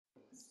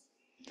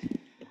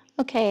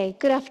Okay,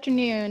 good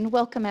afternoon.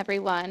 Welcome,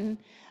 everyone.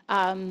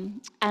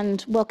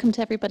 And welcome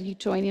to everybody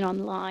joining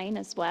online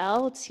as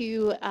well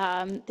to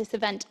this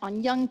event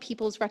on young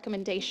people's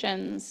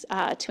recommendations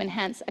to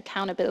enhance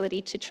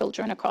accountability to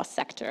children across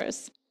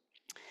sectors.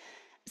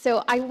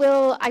 So I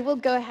will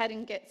go ahead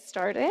and get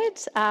started.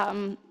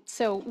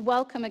 So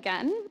welcome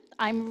again.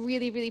 I'm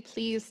really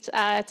pleased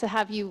to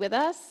have you with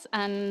us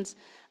and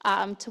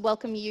to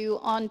welcome you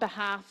on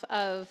behalf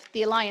of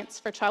the Alliance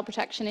for Child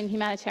Protection and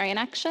Humanitarian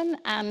Action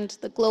and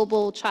the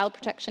Global Child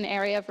Protection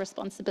Area of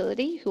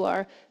Responsibility, who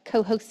are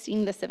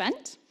co-hosting this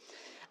event.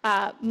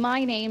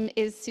 My name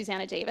is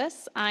Susanna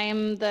Davis. I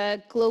am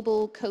the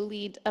global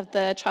co-lead of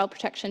the Child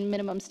Protection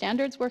Minimum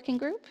Standards Working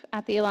Group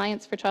at the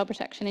Alliance for Child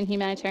Protection and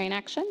Humanitarian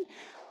Action.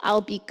 I'll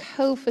be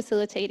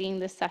co-facilitating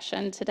this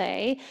session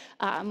today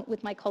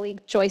with my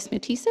colleague Joyce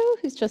Mutiso,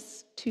 who's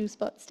just 2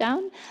 spots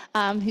down,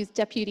 who's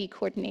Deputy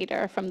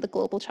Coordinator from the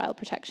Global Child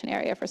Protection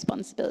Area of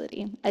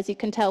Responsibility. As you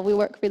can tell, we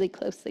work really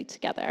closely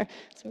together,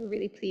 so we're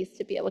really pleased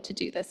to be able to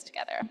do this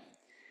together.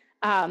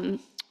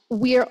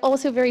 We are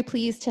also very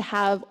pleased to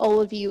have all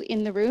of you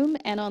in the room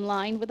and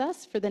online with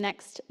us for the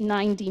next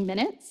 90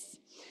 minutes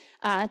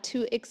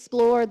to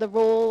explore the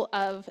role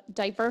of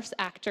diverse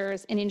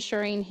actors in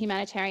ensuring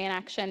humanitarian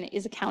action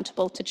is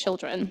accountable to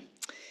children.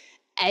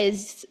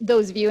 As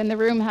those of you in the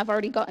room have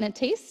already gotten a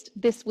taste,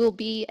 this will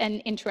be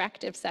an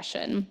interactive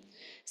session.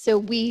 So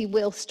we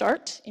will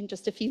start in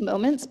just a few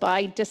moments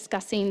by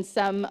discussing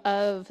some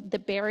of the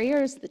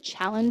barriers, the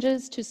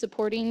challenges to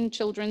supporting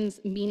children's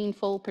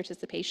meaningful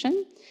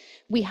participation.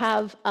 We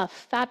have a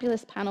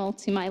fabulous panel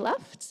to my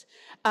left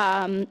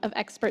of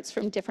experts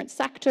from different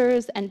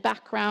sectors and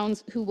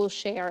backgrounds who will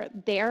share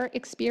their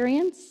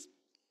experience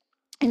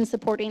in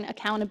supporting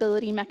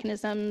accountability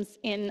mechanisms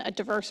in a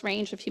diverse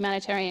range of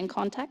humanitarian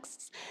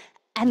contexts.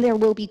 And there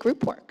will be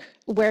group work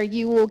where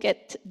you will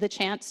get the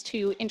chance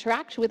to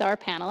interact with our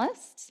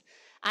panelists,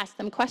 ask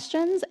them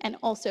questions, and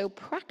also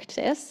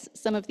practice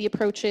some of the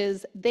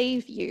approaches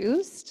they've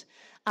used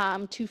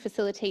to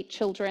facilitate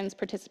children's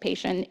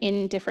participation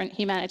in different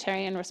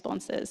humanitarian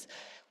responses.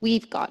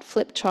 We've got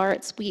flip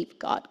charts, we've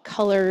got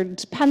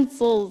colored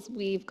pencils,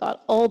 we've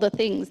got all the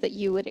things that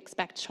you would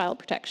expect child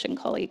protection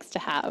colleagues to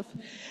have.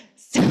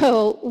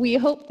 So we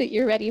hope that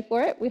you're ready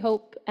for it. We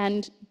hope,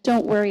 and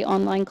don't worry,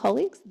 online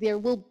colleagues, there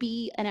will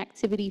be an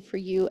activity for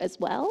you as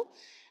well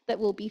that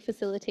will be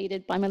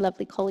facilitated by my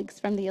lovely colleagues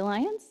from the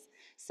Alliance.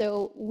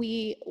 So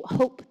we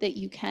hope that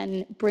you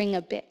can bring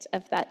a bit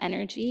of that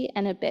energy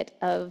and a bit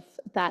of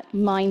that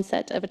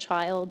mindset of a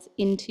child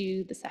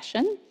into the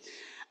session.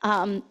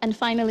 And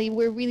finally,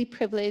 we're really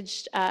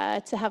privileged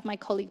to have my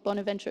colleague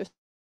Bonaventure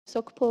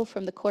Sokpo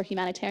from the Core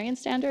Humanitarian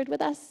Standard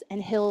with us,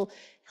 and he'll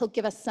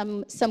give us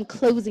some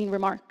closing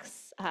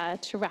remarks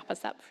to wrap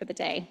us up for the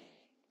day.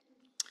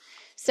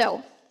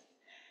 So,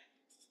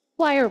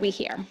 why are we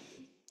here?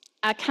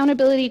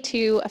 Accountability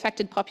to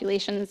affected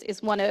populations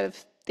is one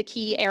of the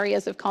key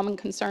areas of common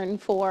concern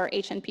for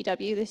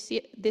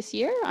HNPW this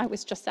year. I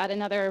was just at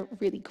another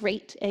really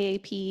great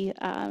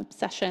AAP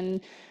session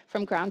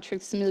from Ground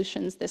Truth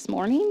Solutions this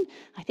morning.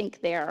 I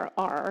think there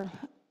are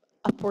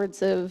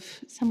upwards of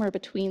somewhere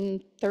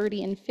between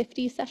 30 and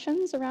 50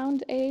 sessions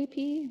around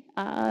AAP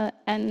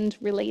and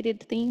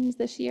related themes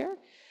this year.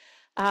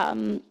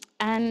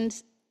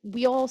 And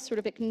we all sort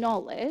of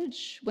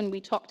acknowledge when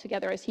we talk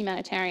together as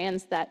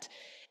humanitarians that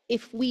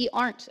if we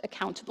aren't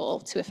accountable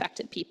to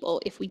affected people,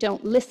 if we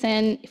don't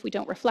listen, if we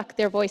don't reflect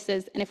their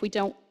voices, and if we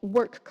don't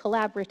work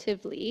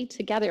collaboratively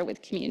together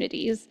with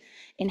communities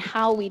in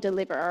how we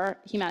deliver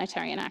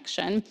humanitarian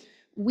action,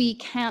 we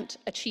can't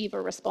achieve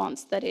a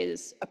response that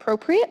is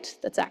appropriate,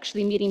 that's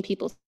actually meeting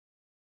people's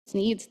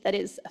needs, that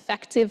is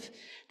effective,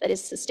 that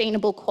is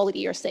sustainable,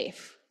 quality, or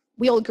safe.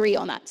 We all agree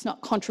on that. It's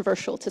not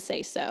controversial to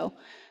say so.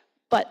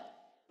 But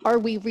are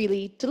we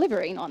really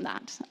delivering on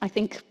that? I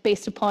think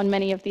based upon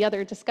many of the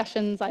other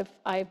discussions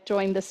I've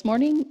joined this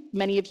morning,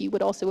 many of you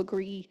would also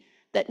agree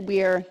that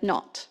we're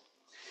not.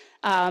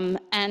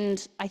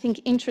 And I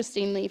think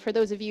interestingly, for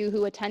those of you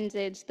who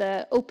attended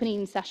the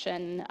opening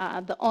session,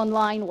 the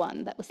online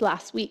one that was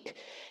last week,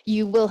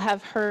 you will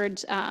have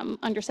heard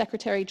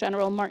Undersecretary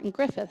General Martin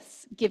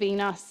Griffiths giving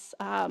us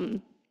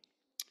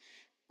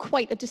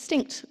quite a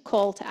distinct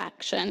call to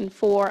action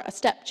for a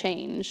step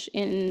change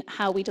in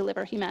how we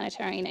deliver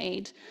humanitarian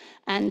aid.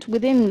 And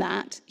within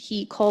that,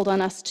 he called on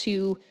us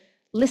to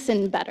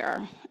listen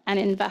better and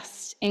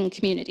invest in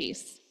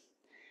communities.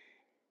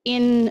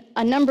 In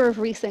a number of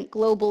recent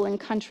global and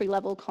country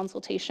level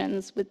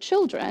consultations with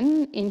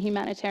children in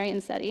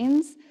humanitarian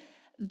settings,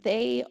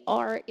 they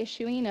are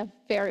issuing a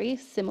very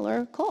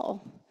similar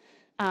call.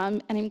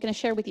 And I'm going to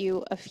share with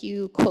you a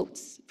few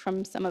quotes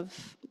from some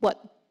of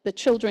what the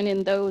children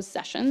in those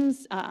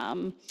sessions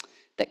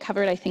that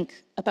covered, I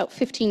think, about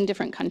 15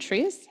 different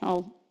countries,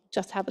 I'll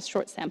just have a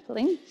short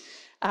sampling,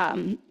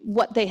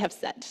 what they have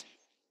said.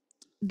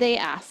 They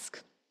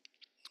ask,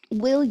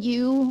 will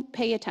you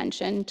pay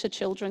attention to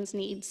children's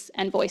needs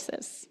and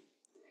voices?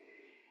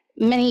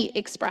 Many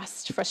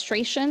expressed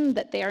frustration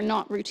that they are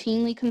not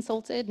routinely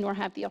consulted nor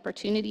have the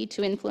opportunity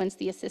to influence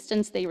the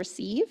assistance they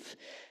receive,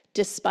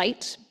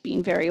 despite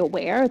being very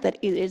aware that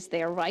it is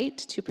their right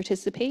to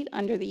participate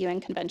under the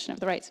UN Convention of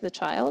the Rights of the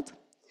Child.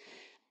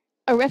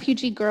 A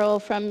refugee girl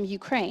from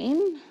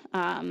Ukraine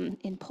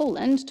in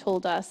Poland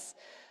told us,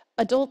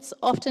 adults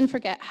often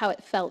forget how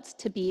it felt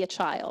to be a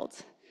child,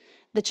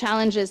 the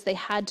challenges they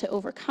had to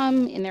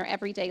overcome in their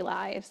everyday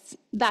lives.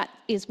 That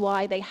is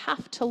why they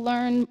have to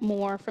learn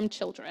more from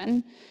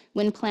children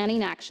when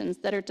planning actions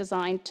that are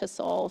designed to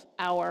solve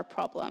our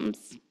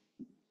problems.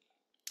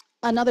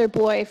 Another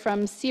boy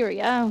from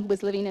Syria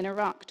was living in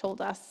Iraq told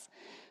us,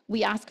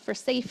 we ask for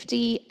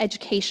safety,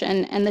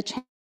 education, and the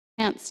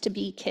chance to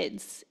be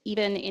kids,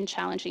 even in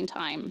challenging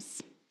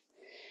times.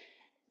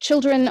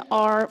 Children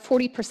are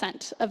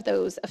 40% of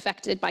those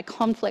affected by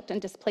conflict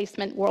and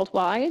displacement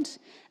worldwide.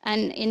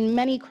 And in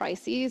many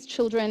crises,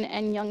 children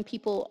and young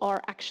people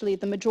are actually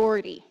the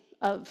majority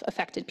of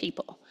affected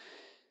people.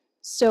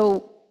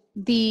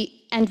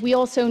 And we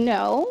also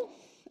know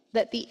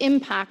that the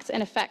impacts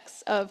and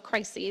effects of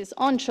crises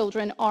on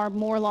children are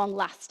more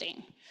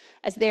long-lasting.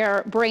 As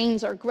their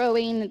brains are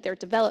growing, their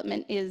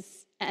development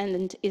is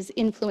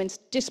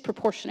influenced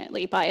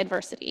disproportionately by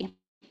adversity.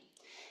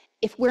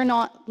 If we're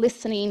not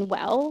listening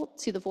well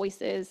to the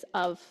voices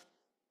of,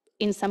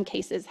 in some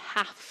cases,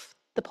 half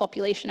the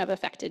population of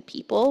affected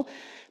people,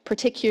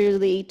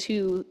 particularly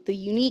to the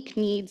unique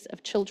needs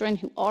of children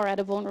who are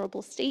at a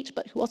vulnerable state,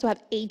 but who also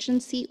have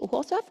agency, who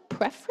also have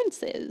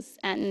preferences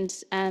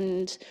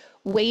and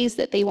ways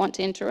that they want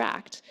to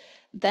interact,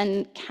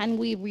 then can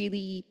we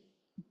really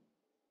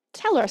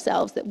tell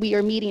ourselves that we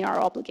are meeting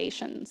our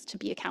obligations to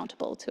be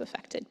accountable to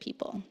affected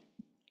people?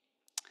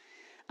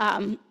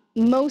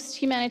 Most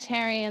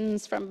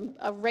humanitarians from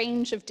a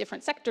range of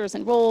different sectors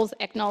and roles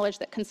acknowledge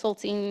that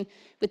consulting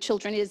with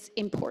children is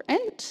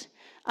important,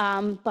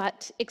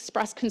 but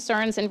express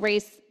concerns and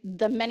raise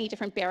the many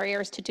different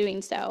barriers to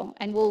doing so.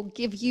 And we'll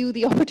give you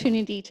the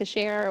opportunity to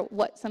share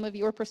what some of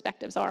your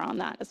perspectives are on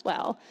that as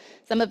well.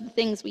 Some of the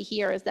things we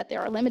hear is that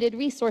there are limited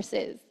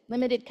resources,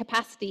 limited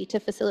capacity to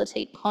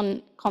facilitate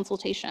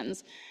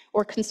consultations,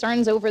 or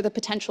concerns over the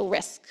potential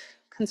risk,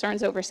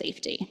 concerns over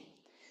safety.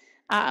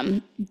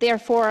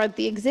 Therefore,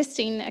 the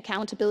existing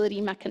accountability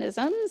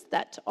mechanisms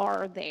that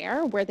are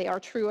there, where they are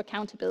true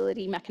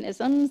accountability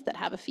mechanisms that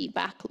have a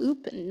feedback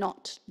loop and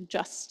not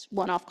just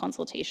one-off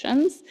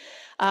consultations,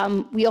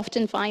 we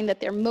often find that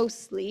they're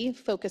mostly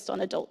focused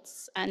on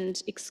adults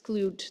and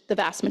exclude the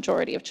vast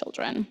majority of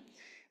children.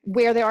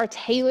 Where there are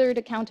tailored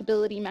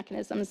accountability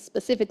mechanisms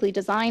specifically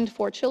designed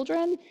for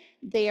children,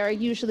 they are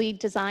usually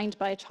designed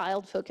by a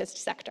child-focused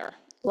sector,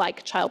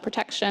 like child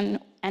protection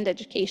and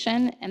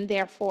education, and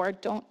therefore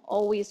don't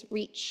always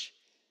reach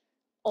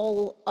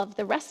all of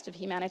the rest of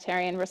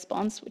humanitarian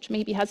response, which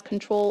maybe has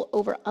control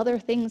over other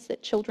things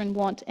that children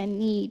want and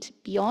need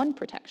beyond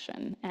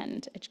protection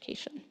and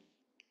education.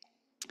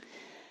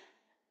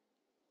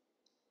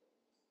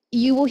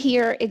 You will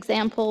hear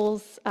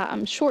examples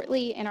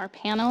shortly in our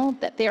panel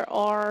that there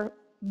are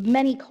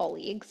many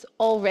colleagues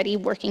already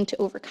working to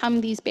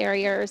overcome these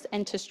barriers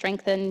and to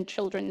strengthen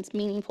children's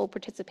meaningful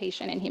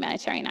participation in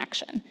humanitarian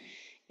action.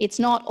 It's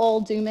not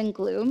all doom and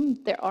gloom.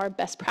 There are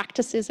best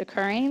practices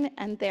occurring,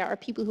 and there are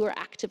people who are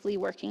actively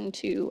working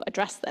to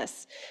address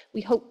this.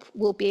 We hope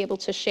we'll be able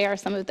to share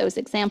some of those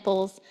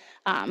examples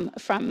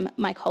from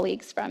my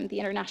colleagues from the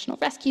International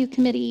Rescue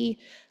Committee,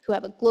 who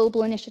have a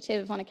global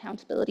initiative on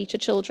accountability to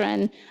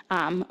children,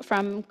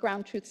 from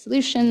Ground Truth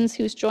Solutions,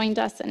 who's joined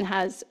us and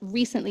has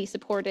recently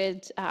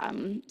supported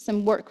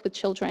some work with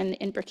children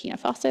in Burkina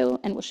Faso,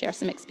 and will share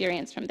some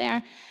experience from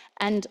there.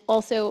 And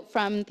also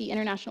from the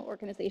International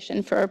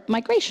Organization for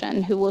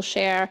Migration, who will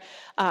share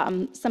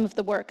some of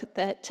the work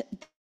that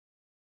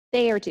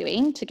they are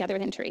doing together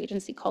with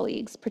interagency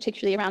colleagues,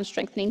 particularly around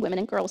strengthening women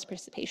and girls'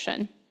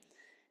 participation.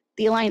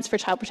 The Alliance for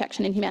Child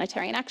Protection and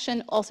Humanitarian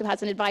Action also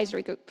has an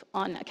advisory group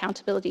on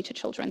accountability to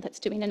children that's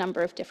doing a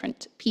number of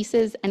different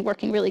pieces and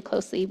working really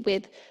closely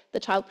with the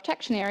child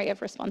protection area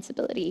of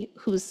responsibility,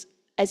 who's,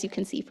 as you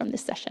can see from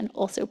this session,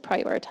 also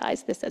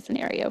prioritized this as an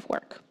area of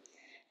work.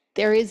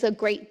 There is a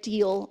great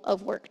deal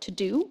of work to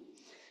do.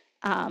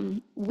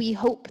 We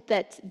hope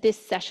that this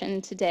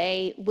session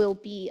today will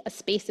be a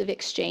space of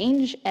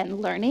exchange and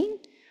learning,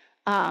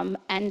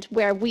 and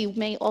where we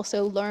may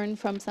also learn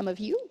from some of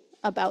you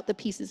about the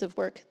pieces of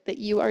work that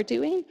you are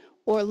doing,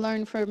 or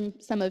learn from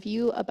some of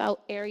you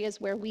about areas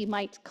where we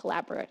might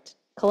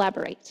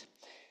collaborate.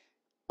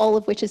 All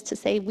of which is to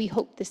say, we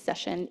hope this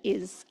session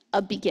is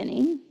a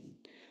beginning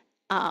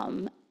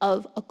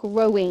of a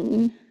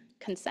growing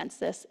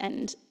consensus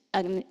and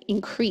an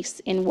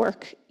increase in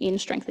work in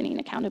strengthening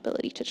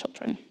accountability to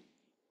children.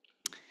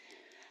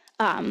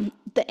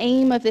 The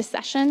aim of this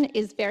session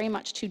is very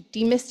much to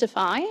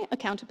demystify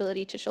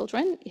accountability to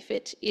children, if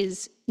it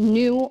is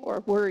new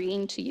or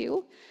worrying to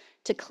you,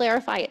 to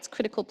clarify its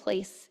critical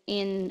place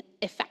in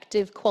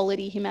effective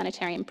quality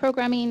humanitarian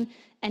programming,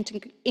 and to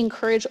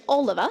encourage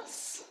all of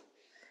us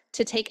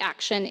to take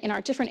action in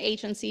our different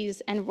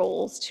agencies and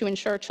roles to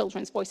ensure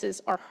children's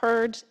voices are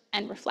heard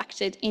and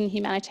reflected in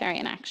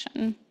humanitarian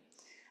action.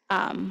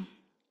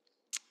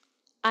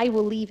 I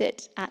will leave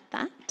it at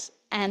that,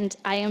 and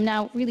I am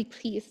now really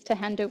pleased to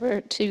hand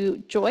over to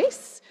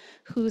Joyce,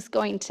 who's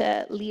going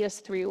to lead us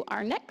through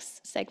our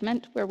next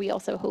segment, where we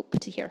also hope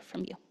to hear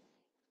from you.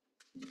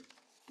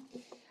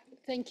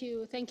 Thank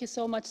you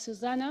so much,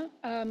 Susanna.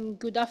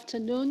 Good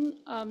afternoon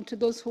to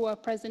those who are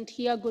present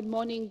here. Good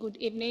morning, good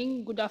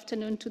evening, good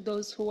afternoon to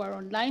those who are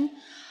online.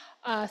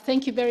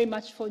 Thank you very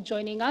much for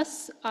joining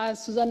us.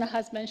 As Susanna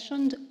has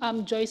mentioned,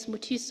 I'm Joyce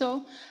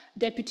Mutiso,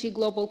 Deputy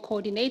Global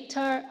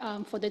Coordinator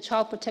for the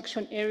Child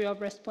Protection Area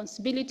of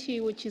Responsibility,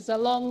 which is a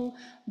long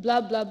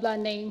blah, blah, blah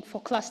name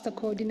for cluster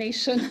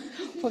coordination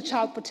for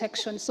child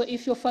protection. So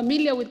if you're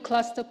familiar with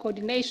cluster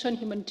coordination,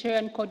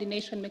 humanitarian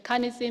coordination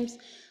mechanisms,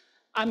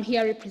 I'm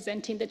here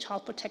representing the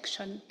child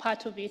protection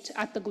part of it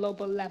at the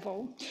global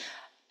level.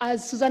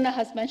 As Susanna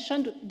has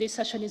mentioned, this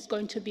session is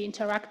going to be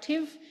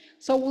interactive.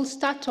 So we'll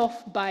start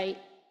off by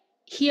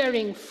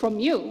hearing from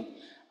you,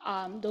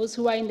 those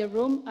who are in the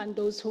room and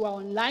those who are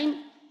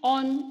online,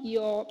 on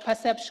your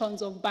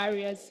perceptions of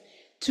barriers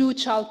to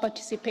child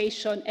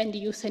participation and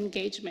youth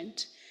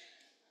engagement.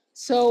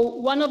 So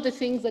one of the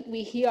things that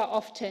we hear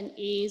often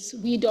is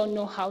we don't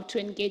know how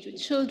to engage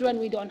with children,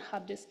 we don't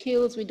have the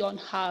skills, we don't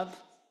have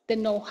the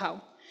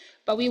know-how.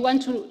 But we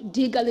want to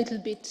dig a little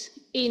bit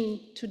in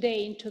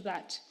today into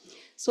that.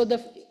 So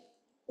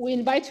we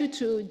invite you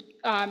to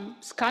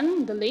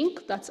scan the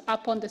link that's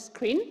up on the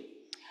screen.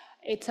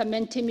 It's a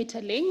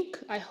Mentimeter link.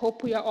 I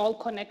hope we are all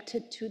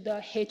connected to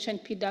the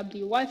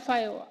HNPW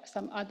Wi-Fi or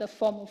some other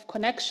form of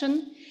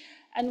connection.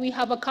 And we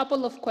have a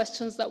couple of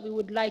questions that we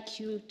would like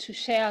you to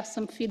share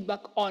some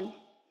feedback on.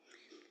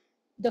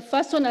 The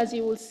first one, as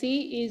you will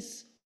see,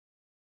 is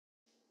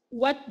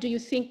what do you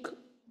think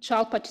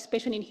child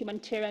participation in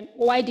humanitarian,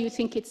 why do you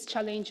think it's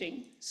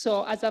challenging?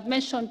 So as I've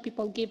mentioned,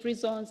 people give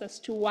reasons as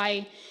to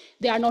why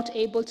they are not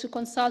able to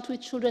consult with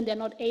children, they're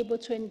not able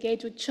to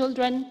engage with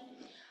children.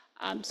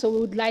 So we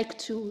would like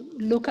to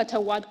look at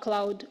a word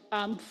cloud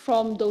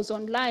from those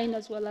online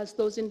as well as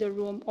those in the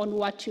room on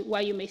why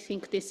you may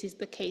think this is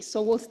the case.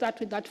 So we'll start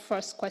with that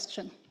first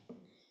question.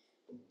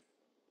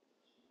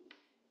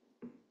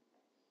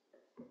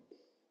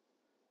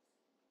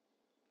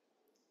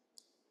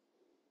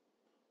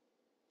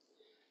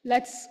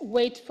 Let's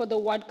wait for the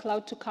word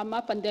cloud to come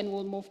up and then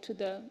we'll move to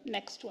the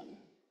next one.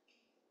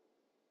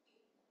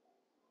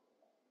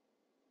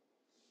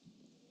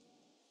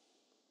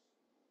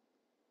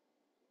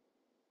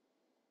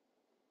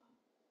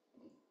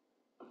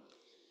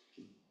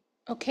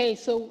 Okay,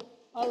 so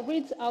I'll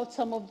read out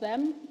some of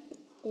them.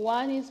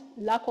 One is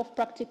lack of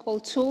practical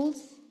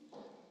tools.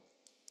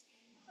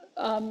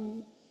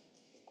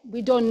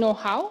 We don't know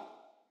how.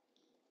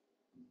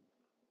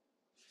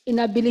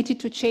 Inability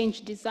to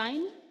change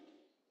design.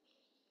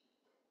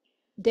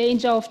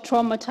 Danger of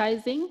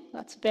traumatizing,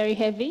 that's very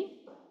heavy.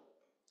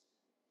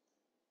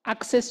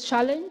 Access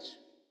challenge.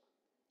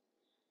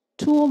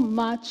 Too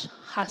much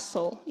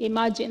hassle,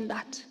 imagine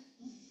that.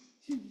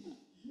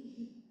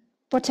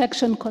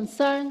 Protection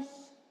concerns.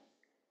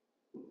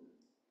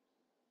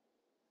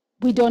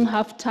 We don't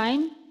have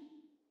time.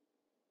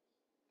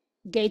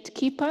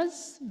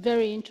 Gatekeepers,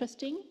 very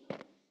interesting.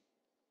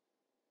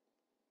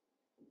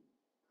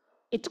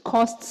 It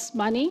costs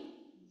money.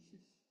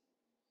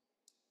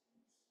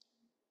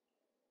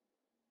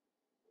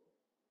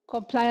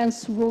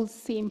 Compliance rules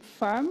seem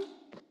firm.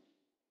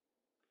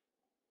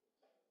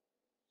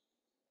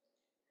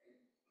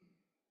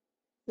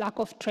 Lack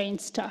of trained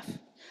staff.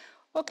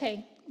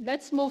 Okay,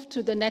 let's move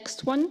to the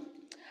next one.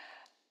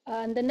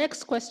 And the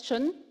next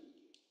question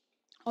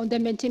on the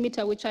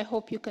Mentimeter, which I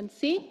hope you can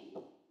see,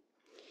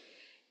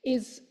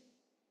 is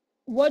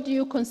what do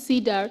you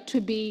consider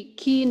to be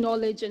key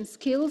knowledge and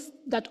skills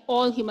that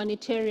all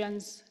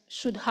humanitarians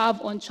should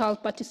have on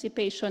child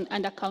participation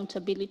and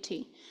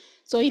accountability?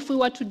 So if we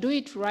were to do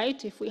it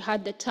right, if we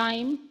had the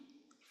time,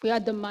 if we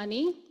had the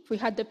money, if we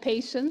had the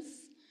patience,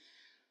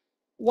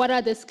 what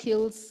are the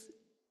skills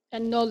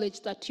and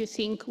knowledge that you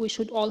think we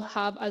should all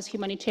have as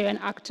humanitarian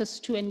actors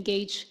to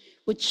engage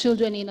with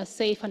children in a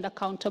safe and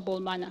accountable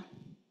manner?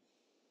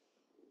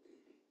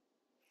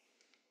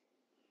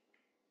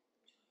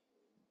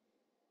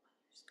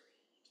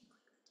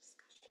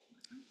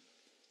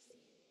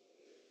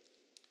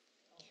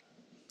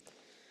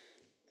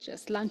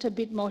 Just learned a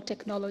bit more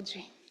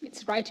technology.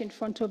 It's right in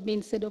front of me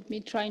instead of me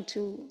trying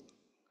to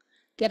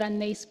get a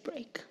nice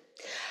break.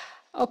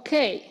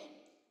 Okay,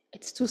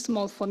 it's too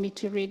small for me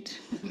to read.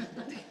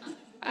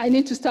 I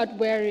need to start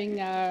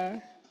wearing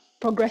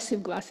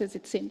progressive glasses,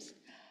 it seems.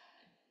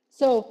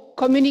 So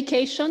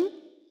communication,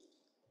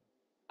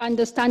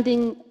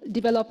 understanding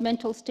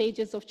developmental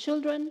stages of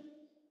children,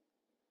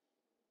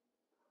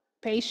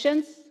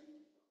 patience,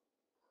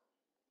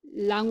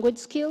 language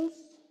skills,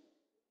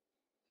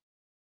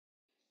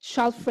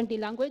 child-friendly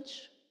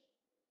language,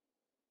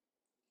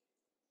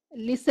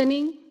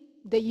 listening,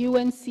 the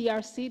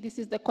UNCRC, this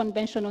is the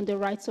Convention on the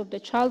Rights of the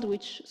Child,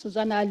 which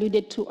Susanna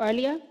alluded to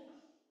earlier.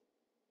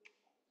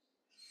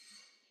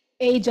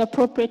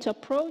 age-appropriate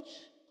approach,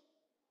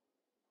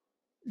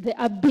 the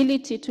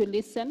ability to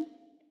listen,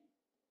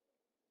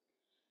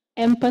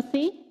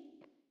 empathy,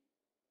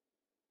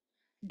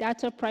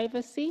 data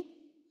privacy,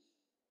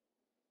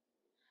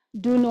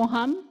 do no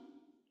harm,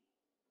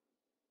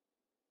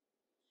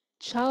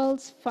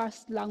 child's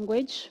first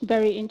language,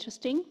 very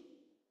interesting,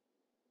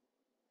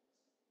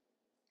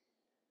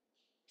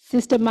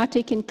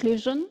 systematic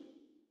inclusion,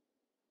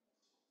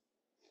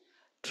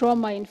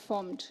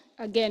 trauma-informed,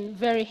 again,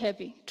 very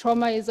heavy.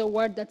 Trauma is a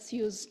word that's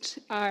used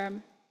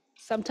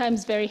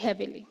sometimes very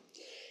heavily.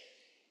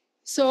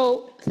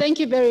 So thank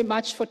you very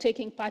much for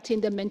taking part in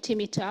the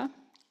Mentimeter.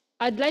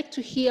 I'd like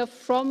to hear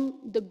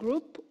from the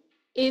group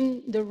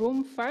in the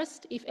room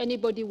first, if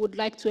anybody would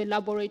like to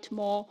elaborate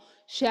more,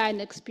 share an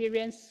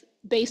experience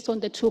based on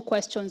the two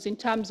questions in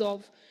terms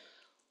of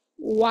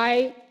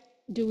why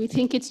do we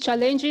think it's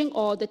challenging,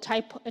 or the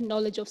type and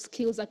knowledge of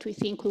skills that we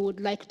think we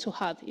would like to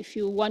have. If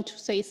you want to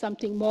say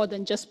something more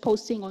than just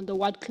posting on the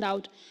word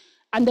cloud,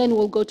 and then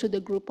we'll go to the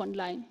group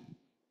online.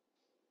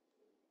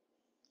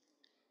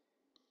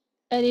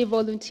 Any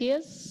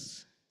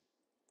volunteers?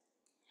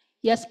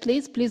 Yes,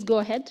 please go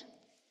ahead.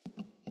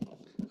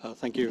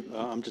 Thank you.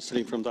 I'm just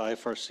sitting from the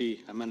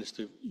IFRC. I manage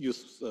the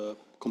youth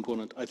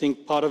component. I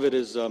think part of it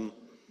is,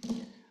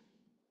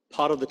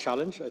 part of the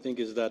challenge, I think,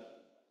 is that,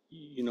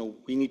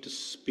 we need to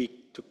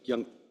speak to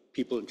young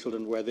people and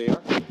children where they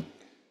are,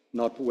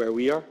 not where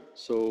we are.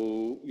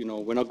 So,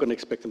 we're not going to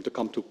expect them to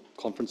come to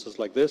conferences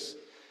like this.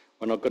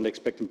 We're not going to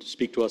expect them to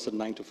speak to us at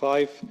 9 to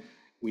 5.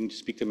 We need to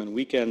speak to them on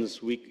weekends,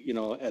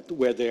 at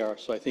where they are.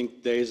 So I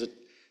think there's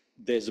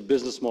a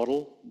business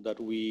model that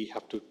we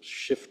have to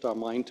shift our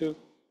mind to in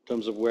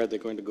terms of where they're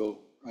going to go,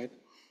 right?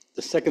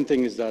 The second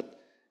thing is that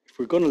if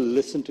we're going to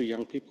listen to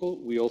young people,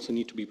 we also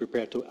need to be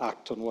prepared to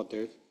act on what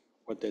they're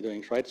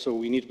doing, right? So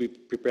we need to be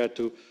prepared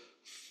to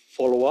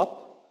follow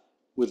up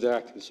with their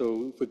acting.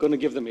 So if we're going to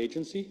give them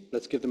agency,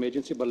 let's give them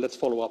agency, but let's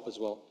follow up as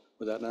well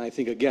with that. And I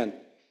think, again,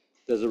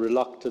 there's a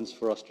reluctance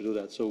for us to do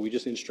that. So we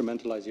just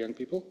instrumentalize young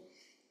people,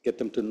 get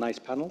them to nice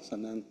panels,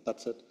 and then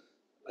that's it.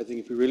 I think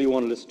if we really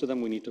want to listen to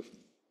them, we need to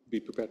be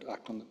prepared to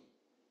act on them.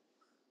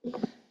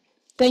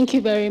 Thank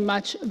you very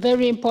much.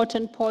 Very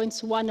important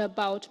points. One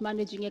about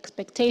managing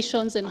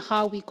expectations and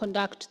how we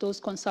conduct those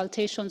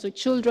consultations with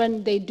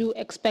children. They do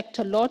expect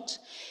a lot.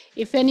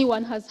 If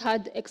anyone has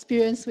had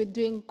experience with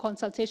doing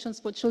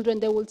consultations for children,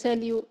 they will tell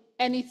you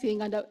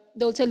anything, and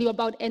they'll tell you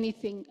about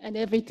anything and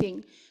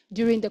everything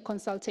during the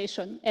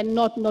consultation, and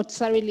not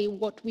necessarily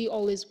what we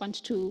always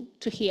want to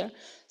hear.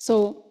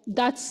 So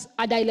that's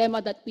a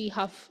dilemma that we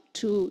have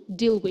to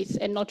deal with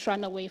and not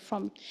run away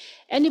from.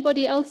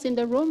 Anybody else in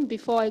the room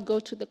before I go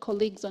to the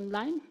colleagues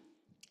online?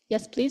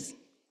 Yes, please.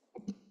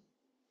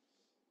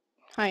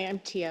 Hi, I'm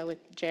Tia with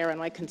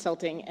JRNY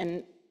Consulting,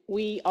 and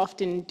we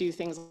often do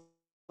things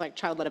like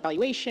child-led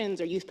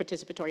evaluations or youth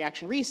participatory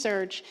action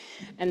research,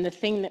 and the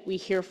thing that we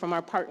hear from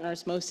our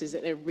partners most is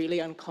that they're really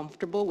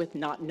uncomfortable with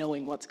not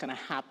knowing what's going to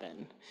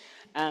happen.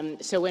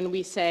 So when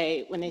they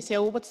say,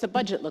 oh, well, what's the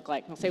budget look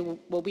like? We'll say,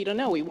 well, we don't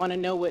know. We want to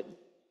know what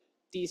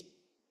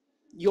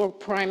your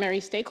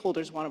primary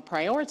stakeholders want to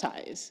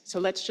prioritize.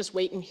 So let's just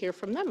wait and hear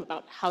from them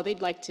about how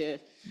they'd like to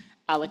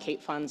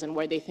allocate funds and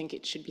where they think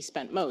it should be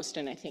spent most.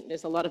 And I think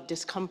there's a lot of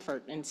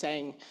discomfort in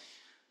saying,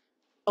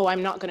 oh,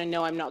 I'm not going to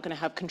know, I'm not going to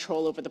have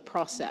control over the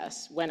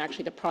process, when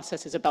actually the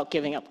process is about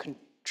giving up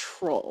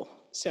control.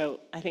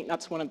 So I think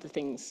that's one of the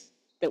things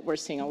that we're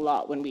seeing a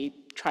lot when we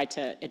try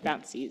to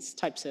advance these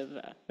types of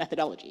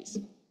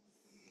methodologies.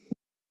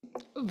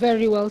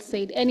 Very well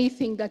said.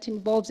 Anything that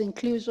involves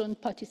inclusion,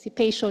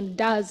 participation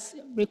does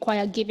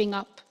require giving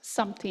up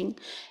something,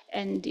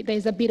 and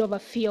there's a bit of a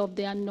fear of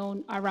the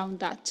unknown around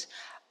that.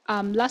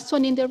 Last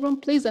one in the room,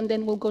 please, and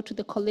then we'll go to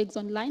the colleagues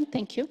online.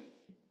 Thank you.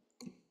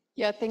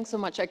 Yeah, thanks so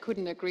much. I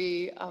couldn't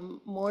agree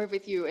more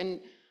with you. And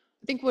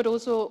I think what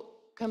also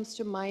comes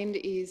to mind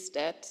is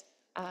that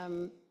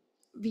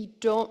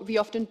we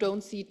often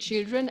don't see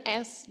children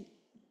as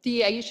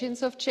the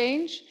agents of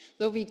change.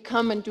 So we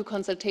come and do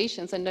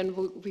consultations, and then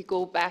we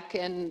go back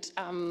and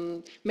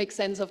make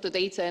sense of the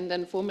data and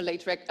then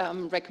formulate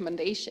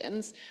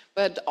recommendations.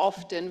 But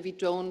often we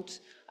don't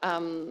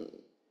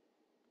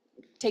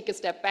take a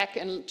step back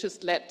and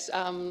just let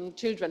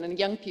children and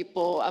young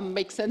people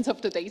make sense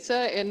of the data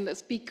and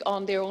speak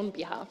on their own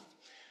behalf.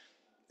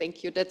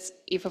 Thank you. That's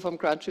Eva from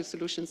Ground Truth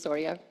Solutions.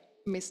 Sorry, I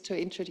missed to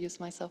introduce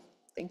myself.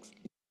 Thanks.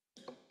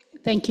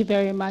 Thank you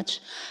very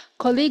much.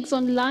 Colleagues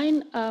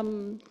online,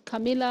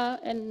 Camilla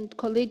and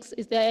colleagues,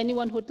 is there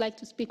anyone who'd like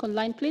to speak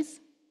online,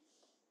 please?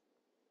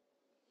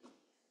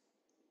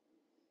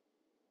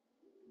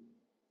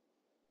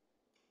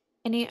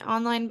 Any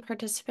online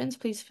participants,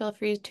 please feel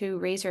free to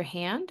raise your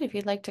hand if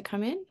you'd like to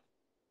come in.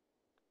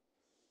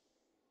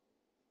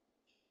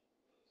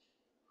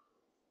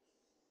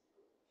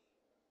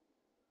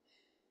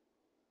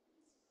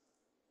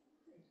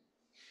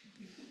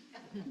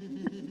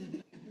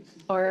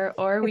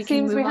 Or we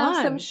can move on. It seems we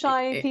have some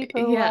shy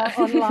people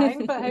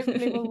online, but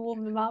hopefully we'll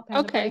warm them up in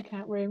the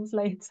breakout rooms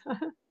later.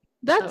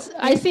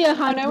 I see a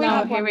hand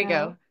now. Here we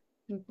go.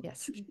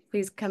 Yes,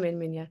 please come in,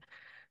 Minya.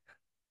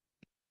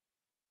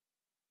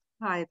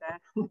 Hi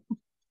there.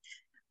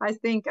 I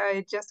think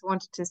I just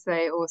wanted to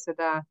say also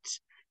that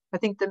I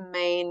think the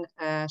main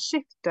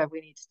shift that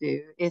we need to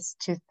do is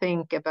to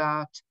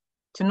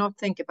not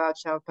think about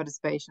child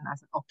participation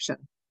as an option.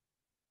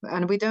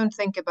 And we don't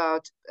think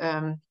about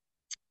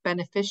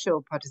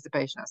beneficial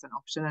participation as an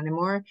option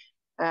anymore.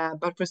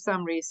 But for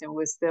some reason,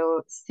 we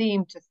still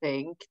seem to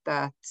think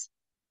that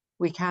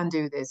we can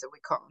do this or we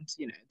can't,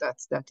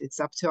 that it's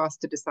up to us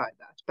to decide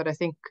that. But I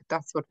think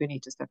that's what we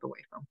need to step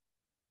away from.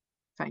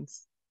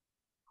 Thanks.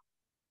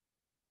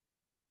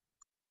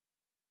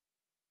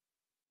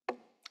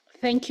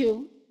 Thank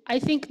you. I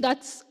think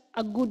that's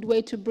a good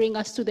way to bring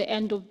us to the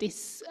end of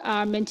this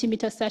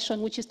Mentimeter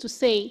session, which is to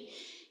say,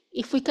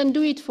 if we can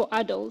do it for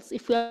adults,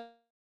 if we are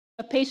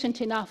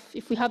patient enough,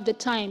 if we have the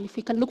time, if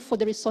we can look for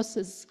the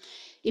resources,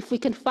 if we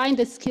can find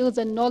the skills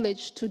and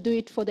knowledge to do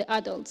it for the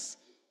adults,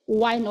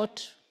 why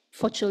not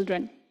for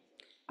children?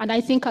 And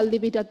I think I'll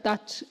leave it at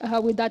that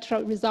with that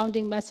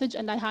resounding message,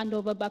 and I hand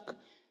over back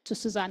to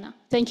Susanna.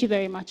 Thank you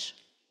very much.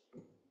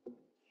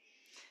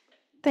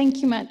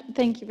 Thank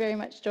you very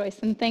much, Joyce,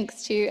 and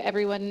thanks to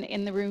everyone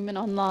in the room and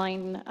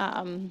online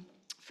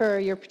for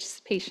your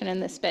participation in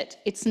this bit.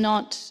 It's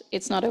not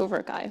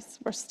over, guys.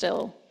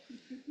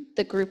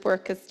 The group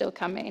work is still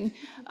coming.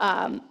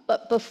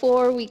 But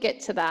before we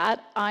get to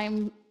that,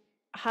 I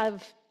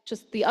have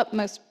just the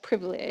utmost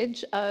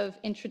privilege of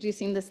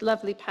introducing this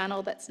lovely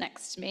panel that's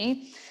next to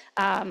me.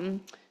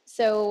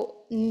 So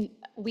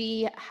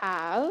we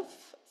have,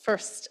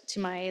 first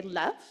to my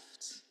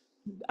left,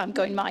 I'm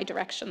going my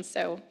direction,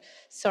 so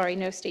sorry,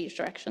 no stage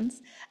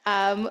directions.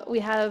 We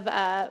have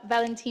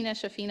Valentina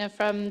Shafina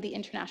from the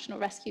International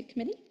Rescue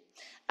Committee.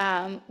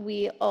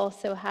 We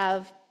also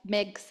have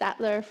Meg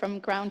Sattler from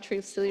Ground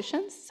Truth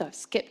Solutions. So I've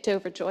skipped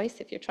over Joyce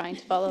if you're trying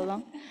to follow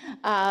along.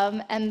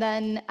 And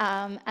then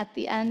at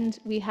the end,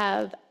 we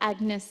have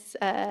Agnes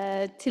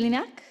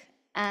Tilinak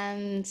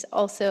and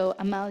also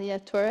Amalia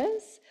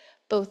Torres,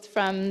 both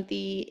from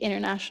the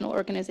International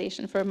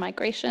Organization for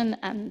Migration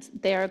and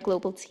their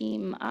global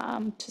team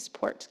to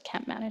support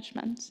camp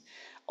management,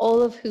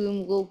 all of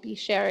whom will be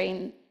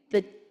sharing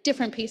the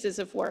different pieces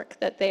of work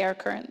that they are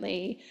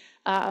currently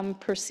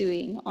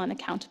pursuing on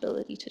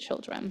accountability to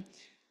children.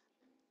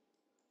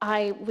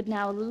 I would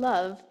now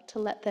love to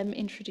let them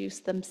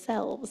introduce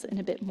themselves in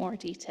a bit more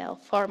detail,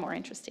 far more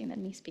interesting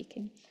than me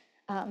speaking.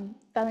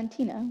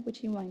 Valentina,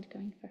 would you mind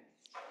going first?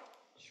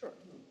 Sure.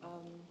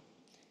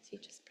 So you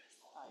just press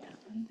that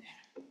one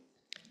there.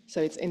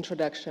 So it's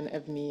introduction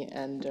of me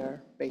and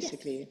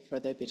basically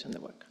further a bit on the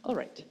work. All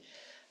right.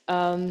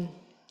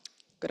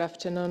 Good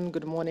afternoon,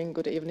 good morning,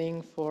 good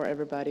evening for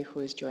everybody who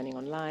is joining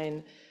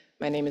online.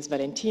 My name is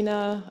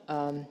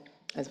Valentina.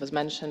 As was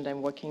mentioned,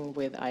 I'm working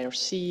with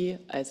IRC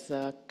as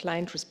a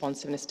client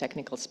responsiveness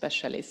technical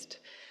specialist.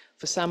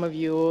 For some of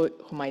you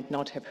who might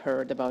not have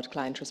heard about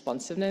client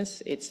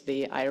responsiveness, it's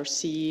the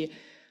IRC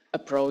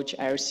approach,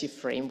 IRC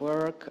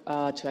framework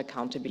to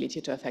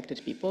accountability to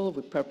affected people.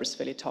 We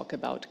purposefully talk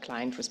about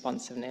client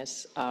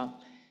responsiveness,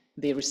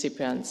 the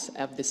recipients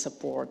of the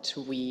support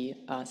we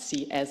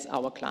see as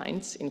our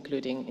clients,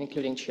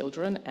 including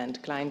children,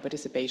 and client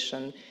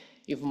participation,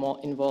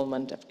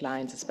 involvement of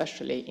clients,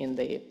 especially in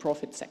the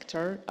profit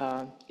sector,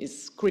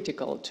 is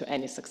critical to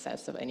any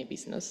success of any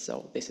business.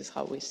 So this is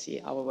how we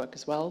see our work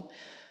as well.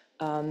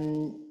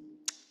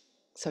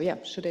 So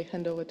yeah, should I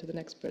hand over to the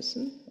next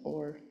person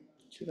or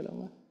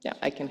Shivaloma? Yeah,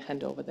 I can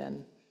hand over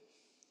then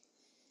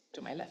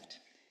to my left.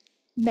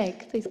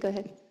 Meg, please go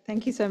ahead.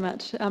 Thank you so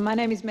much. My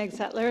name is Meg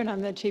Sattler and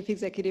I'm the Chief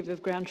Executive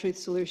of Ground Truth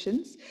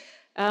Solutions.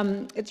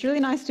 It's really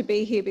nice to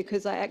be here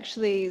because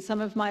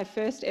some of my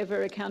first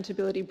ever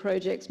accountability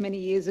projects many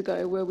years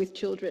ago were with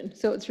children.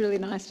 So it's really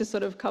nice to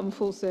sort of come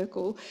full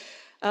circle.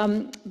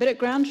 But at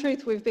Ground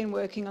Truth, we've been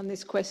working on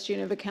this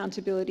question of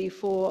accountability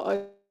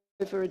for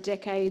over a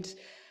decade,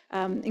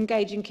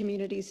 engaging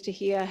communities to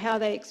hear how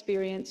they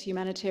experience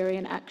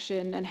humanitarian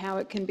action and how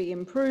it can be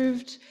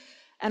improved.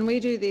 And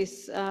we do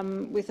this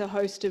with a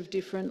host of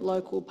different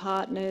local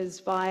partners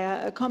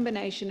via a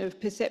combination of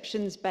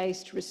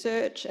perceptions-based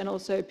research and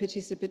also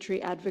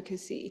participatory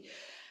advocacy.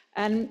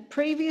 And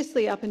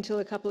previously, up until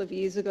a couple of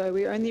years ago,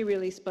 we only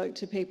really spoke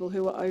to people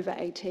who were over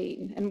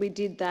 18, and we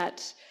did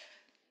that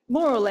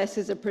more or less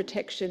as a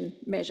protection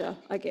measure,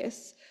 I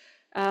guess.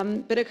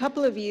 But a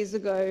couple of years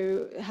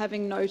ago,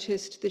 having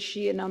noticed the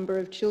sheer number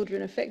of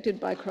children affected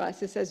by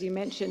crisis, as you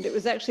mentioned, it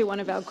was actually one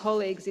of our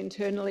colleagues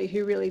internally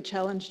who really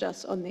challenged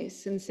us on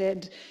this and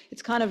said,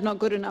 it's kind of not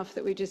good enough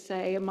that we just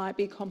say it might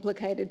be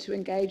complicated to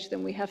engage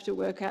them, we have to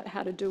work out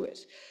how to do it.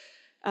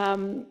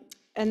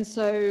 And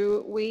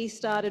so we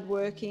started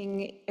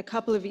working a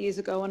couple of years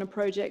ago on a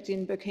project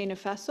in Burkina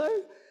Faso,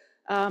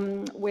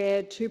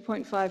 where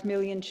 2.5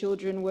 million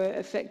children were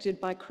affected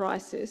by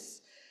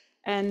crisis.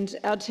 And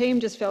our team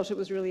just felt it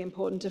was really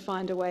important to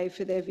find a way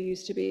for their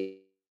views to be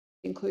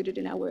included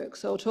in our work.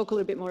 So I'll talk a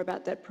little bit more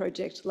about that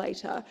project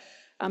later.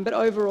 But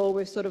overall,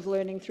 we're sort of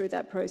learning through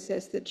that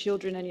process that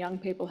children and young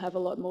people have a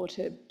lot more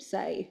to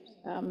say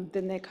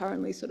than they're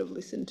currently sort of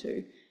listened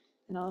to.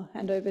 And I'll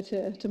hand over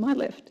to my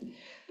left.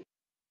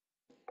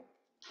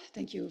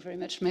 Thank you very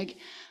much, Meg.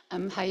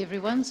 Hi,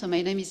 everyone. So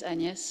my name is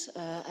Agnès.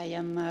 I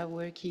am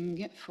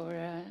working for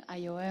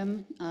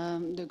IOM,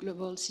 the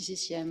global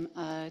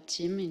CCCM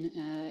team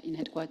in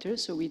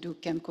headquarters. So we do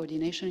camp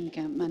coordination and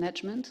camp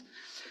management.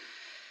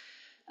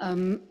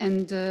 I'm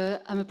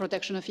a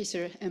protection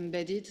officer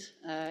embedded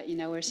in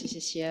our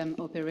CCCM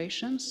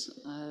operations.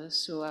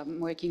 So I'm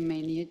working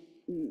mainly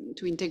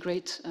to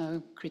integrate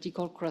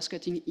critical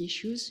cross-cutting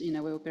issues in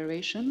our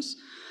operations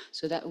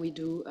so that we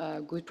do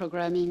good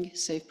programming,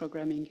 safe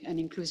programming, and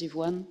inclusive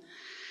one.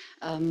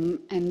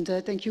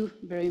 Thank you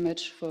very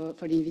much for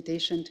the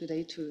invitation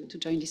today to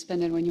join this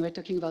panel. When you were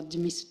talking about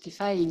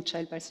demystifying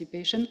child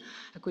participation,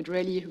 I could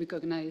really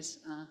recognize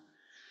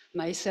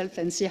myself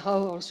and see how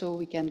also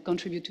we can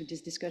contribute to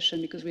this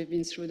discussion, because we've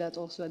been through that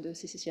also at the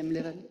CCCM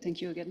level.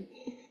 Thank you again.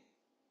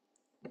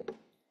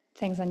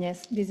 Thanks,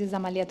 Agnès. This is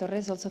Amalia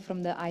Torres, also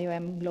from the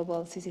IOM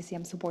Global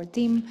CCCM support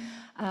team.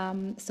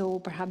 So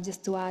perhaps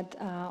just to add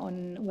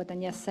on what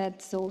Agnès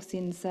said, so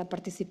since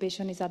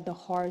participation is at the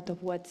heart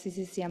of what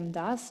CCCM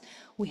does,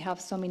 we have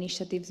some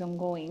initiatives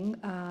ongoing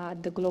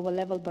at the global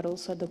level, but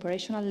also at the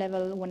operational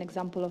level. One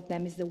example of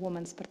them is the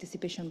Women's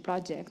Participation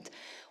Project,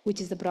 which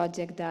is a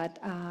project that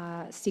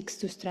seeks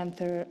to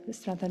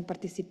strengthen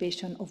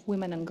participation of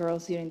women and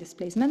girls during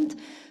displacement.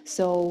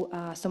 So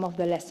some of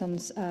the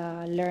lessons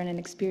learned and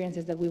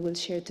experiences that we will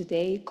share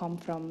today come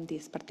from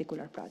this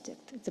particular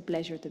project. It's a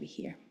pleasure to be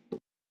here.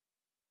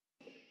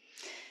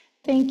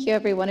 Thank you,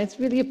 everyone. It's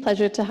really a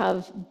pleasure to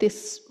have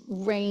this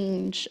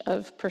range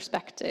of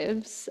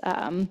perspectives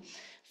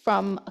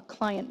from a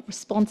client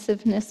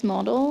responsiveness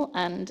model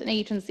and an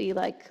agency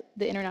like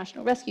the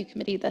International Rescue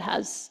Committee that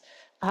has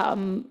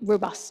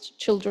robust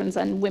children's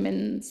and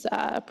women's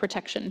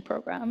protection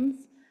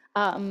programs,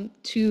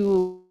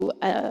 to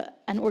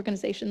an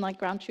organization like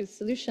Ground Truth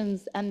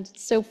Solutions. And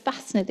so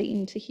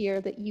fascinating to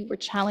hear that you were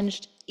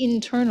challenged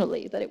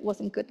internally, that it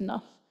wasn't good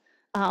enough,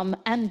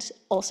 and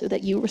also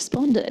that you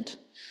responded.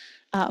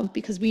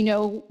 Because we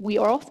know we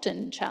are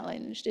often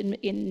challenged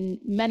in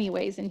many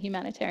ways in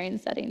humanitarian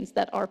settings,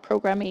 that our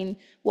programming,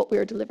 what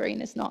we're delivering,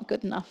 is not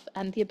good enough,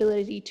 and the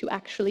ability to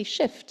actually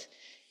shift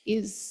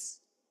is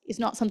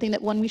not something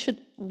that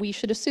we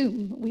should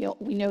assume.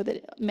 We know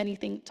that many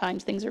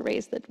times things are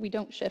raised that we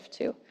don't shift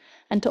to,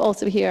 and to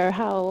also hear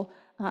how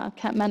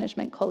camp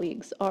management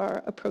colleagues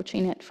are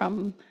approaching it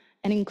from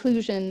an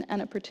inclusion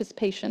and a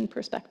participation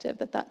perspective,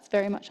 that's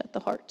very much at the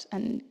heart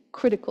and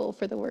critical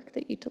for the work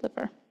that you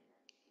deliver.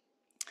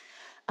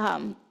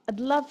 I'd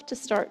love to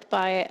start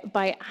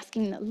by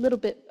asking a little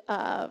bit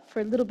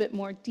for a little bit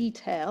more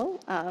detail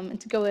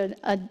and to go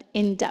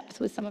in depth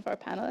with some of our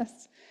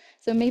panelists.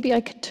 So maybe I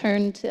could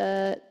turn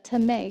to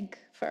Meg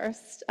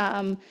first.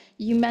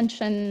 You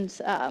mentioned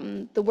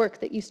the work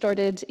that you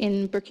started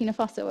in Burkina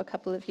Faso a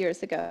couple of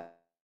years ago.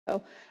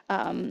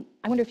 I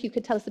wonder if you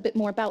could tell us a bit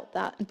more about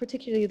that, and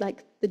particularly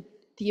like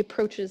the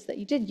approaches that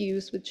you did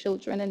use with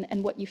children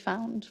and what you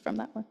found from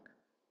that work.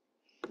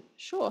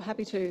 Sure,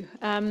 happy to.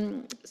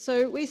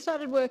 So we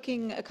started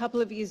working a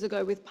couple of years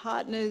ago with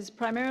partners,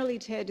 primarily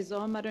Terre des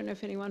Hommes. I don't know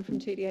if anyone from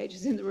TDH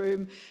is in the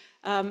room,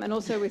 and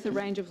also with a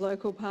range of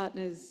local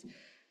partners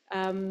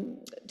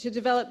to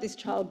develop this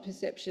child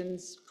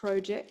perceptions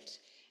project.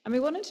 And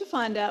we wanted to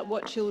find out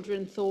what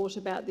children thought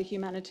about the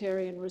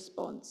humanitarian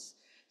response.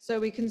 So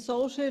we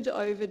consulted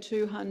over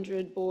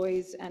 200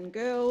 boys and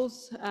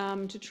girls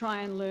to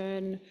try and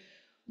learn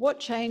what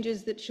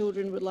changes that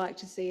children would like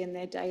to see in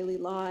their daily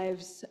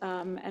lives,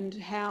 and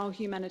how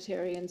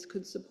humanitarians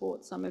could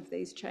support some of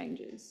these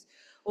changes.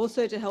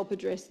 Also to help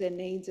address their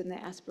needs and their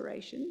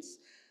aspirations.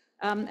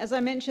 As I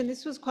mentioned,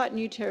 this was quite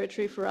new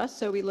territory for us,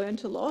 so we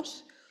learned a lot.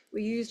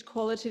 We used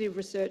qualitative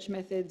research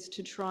methods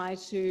to try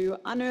to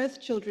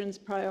unearth children's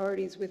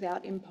priorities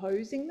without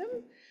imposing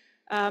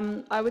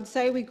them. I would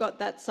say we got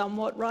that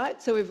somewhat right,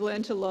 so we've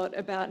learned a lot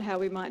about how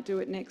we might do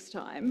it next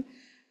time.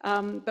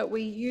 But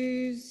we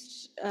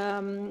used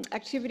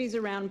activities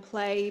around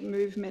play,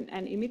 movement,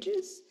 and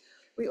images.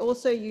 We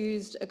also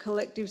used a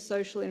collective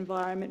social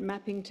environment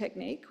mapping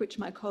technique, which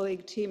my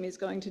colleague Tim is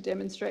going to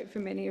demonstrate for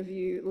many of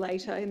you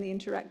later in the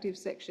interactive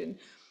section.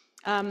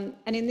 And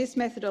in this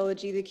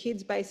methodology, the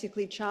kids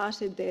basically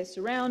charted their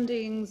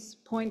surroundings,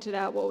 pointed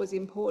out what was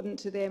important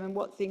to them and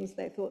what things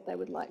they thought they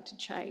would like to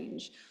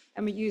change.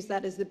 And we used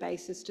that as the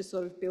basis to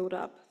sort of build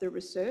up the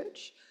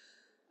research.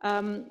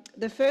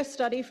 The first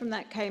study from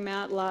that came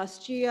out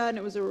last year, and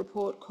it was a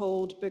report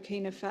called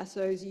Burkina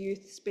Faso's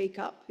Youth Speak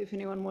Up, if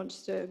anyone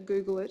wants to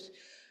Google it.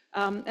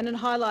 And it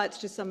highlights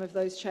just some of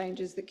those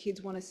changes that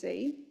kids want to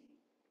see.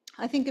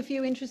 I think a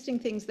few interesting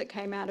things that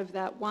came out of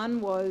that.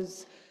 One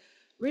was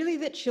really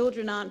that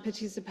children aren't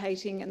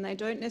participating and they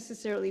don't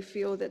necessarily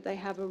feel that they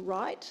have a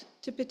right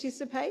to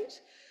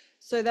participate.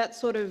 So that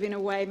sort of, in a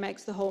way,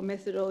 makes the whole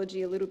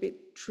methodology a little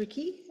bit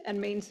tricky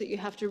and means that you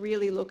have to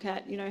really look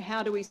at,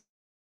 how do we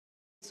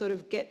sort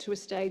of get to a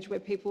stage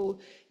where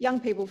young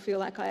people feel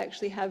like I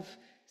actually have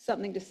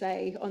something to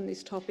say on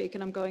this topic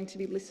and I'm going to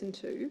be listened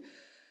to.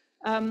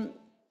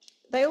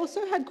 They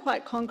also had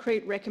quite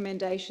concrete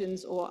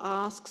recommendations or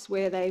asks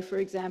where they, for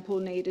example,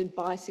 needed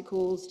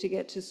bicycles to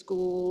get to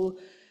school.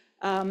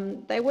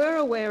 They were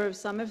aware of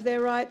some of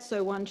their rights.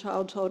 So one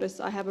child told us,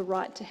 I have a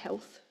right to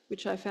health,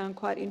 which I found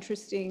quite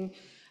interesting.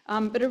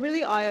 But a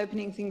really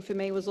eye-opening thing for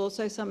me was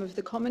also some of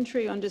the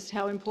commentary on just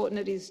how important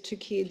it is to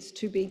kids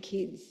to be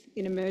kids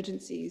in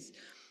emergencies.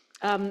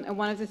 And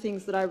one of the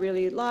things that I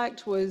really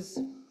liked was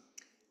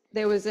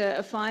there was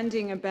a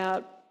finding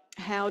about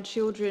how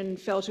children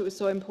felt it was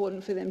so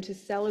important for them to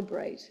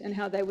celebrate and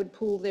how they would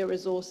pool their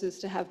resources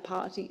to have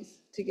parties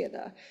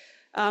together.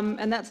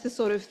 And that's the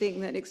sort of thing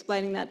that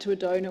explaining that to a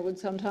donor would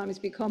sometimes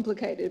be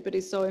complicated, but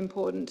is so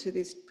important to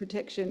this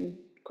protection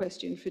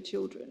question for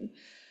children.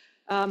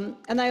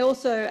 And they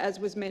also, as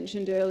was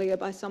mentioned earlier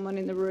by someone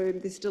in the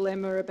room, this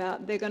dilemma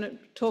about they're going to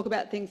talk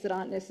about things that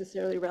aren't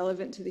necessarily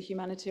relevant to the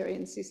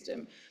humanitarian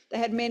system. They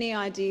had many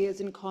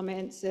ideas and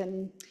comments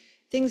and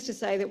things to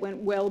say that went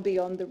well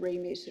beyond the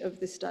remit of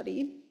the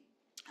study.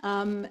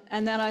 And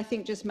that I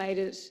think just made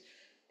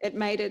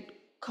it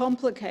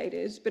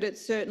complicated, but it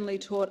certainly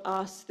taught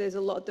us there's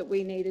a lot that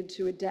we needed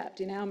to adapt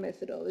in our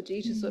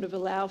methodology to sort of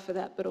allow for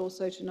that, but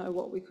also to know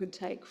what we could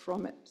take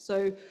from it.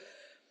 So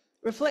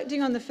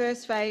reflecting on the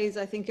first phase,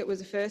 I think it was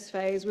a first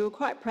phase. We were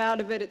quite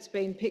proud of it. It's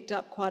been picked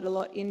up quite a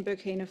lot in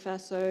Burkina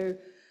Faso.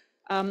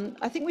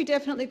 I think we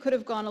definitely could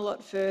have gone a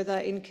lot further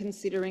in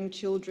considering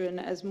children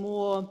as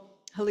more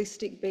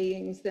holistic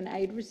beings than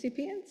aid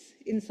recipients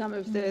in some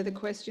of the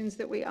questions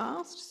that we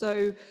asked.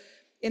 So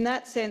in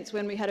that sense,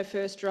 when we had a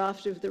first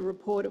draft of the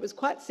report, it was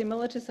quite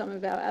similar to some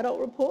of our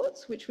adult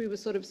reports, which we were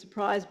sort of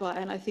surprised by.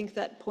 And I think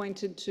that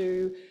pointed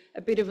to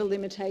a bit of a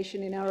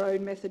limitation in our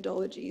own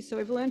methodology. So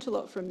we've learned a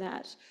lot from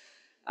that.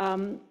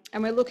 And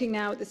we're looking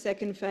now at the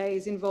second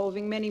phase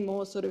involving many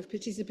more sort of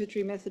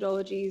participatory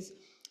methodologies,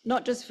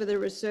 not just for the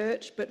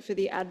research, but for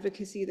the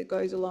advocacy that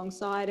goes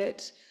alongside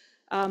it.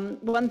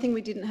 One thing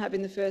we didn't have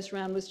in the first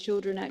round was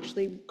children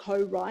actually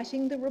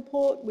co-writing the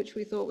report, which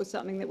we thought was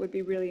something that would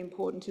be really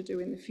important to do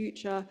in the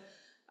future.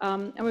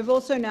 And we've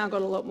also now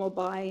got a lot more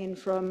buy-in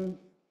from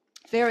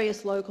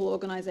various local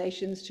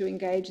organisations to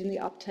engage in the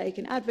uptake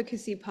and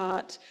advocacy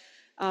part,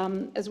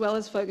 as well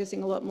as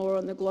focusing a lot more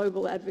on the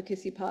global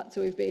advocacy part.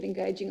 So we've been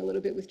engaging a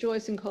little bit with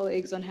Joyce and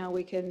colleagues on how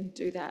we can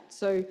do that.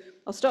 So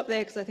I'll stop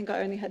there because I think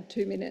I only had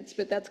 2 minutes,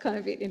 but that's kind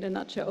of it in a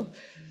nutshell.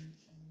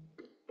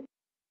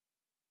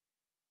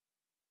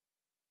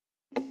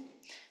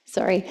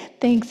 Sorry,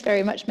 thanks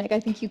very much, Meg. I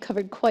think you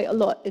covered quite a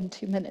lot in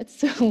 2 minutes,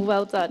 so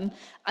well done.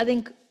 I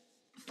think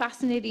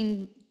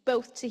fascinating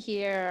both to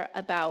hear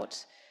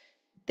about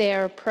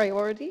their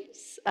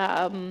priorities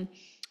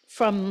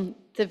from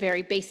the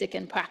very basic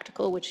and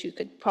practical, which you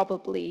could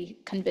probably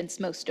convince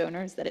most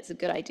donors that it's a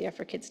good idea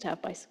for kids to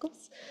have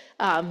bicycles,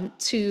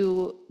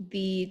 to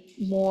the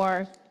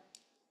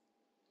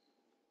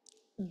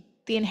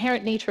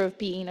inherent nature of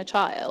being a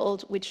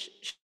child, which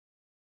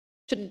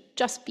shouldn't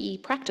just be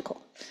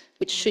practical,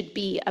 which should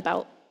be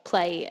about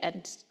play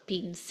and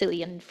being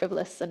silly and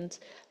frivolous, and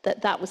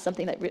that was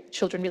something that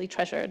children really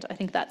treasured. I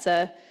think that's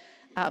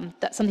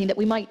something that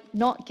we might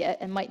not get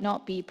and might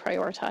not be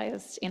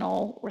prioritized in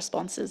all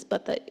responses,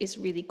 but that is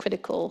really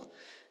critical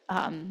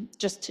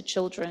just to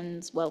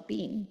children's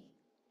well-being.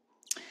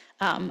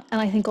 And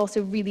I think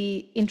also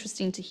really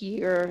interesting to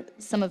hear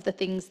some of the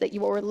things that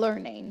you are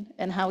learning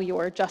and how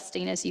you're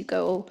adjusting as you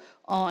go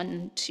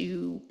on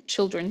to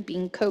children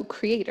being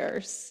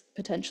co-creators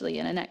potentially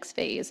in a next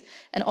phase,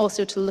 and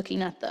also to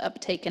looking at the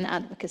uptake and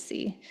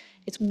advocacy.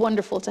 It's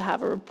wonderful to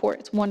have a report,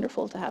 it's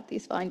wonderful to have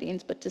these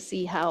findings, but to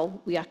see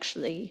how we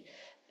actually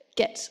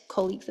get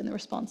colleagues in the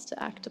response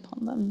to act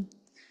upon them.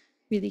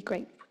 Really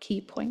great key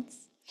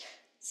points.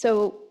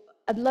 So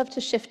I'd love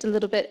to shift a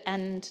little bit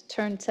and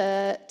turn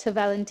to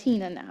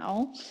Valentina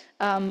now.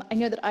 I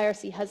know that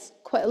IRC has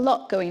quite a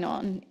lot going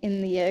on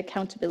in the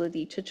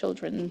accountability to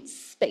children's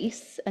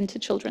space and to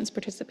children's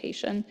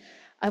participation.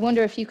 I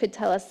wonder if you could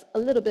tell us a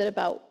little bit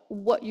about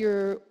what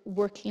you're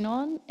working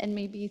on, and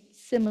maybe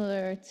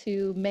similar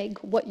to Meg,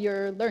 what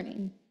you're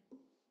learning.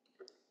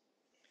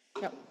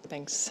 Yeah,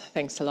 thanks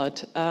a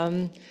lot.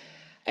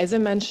 As I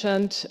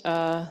mentioned,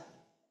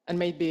 and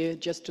maybe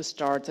just to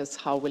start as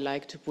how we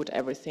like to put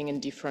everything in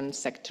different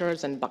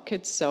sectors and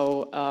buckets.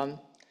 So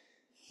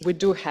we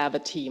do have a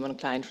team on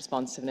client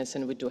responsiveness,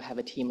 and we do have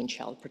a team in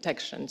child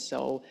protection.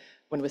 So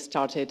when we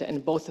started,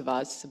 and both of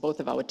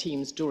our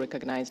teams do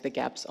recognize the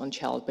gaps on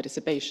child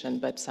participation,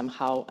 but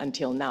somehow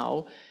until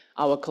now,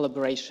 our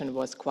collaboration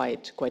was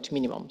quite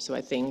minimum. So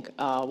I think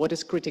what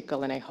is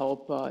critical, and I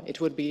hope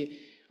it would be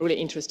really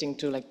interesting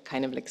to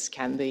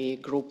scan the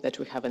group that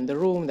we have in the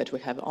room, that we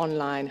have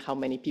online, how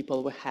many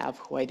people we have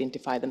who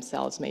identify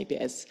themselves maybe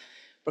as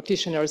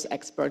practitioners,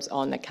 experts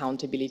on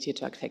accountability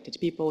to affected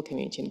people,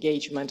 community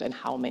engagement, and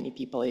how many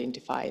people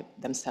identify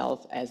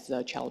themselves as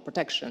child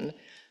protection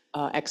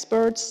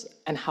experts,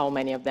 and how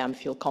many of them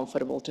feel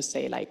comfortable to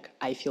say,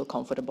 I feel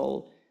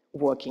comfortable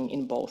working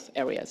in both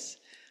areas.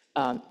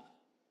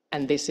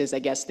 And this is, I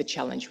guess, the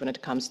challenge when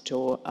it comes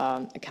to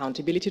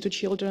accountability to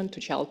children, to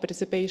child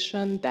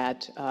participation,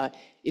 that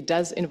it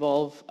does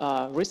involve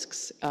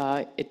risks,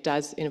 it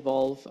does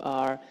involve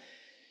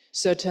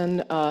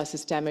certain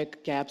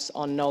systemic gaps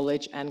on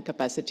knowledge and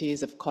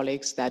capacities of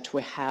colleagues that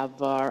we have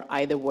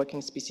either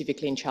working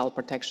specifically in child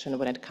protection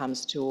when it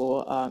comes to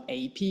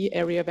AEP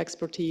area of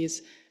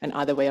expertise, and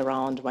other way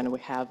around when we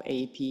have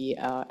AEP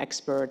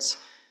experts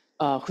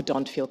who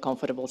don't feel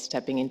comfortable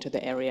stepping into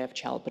the area of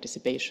child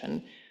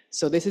participation.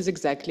 So this is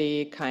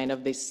exactly kind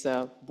of this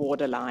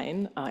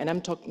borderline, and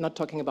I'm not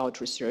talking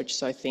about research.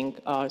 So I think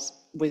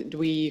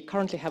we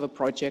currently have a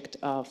project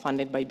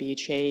funded by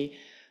BHA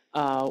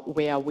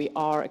where we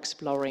are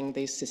exploring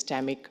these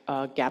systemic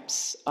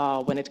gaps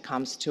when it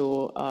comes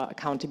to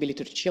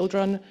accountability to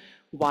children,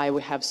 why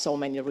we have so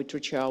many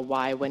literature,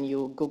 why when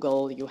you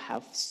Google, you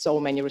have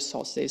so many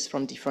resources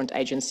from different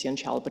agencies on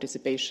child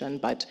participation,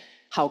 but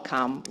how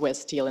come we're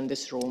still in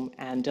this room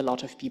and a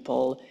lot of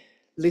people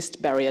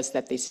list barriers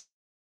that they see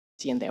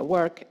in their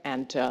work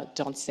and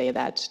don't say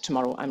that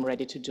tomorrow I'm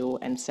ready to do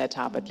and set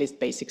up at least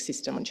basic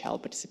system on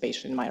child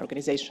participation in my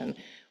organization,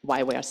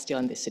 why we are still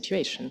in this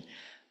situation.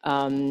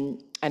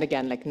 And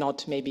again, like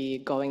not maybe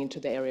going into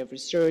the area of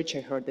research.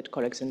 I heard that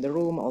colleagues in the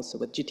room, also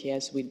with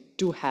GTS, we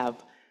do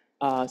have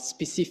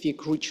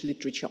specific rich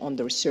literature on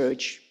the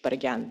research. But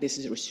again, this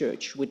is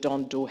research. We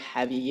don't do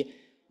heavy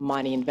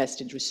money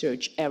invested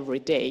research every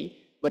day,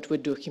 but we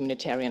do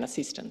humanitarian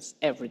assistance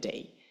every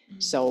day.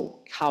 So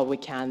how we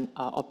can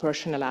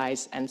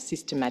operationalize and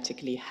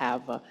systematically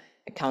have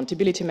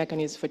accountability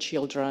mechanisms for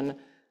children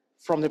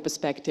from the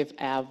perspective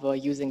of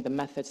using the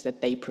methods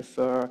that they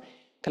prefer,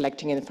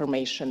 collecting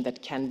information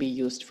that can be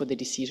used for the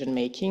decision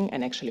making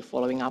and actually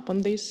following up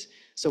on this.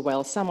 So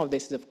while some of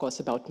this is of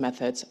course about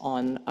methods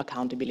on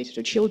accountability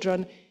to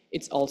children,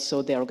 it's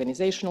also the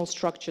organizational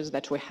structures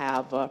that we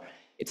have.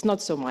 It's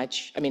not so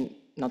much,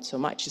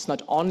 it's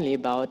not only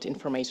about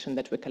information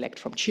that we collect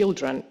from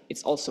children,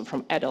 it's also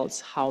from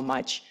adults, how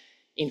much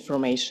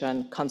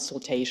information,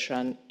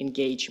 consultation,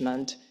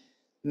 engagement,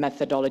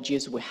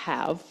 methodologies we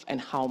have and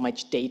how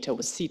much data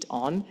we sit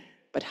on,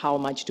 but how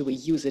much do we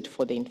use it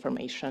for the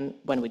information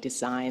when we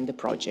design the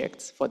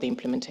projects for the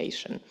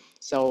implementation.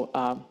 So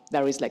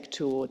there is like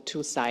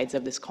two sides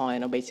of this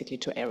coin, or basically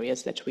two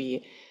areas that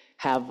we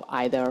have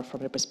either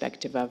from the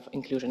perspective of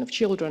inclusion of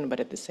children, but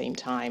at the same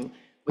time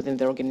within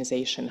the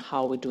organization,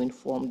 how we do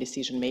informed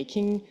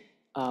decision-making,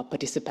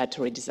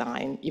 participatory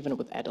design, even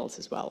with adults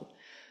as well.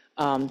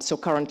 So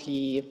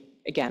currently,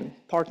 again,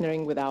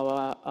 partnering with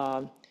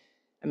our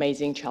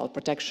amazing child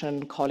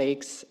protection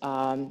colleagues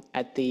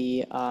at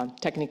the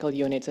technical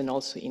units and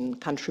also in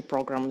country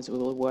programs. We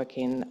will work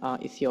in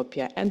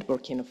Ethiopia and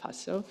Burkina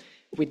Faso.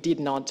 We did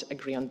not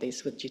agree on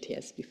this with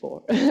GTS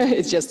before.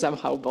 It's just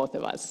somehow both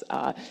of us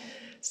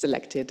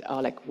selected,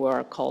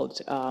 were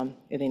called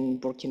in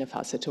Burkina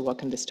Faso to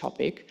work on this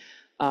topic.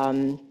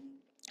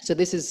 So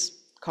this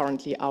is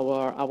currently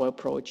our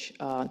approach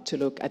to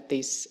look at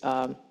this,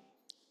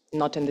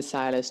 not in the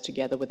silos,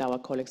 together with our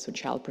colleagues from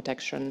child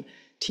protection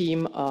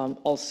team,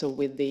 also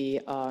with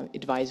the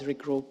advisory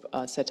group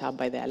set up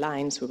by the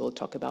Alliance. We will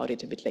talk about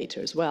it a bit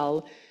later as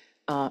well.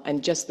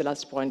 And just the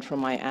last point from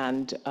my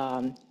end,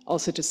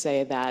 also to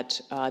say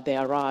that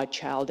there are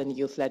child and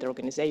youth-led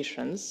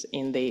organizations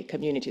in the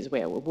communities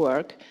where we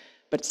work,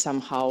 but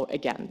somehow,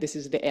 again, this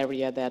is the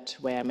area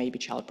where maybe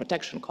child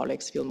protection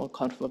colleagues feel more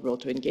comfortable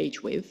to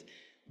engage with.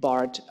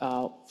 But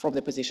from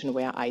the position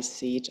where I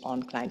see it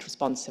on client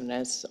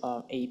responsiveness,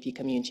 AEP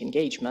community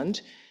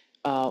engagement,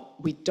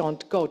 we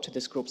don't go to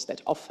these groups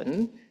that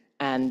often,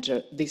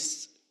 and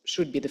this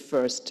should be the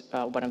first,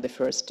 one of the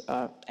first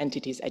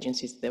entities,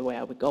 agencies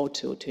where we go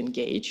to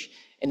engage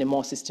in a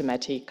more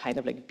systematic kind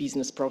of like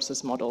business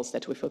process models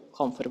that we feel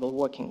comfortable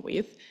working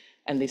with.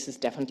 And this is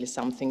definitely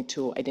something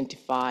to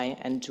identify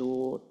and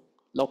do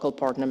local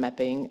partner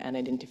mapping and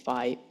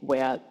identify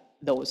where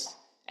those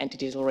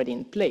entities are already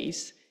in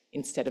place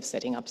instead of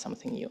setting up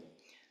something new.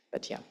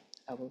 But yeah,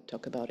 I will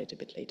talk about it a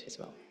bit later as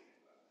well.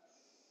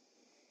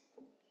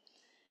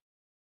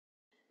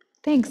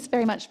 Thanks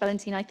very much,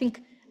 Valentina. I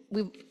think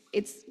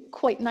it's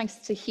quite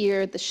nice to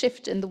hear the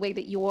shift in the way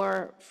that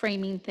you're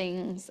framing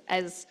things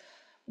as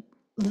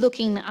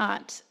looking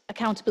at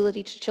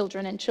accountability to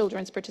children and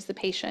children's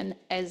participation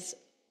as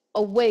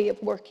a way of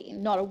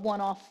working, not a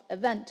one-off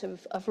event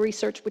of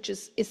research, which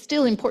is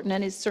still important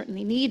and is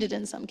certainly needed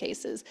in some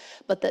cases,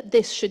 but that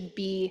this should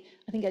be,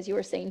 I think as you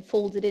were saying,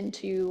 folded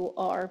into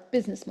our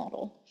business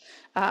model.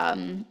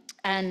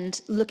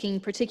 And looking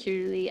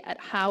particularly at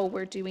how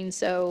we're doing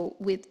so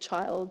with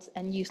child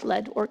and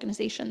youth-led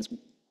organizations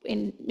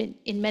in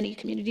many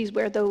communities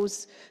where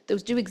those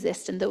do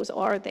exist and those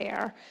are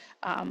there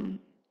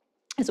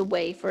as a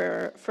way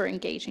for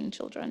engaging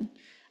children.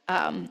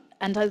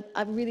 And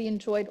I really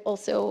enjoyed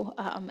also,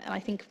 and I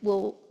think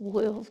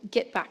we'll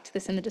get back to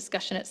this in the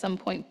discussion at some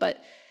point,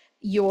 but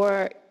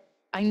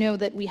I know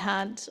that we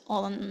had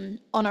on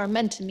our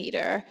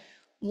Mentimeter,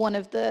 one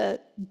of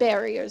the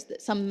barriers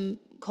that some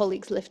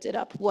colleagues lifted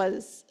up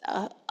was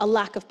a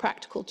lack of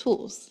practical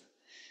tools.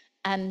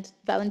 And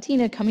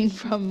Valentina, coming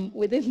from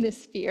within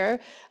this sphere,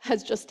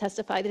 has just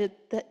testified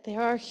that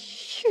there are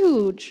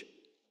huge,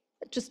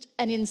 just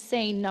an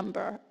insane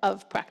number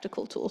of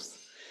practical tools.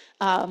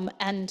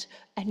 And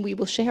we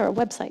will share a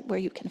website where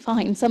you can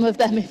find some of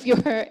them if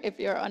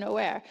you're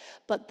unaware.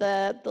 But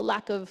the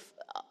lack of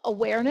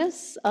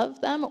awareness of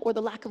them, or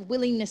the lack of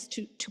willingness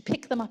to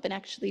pick them up and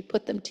actually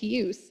put them to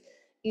use,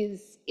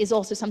 is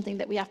also something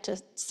that we have to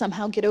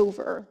somehow get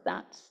over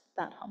that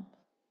hump.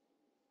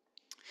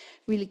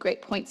 Really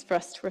great points for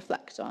us to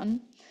reflect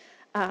on.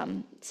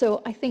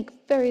 So I think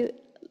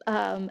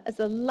as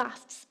a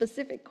last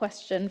specific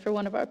question for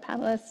one of our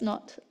panelists,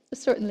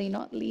 certainly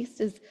not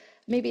least, is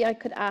maybe I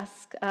could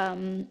ask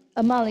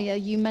Amalia.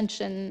 You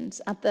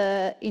mentioned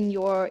in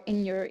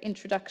your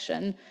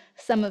introduction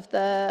some of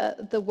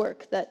the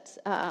work that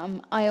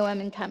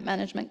IOM and camp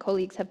management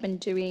colleagues have been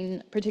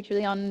doing,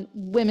 particularly on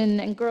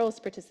women and girls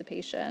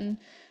participation.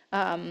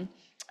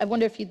 I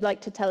wonder if you'd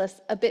like to tell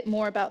us a bit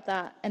more about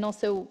that, and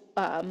also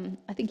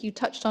I think you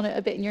touched on it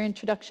a bit in your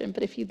introduction,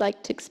 but if you'd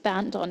like to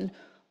expand on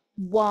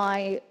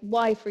why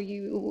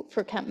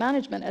for camp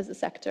management as a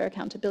sector,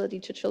 accountability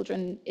to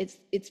children,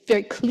 it's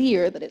very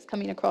clear that it's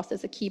coming across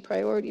as a key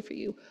priority for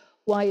you.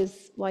 Why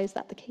is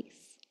that the case?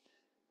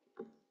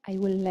 I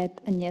will let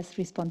Agnes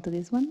respond to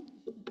this one.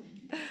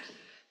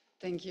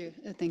 Thank you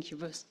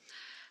both.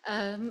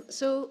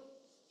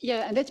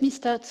 Yeah, and let me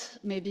start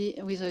maybe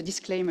with a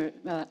disclaimer.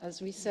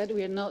 As we said,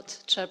 we are not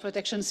child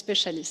protection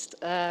specialists.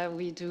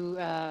 We do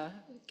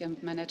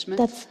camp management.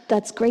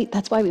 That's great.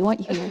 That's why we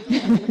want you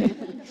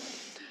here.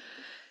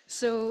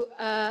 So,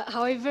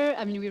 however,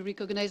 I mean, we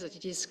recognize that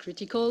it is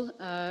critical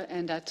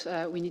and that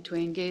we need to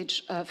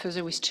engage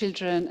further with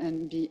children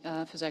and be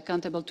further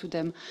accountable to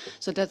them.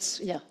 So that's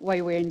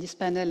why we're in this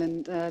panel,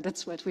 and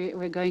that's what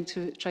we're going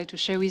to try to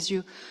share with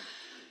you.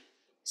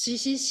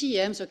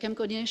 CCCM, so camp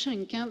coordination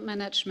and camp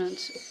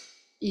management,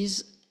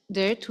 is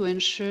there to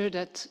ensure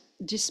that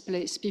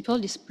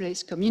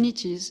displaced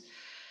communities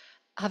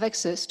have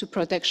access to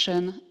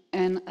protection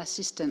and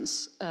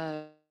assistance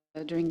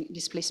during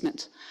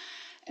displacement.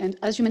 And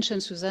as you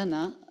mentioned,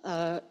 Susanna,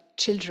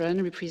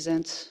 children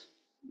represent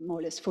more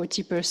or less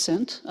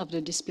 40% of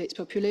the displaced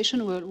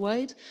population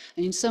worldwide.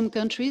 And in some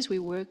countries we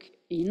work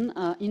in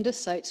the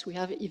sites, we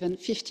have even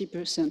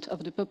 50%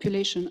 of the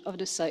population of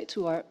the site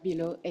who are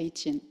below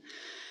 18.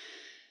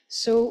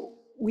 So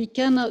we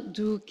cannot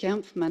do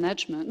camp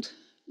management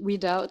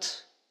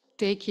without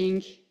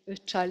taking a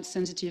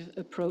child-sensitive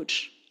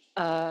approach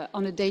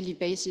on a daily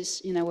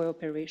basis in our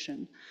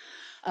operation.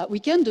 We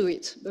can do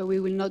it, but we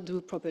will not do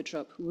a proper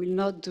job. We will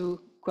not do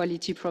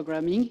quality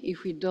programming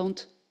if we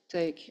don't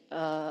take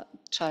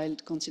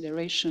child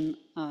consideration,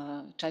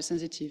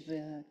 child-sensitive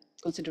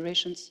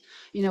considerations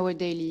in our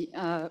daily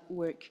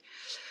work.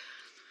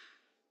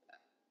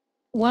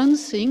 One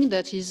thing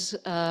that is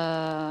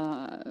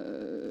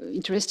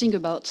interesting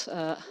about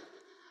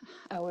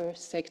our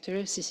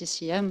sector,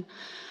 CCCM,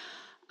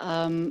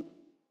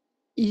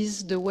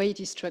 is the way it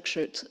is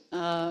structured.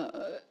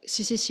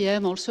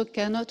 CCCM also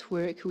cannot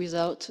work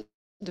without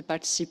the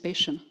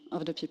participation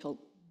of the people.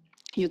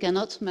 You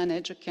cannot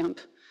manage a camp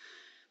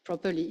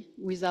properly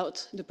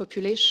without the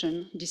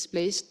population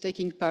displaced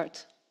taking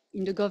part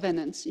in the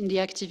governance, in the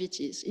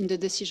activities, in the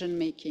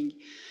decision-making,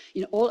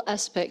 in all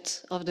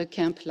aspects of the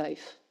camp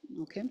life,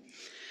 okay?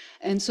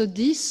 And so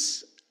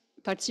this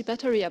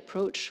participatory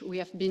approach, we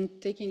have been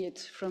taking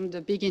it from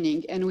the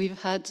beginning, and we've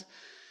had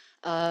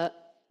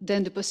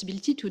then the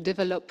possibility to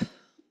develop,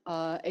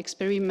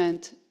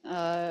 experiment,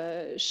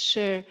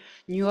 share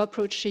new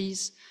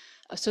approaches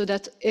so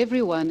that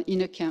everyone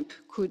in a camp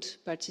could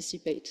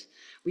participate.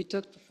 We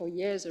talked for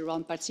years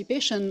around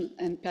participation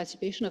and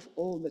participation of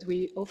all, but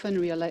we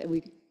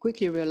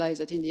quickly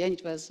realized that in the end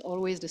it was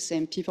always the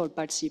same people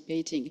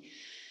participating.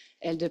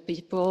 Elder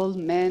people,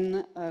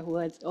 men who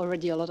had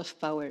already a lot of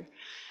power.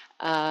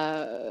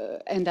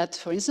 And that,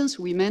 for instance,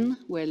 women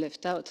were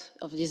left out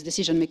of these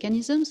decision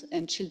mechanisms,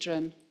 and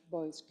children,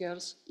 boys,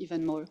 girls,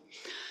 even more.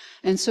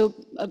 And so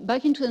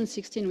back in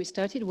 2016, we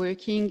started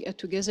working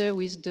together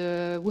with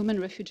the Women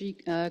Refugee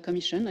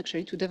Commission,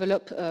 actually, to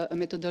develop a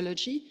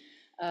methodology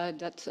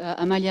that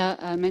Amalia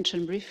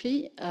mentioned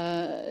briefly,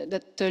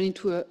 that turned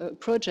into a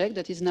project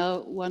that is now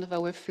one of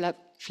our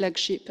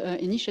flagship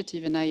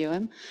initiative in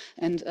IOM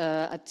and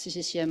at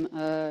CCCM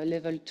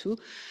level 2,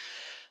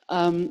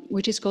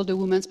 which is called the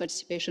Women's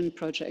Participation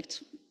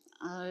Project.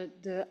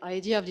 The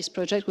idea of this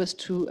project was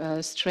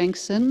to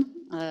strengthen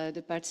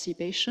the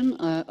participation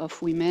of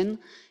women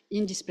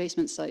in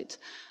displacement sites,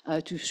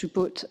 to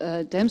support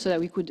them so that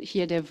we could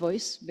hear their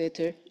voice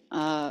better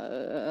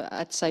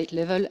at site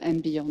level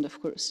and beyond,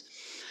 of course.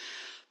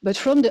 But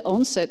from the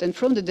onset and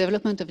from the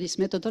development of this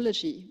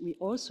methodology, we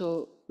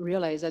also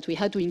realized that we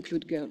had to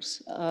include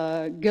girls.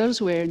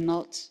 Girls were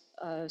not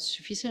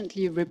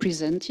sufficiently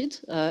represented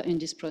in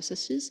these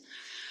processes.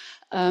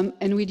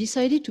 And we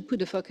decided to put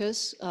the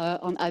focus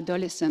on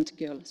adolescent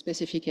girls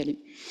specifically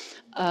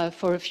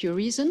for a few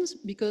reasons.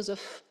 Because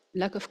of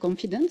lack of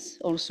confidence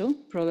also,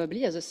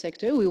 probably as a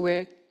sector, we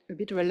were a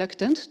bit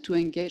reluctant to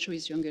engage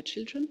with younger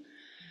children.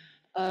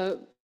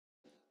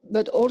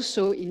 But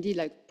also, indeed,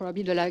 like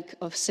probably the lack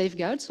of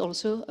safeguards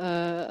also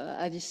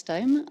at this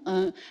time,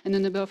 and a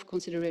number of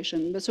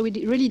considerations. But so we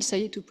really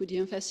decided to put the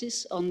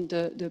emphasis on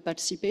the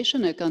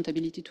participation and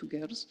accountability to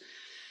girls.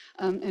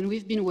 And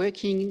we've been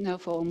working now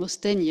for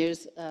almost 10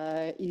 years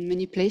in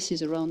many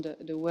places around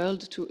the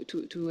world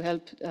to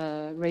help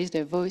raise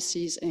their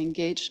voices,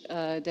 engage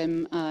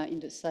them in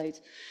the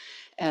site,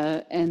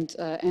 and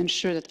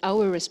ensure that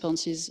our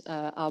responses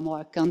are more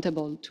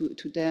accountable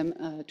to them,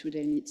 to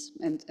their needs,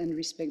 and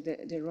respect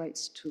their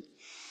rights too.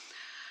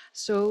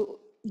 So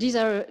these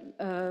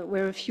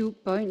were a few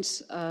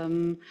points.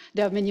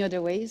 There are many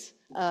other ways.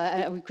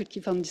 We could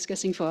keep on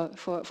discussing for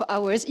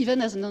hours,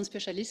 even as a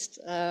non-specialist,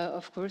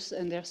 of course,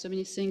 and there are so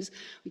many things.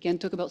 We can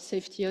talk about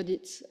safety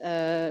audits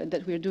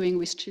that we're doing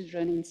with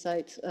children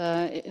inside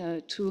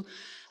to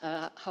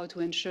how to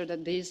ensure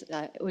that these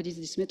audits,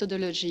 this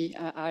methodology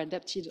are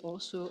adapted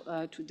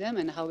also to them,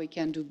 and how we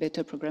can do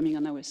better programming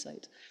on our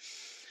side.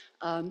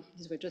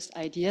 These were just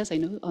ideas. I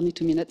know, only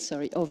 2 minutes,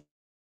 sorry, over.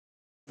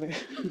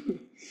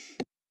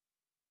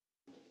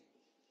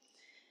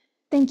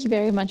 Thank you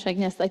very much,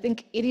 Agnes. I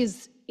think it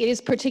is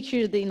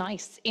particularly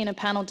nice in a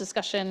panel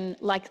discussion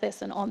like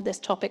this and on this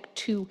topic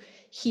to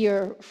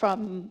hear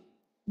from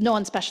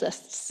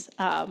non-specialists,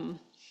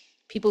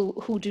 people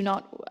who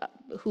don't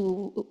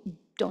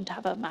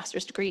have a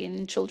master's degree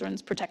in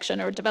children's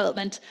protection or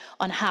development,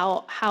 on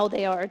how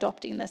they are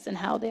adopting this and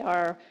how they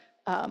are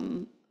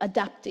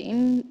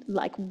adapting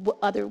like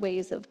other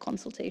ways of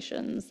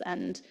consultations,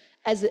 and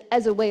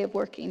as a way of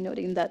working,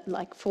 noting that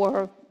like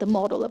for the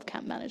model of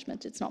camp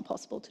management, it's not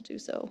possible to do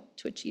so,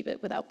 to achieve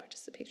it without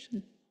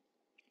participation.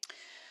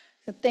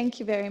 So thank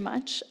you very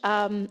much.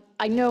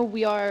 I know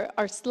we are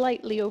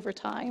slightly over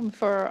time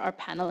for our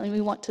panel, and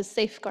we want to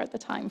safeguard the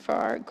time for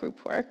our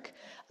group work,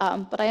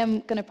 but I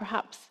am going to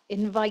perhaps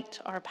invite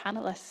our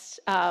panelists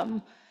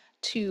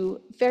to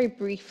very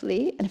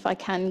briefly, and if I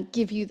can,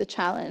 give you the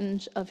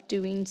challenge of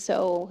doing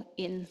so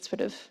in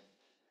sort of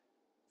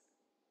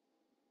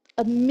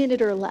a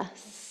minute or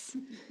less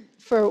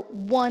for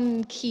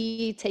one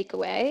key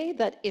takeaway,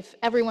 that if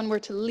everyone were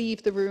to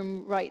leave the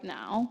room right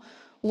now,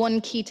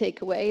 one key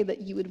takeaway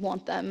that you would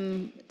want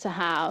them to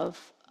have,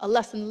 a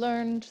lesson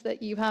learned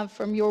that you have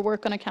from your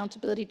work on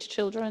accountability to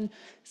children,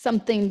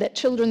 something that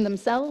children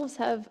themselves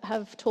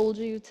have told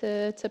you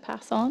to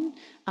pass on.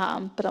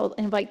 But I'll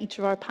invite each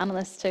of our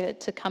panelists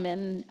to come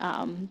in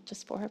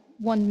just for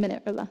 1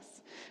 minute or less.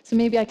 So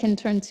maybe I can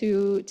turn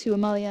to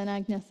Amalia and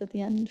Agnes at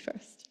the end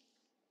first.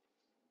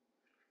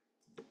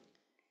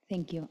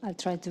 Thank you. I'll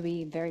try to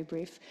be very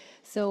brief.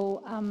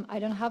 So I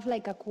don't have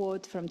like a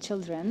quote from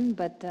children,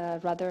 but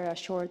rather a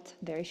short,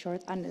 very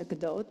short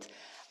anecdote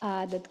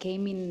that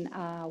came in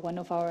one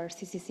of our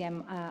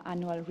CCCM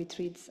annual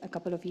retreats a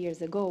couple of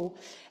years ago.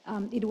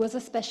 It was a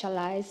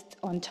specialized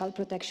on child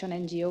protection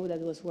NGO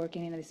that was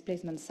working in a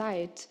displacement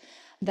site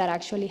that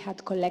actually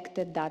had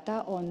collected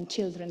data on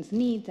children's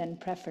needs and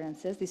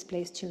preferences,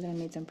 displaced children's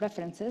needs and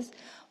preferences.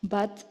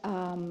 But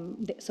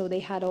so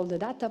they had all the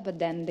data, but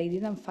then they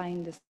didn't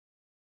find the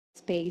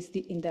space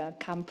in the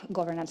camp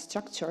governance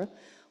structure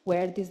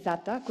where this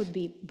data could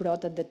be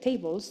brought at the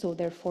table, so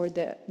therefore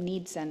the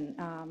needs and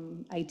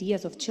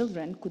ideas of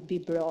children could be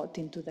brought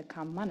into the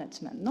camp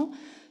management. No?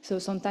 So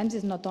sometimes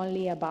it's not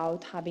only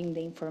about having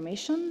the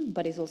information,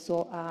 but it's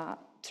also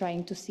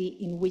trying to see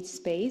in which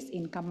space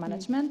in camp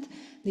management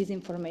this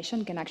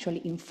information can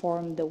actually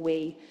inform the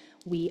way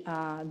we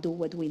do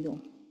what we do.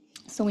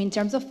 So in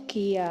terms of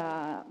key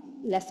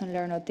lesson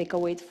learned or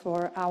takeaways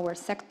for our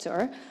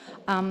sector,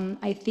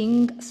 I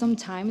think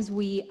sometimes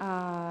we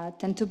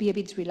tend to be a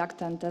bit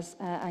reluctant, as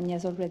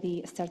Agnes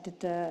already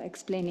started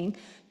explaining,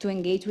 to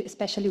engage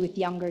especially with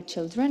younger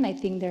children. I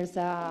think there's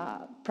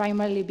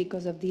primarily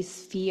because of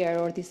this fear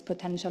or this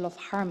potential of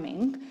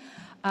harming.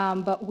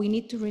 But we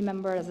need to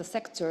remember as a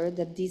sector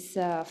that this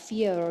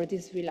fear or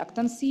this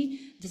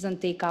reluctancy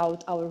doesn't take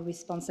out our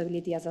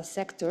responsibility as a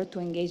sector to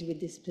engage with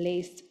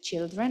displaced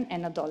children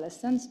and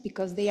adolescents,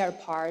 because they are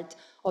part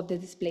of the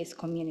displaced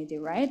community,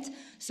 right?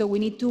 So we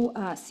need to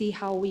see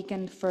how we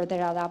can further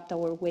adapt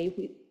our way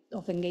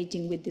of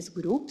engaging with these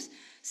groups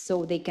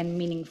so they can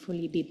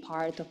meaningfully be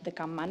part of the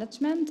camp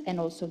management, and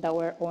also that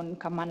our own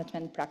camp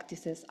management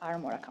practices are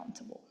more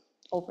accountable.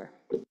 Over.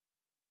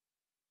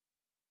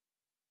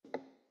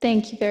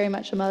 Thank you very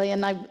much, Amalia,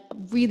 and I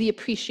really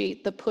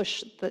appreciate the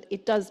push that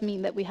it does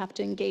mean that we have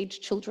to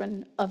engage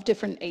children of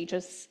different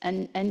ages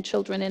and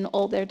children in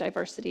all their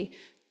diversity.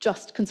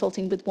 Just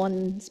consulting with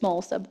one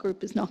small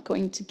subgroup is not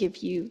going to give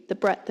you the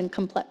breadth and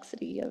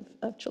complexity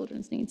of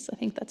children's needs. I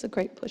think that's a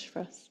great push for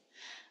us.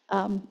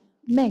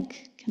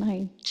 Meg, can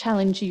I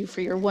challenge you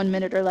for your 1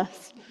 minute or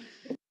less?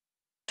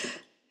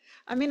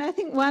 I mean, I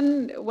think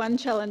one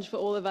challenge for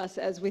all of us,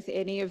 as with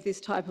any of this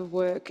type of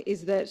work,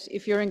 is that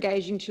if you're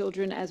engaging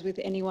children, as with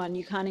anyone,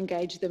 you can't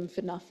engage them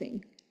for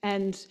nothing.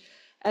 And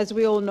as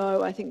we all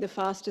know, I think the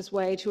fastest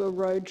way to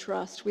erode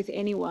trust with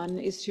anyone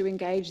is to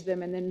engage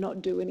them and then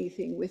not do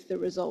anything with the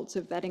results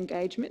of that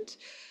engagement.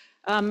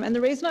 And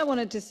the reason I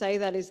wanted to say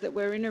that is that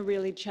we're in a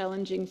really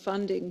challenging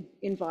funding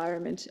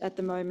environment at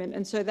the moment.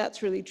 And so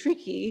that's really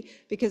tricky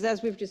because,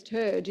 as we've just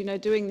heard, you know,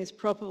 doing this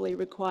properly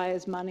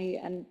requires money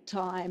and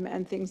time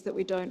and things that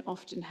we don't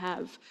often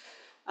have.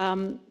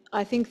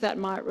 I think that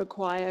might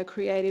require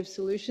creative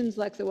solutions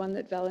like the one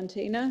that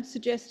Valentina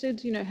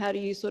suggested. You know, how do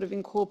you sort of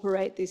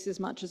incorporate this as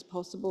much as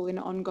possible in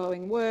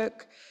ongoing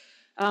work?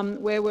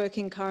 We're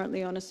working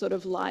currently on a sort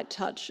of light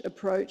touch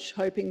approach,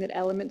 hoping that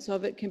elements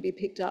of it can be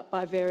picked up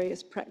by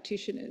various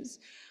practitioners.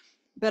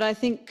 But I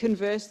think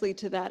conversely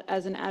to that,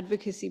 as an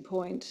advocacy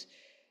point,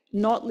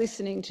 not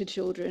listening to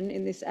children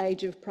in this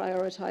age of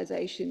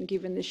prioritisation,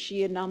 given the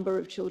sheer number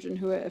of children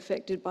who are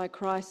affected by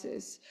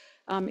crisis,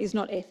 is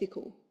not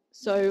ethical.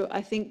 So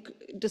I think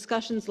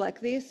discussions like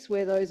this,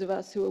 where those of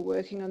us who are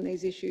working on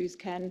these issues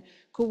can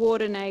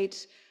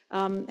coordinate,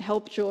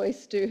 help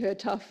Joyce do her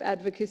tough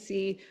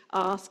advocacy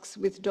asks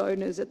with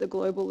donors at the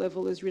global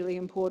level is really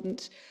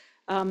important.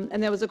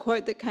 And there was a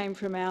quote that came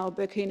from our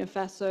Burkina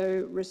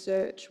Faso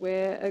research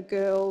where a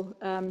girl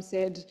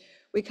said,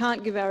 "We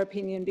can't give our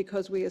opinion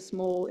because we are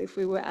small. If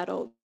we were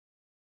adults,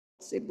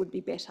 it would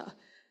be better."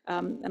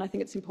 And I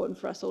think it's important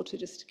for us all to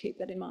just keep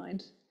that in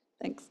mind.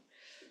 Thanks.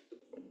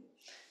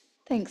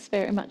 Thanks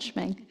very much,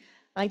 Meg.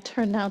 I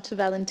turn now to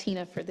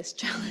Valentina for this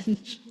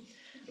challenge.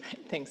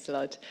 Thanks a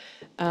lot.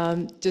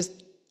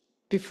 Just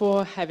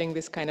before having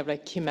this kind of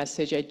like key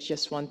message, I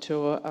just want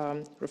to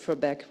refer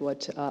back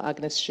what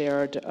Agnes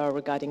shared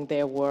regarding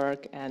their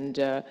work and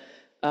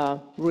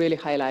really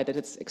highlight that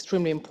it's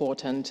extremely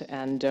important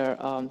and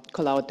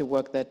call out the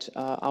work that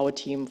our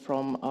team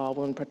from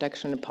Women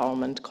Protection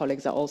Empowerment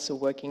colleagues are also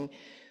working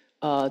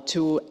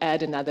to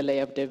add another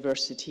layer of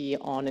diversity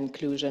on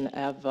inclusion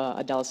of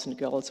adults and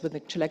girls with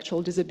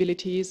intellectual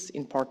disabilities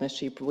in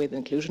partnership with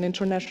Inclusion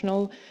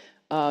International.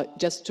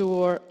 Just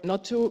to,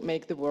 not to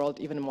make the world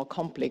even more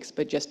complex,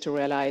 but just to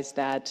realize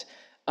that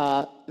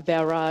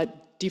there are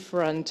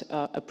different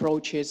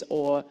approaches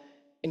or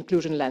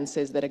inclusion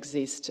lenses that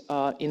exist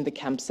in the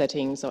camp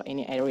settings or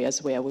any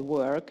areas where we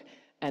work.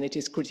 And it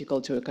is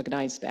critical to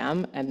recognize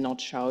them and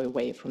not shy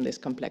away from these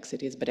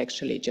complexities, but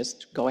actually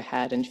just go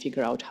ahead and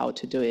figure out how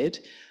to do it.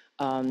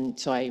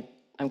 So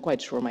I'm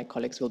quite sure my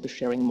colleagues will be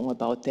sharing more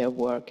about their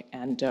work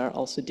and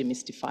also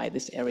demystify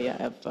this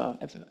area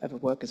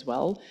of work as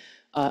well.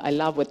 I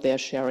love what they're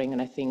sharing,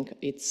 and I think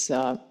it's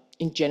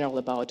in general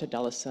about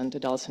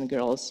adolescent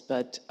girls,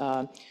 but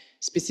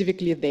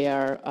specifically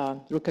their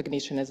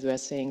recognition, as we are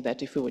saying,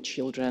 that if we were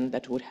children,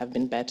 that would have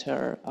been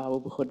better,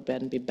 we would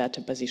then be better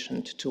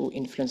positioned to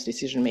influence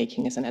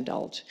decision-making as an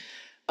adult.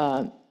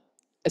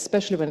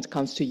 Especially when it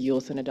comes to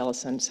youth and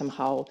adolescents,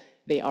 somehow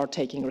they are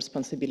taking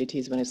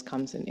responsibilities when it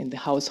comes in the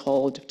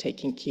household,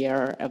 taking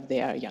care of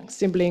their young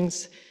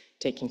siblings,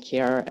 taking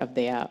care of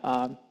their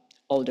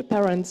older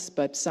parents,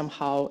 but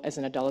somehow as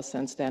an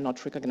adolescent, they're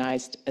not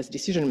recognized as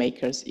decision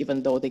makers,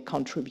 even though they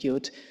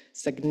contribute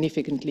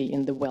significantly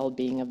in the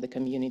well-being of the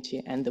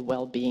community and the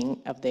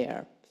well-being of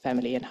their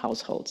family and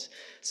households.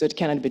 So it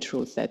cannot be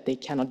true that they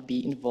cannot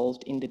be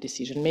involved in the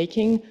decision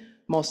making.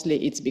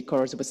 Mostly it's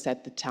because we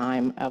set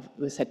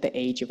the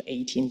age of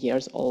 18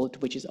 years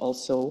old, which is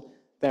also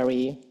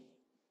very,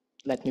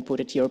 let me put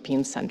it,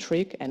 European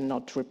centric and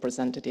not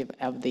representative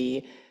of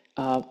the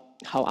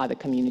how other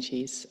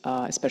communities,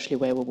 especially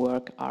where we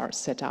work, are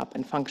set up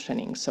and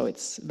functioning. So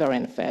it's very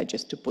unfair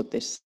just to put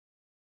this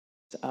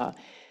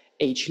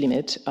age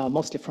limit,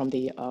 mostly from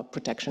the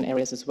protection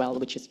areas as well,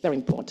 which is very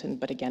important.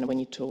 But again, we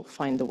need to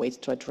find the ways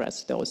to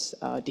address those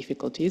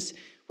difficulties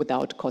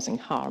without causing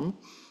harm.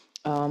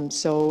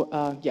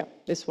 Yeah,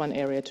 this one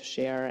area to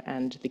share,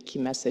 and the key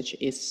message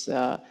is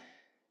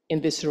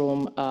in this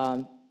room,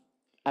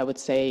 I would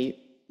say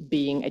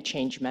being a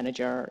change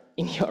manager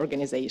in your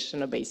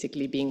organization, or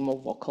basically being more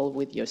vocal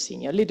with your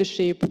senior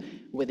leadership,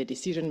 with the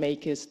decision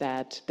makers,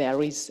 that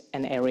there is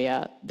an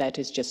area that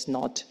is just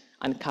not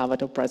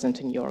uncovered or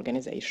present in your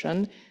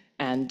organization,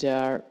 and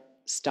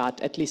start,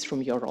 at least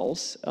from your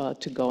roles,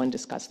 to go and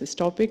discuss these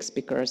topics,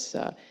 because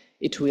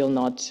it will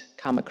not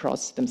come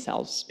across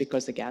themselves,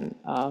 because again,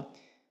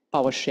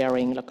 power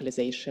sharing,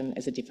 localization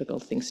is a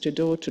difficult thing to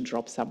do, to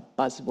drop some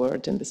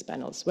buzzword in this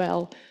panel as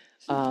well.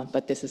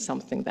 But this is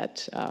something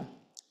that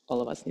all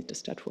of us need to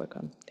start work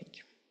on. Thank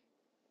you.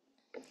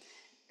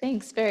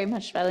 Thanks very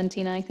much,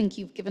 Valentina. I think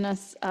you've given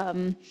us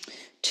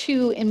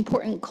two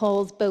important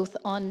calls, both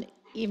on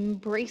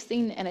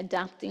embracing and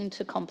adapting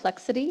to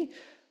complexity.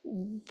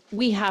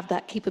 We have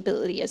that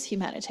capability as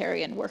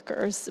humanitarian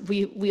workers.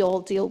 We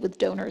all deal with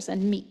donors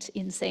and meet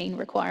insane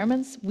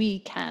requirements. We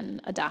can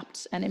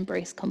adapt and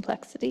embrace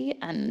complexity,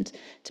 and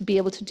to be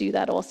able to do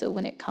that also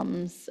when it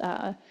comes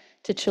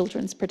to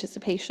children's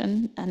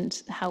participation,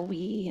 and how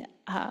we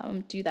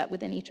do that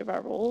within each of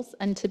our roles,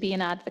 and to be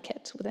an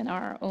advocate within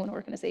our own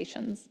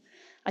organizations.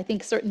 I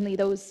think certainly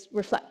those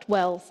reflect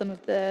well some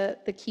of the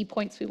key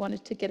points we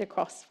wanted to get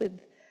across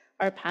with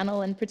our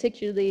panel, and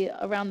particularly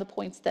around the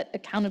points that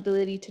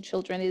accountability to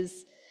children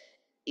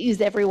is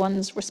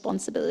everyone's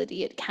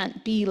responsibility. It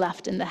can't be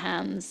left in the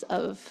hands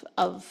of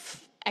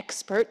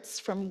experts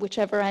from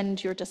whichever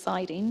end you're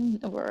deciding,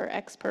 or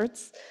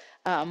experts,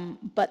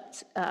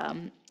 but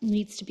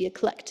needs to be a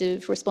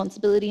collective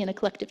responsibility and a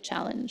collective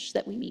challenge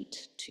that we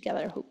meet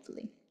together,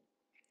 hopefully.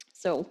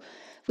 So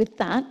with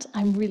that,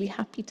 I'm really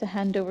happy to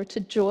hand over to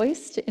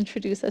Joyce to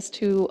introduce us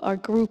to our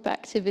group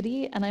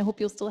activity, and I hope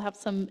you'll still have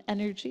some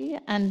energy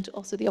and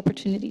also the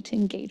opportunity to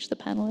engage the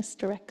panelists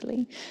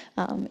directly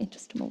in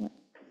just a moment.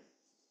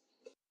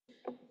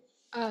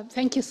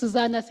 Thank you,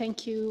 Susanna.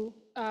 Thank you,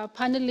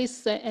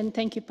 panelists, and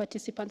thank you,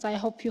 participants. I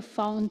hope you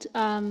found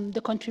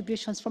the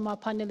contributions from our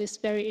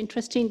panelists very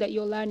interesting, that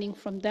you're learning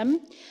from them.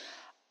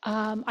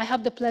 I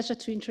have the pleasure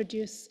to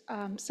introduce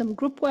some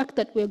group work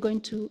that we're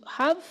going to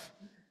have.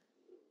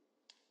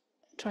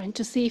 Trying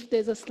to see if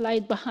there's a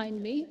slide behind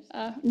me.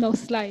 No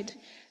slide.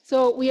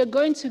 So we are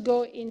going to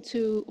go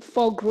into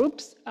 4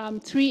 groups,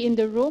 3 in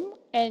the room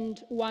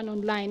and 1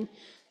 online.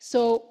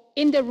 So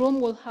in the room,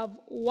 we'll have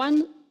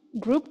 1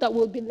 group that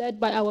will be led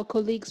by our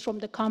colleagues from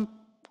the camp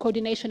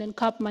coordination and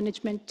camp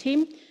management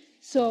team.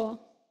 So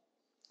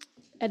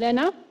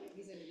Elena,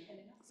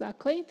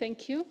 exactly,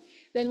 thank you.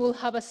 Then we'll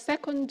have a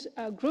second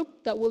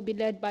group that will be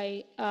led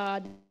by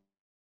the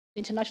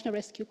International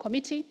Rescue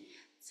Committee.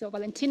 So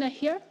Valentina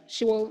here,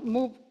 she will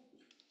move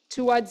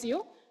towards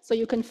you so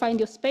you can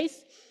find your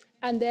space.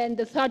 And then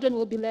the third one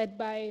will be led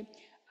by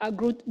a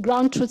group,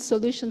 Ground Truth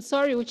Solution,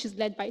 which is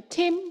led by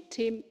Tim.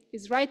 Tim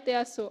is right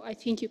there, so I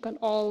think you can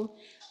all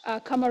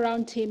come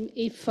around Tim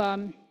if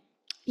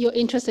you're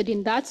interested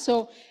in that.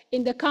 So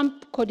in the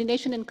camp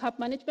coordination and camp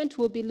management,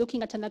 we'll be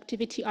looking at an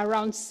activity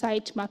around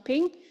site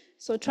mapping.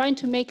 So trying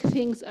to make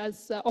things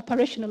as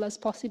operational as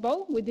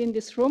possible within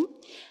this room.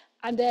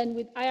 And then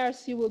with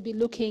IRC, we'll be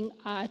looking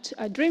at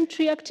a Dream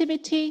Tree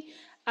activity.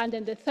 And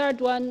then the third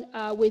one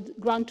with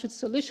Ground Truth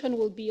Solution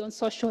will be on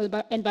social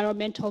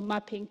environmental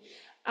mapping.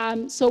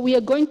 So we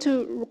are going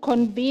to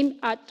convene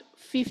at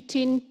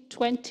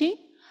 15:20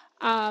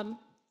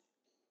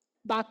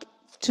 back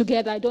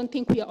together. I don't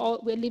think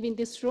we're leaving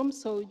this room,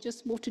 so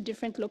just move to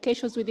different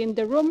locations within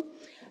the room.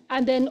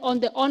 And then on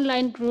the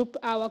online group,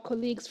 our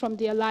colleagues from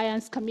the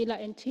Alliance,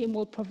 Camila and team,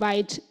 will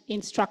provide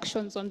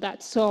instructions on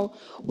that. So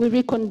we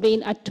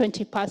reconvene at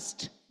 20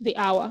 past the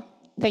hour.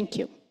 Thank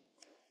you.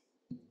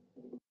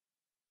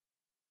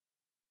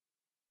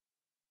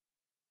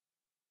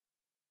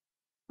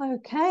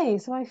 Okay,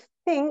 so I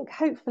think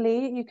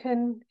hopefully you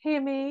can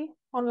hear me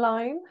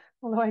online,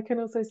 although I can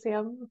also see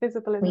I'm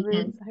visible in the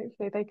room, so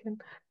hopefully they can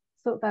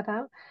sort that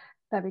out.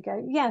 There we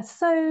go. Yes,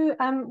 so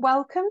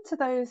welcome to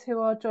those who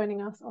are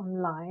joining us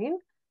online.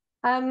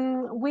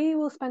 We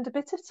will spend a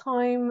bit of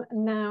time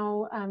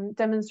now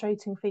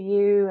demonstrating for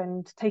you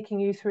and taking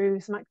you through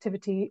an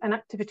activity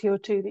or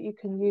two that you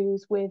can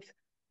use with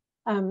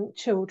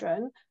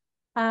children.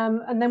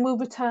 And then we'll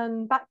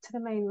return back to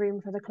the main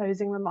room for the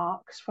closing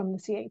remarks from the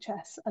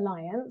CHS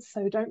Alliance,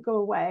 so don't go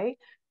away.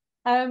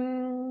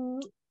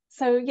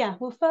 So yeah,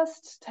 we'll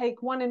first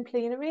take one in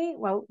plenary.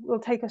 Well,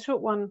 we'll take a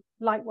short one,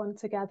 light one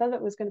together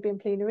that was going to be in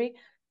plenary,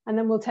 and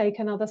then we'll take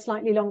another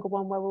slightly longer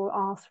one where we'll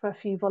ask for a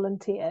few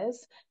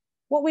volunteers.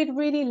 What we'd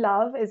really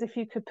love is if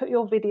you could put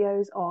your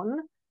videos on,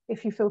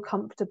 if you feel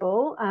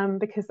comfortable,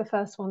 because the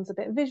first one's a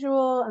bit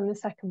visual, and the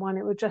second one,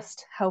 it would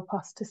just help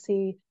us to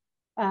see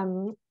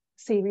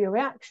your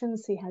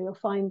reactions, see how you're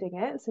finding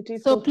it. So do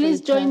so please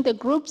join the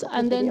groups,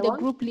 and then the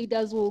group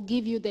leaders will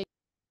give you the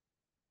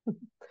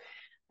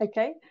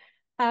okay.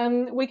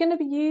 We're going to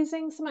be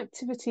using some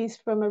activities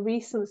from a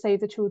recent Save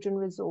the Children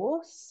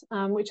resource,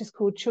 which is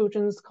called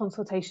Children's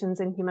Consultations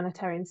in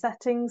Humanitarian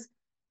Settings.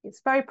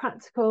 It's very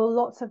practical,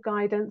 lots of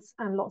guidance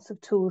and lots of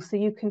tools. So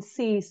you can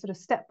see sort of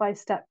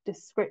step-by-step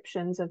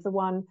descriptions of the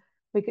ones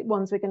we're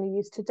going to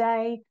use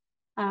today.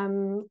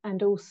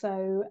 And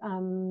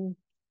also,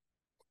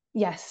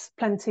 yes,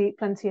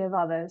 plenty of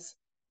others.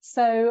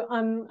 So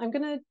I'm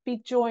going to be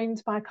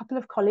joined by a couple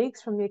of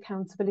colleagues from the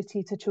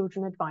Accountability to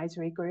Children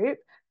Advisory Group.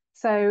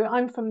 So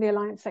I'm from the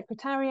Alliance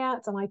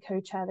Secretariat and I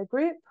co-chair the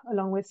group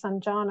along with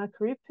Sanjana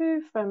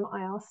Karupu from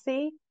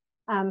IRC,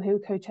 who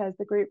co-chairs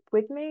the group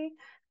with me.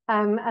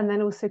 And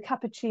then also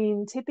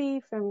Capucine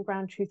Tibby from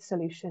Ground Truth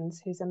Solutions,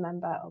 who's a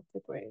member of the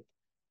group.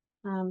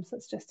 So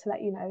it's just to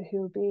let you know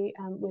who will be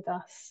with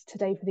us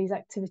today for these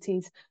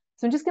activities.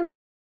 So I'm just going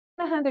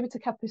to hand over to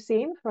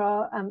Capucine for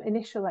our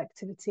initial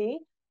activity.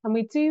 And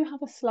we do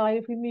have a slide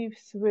if we move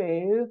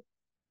through.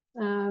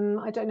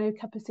 I don't know,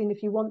 Capucine,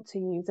 if you want to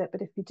use it,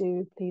 but if you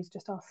do, please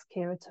just ask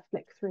Kira to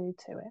flick through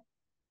to it.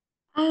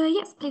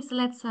 Yes, please,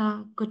 let's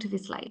go to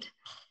this slide.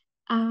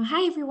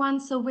 Hi, everyone.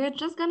 So we're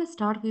just going to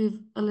start with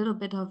a little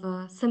bit of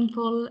a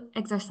simple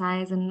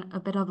exercise and a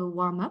bit of a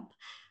warm-up,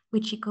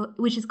 which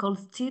is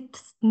called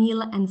Sit,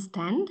 Kneel, and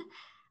Stand.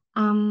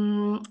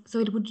 So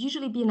it would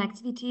usually be an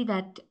activity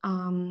that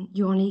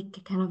you only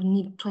kind of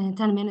need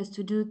 10 minutes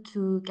to do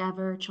to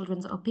gather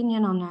children's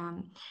opinion on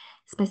a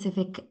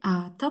specific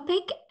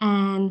topic.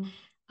 And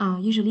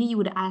usually you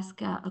would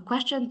ask a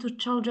question to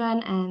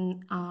children,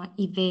 and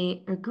if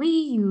they agree,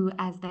 you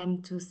ask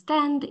them to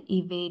stand.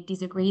 If they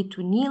disagree,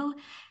 to kneel.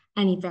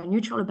 And if they're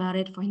neutral about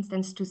it, for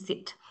instance, to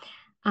sit.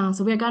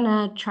 So we're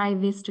gonna try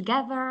this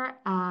together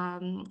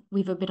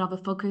with a bit of a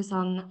focus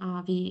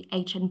on the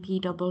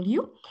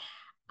HNPW.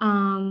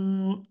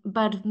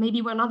 But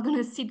maybe we're not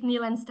gonna sit,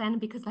 kneel, and stand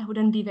because that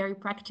wouldn't be very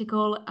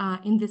practical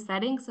in this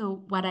setting.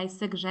 So what I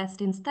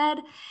suggest instead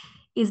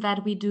is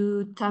that we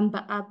do thumb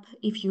up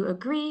if you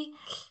agree,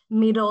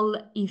 middle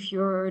if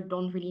you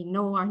don't really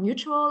know are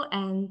neutral,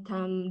 and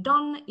thumb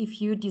down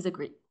if you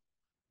disagree.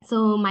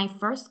 So my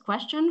first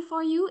question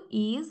for you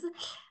is,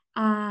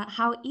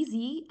 how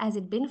easy has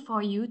it been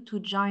for you to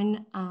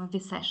join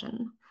this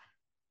session?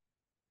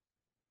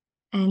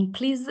 And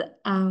please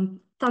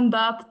thumb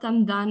up,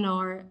 thumb down,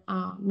 or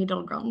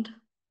middle ground.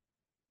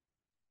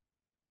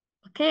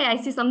 Okay, I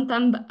see some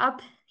thumb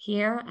up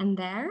here and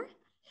there.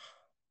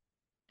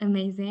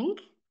 Amazing.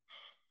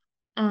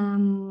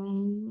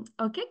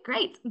 Okay,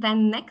 great.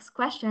 Then next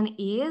question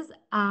is,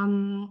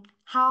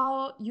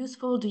 how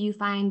useful do you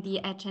find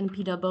the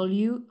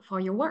HNPW for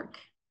your work?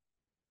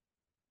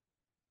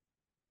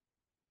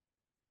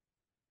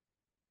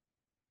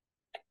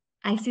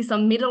 I see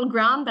some middle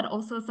ground, but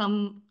also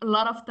a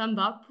lot of thumb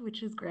up,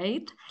 which is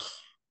great.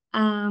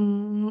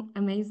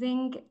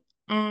 Amazing.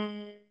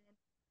 And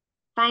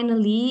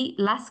finally,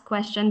 last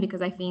question,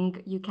 because I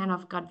think you kind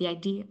of got the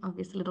idea of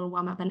this little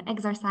warm-up and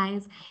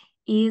exercise,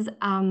 is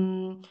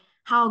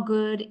how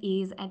good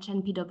is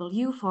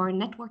HNPW for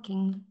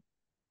networking?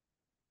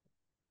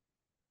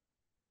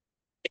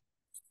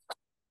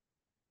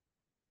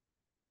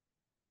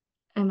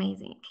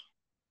 Amazing.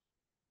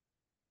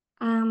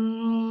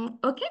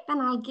 Okay, then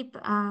I'll give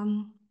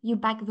you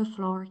back the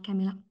floor,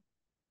 Camilla.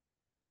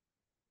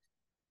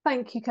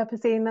 Thank you,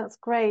 Capucine. That's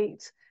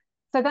great.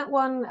 So that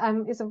one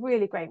is a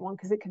really great one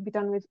because it can be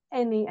done with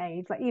any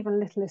age, like even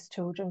littlest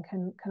children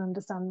can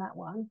understand that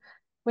one.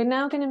 We're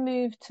now going to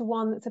move to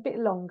one that's a bit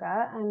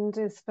longer and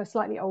is for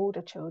slightly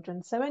older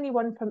children. So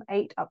anyone from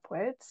 8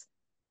 upwards.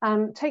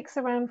 Takes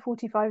around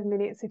 45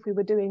 minutes if we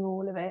were doing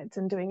all of it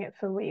and doing it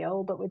for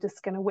real, but we're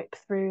just going to whip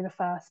through the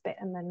first bit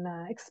and then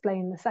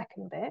explain the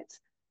second bit.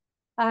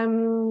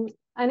 And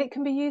it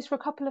can be used for a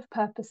couple of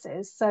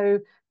purposes. So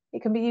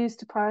it can be used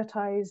to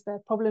prioritise the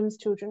problems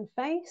children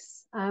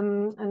face,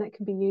 and it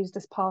can be used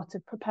as part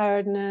of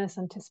preparedness,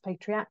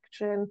 anticipatory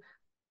action,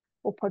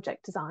 or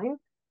project design.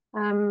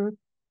 And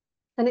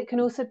it can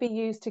also be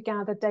used to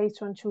gather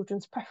data on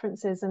children's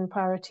preferences and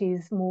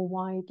priorities more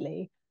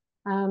widely.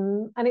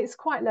 And it's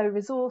quite low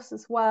resource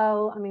as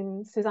well. I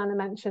mean, Susanna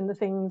mentioned the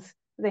things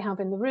they have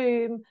in the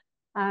room.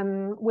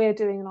 We're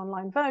doing an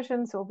online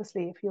version, so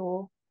obviously if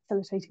you're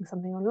facilitating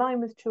something online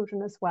with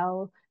children as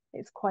well,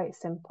 it's quite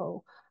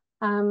simple.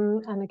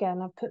 And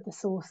again, I've put the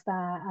source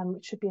there,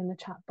 which should be in the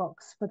chat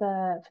box for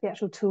the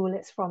actual tool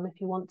it's from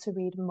if you want to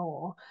read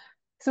more.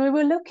 So we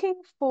were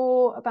looking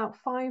for about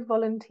 5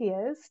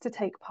 volunteers to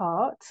take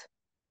part.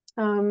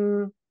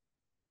 So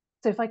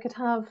if I could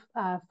have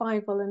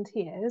 5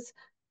 volunteers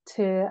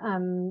to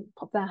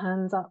pop their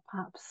hands up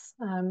perhaps,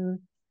 and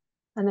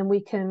then we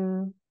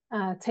can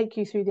take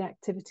you through the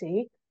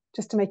activity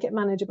just to make it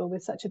manageable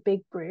with such a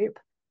big group.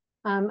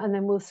 And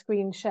then we'll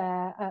screen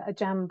share a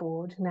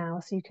Jamboard now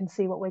so you can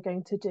see what we're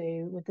going to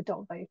do with the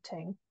dot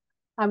voting.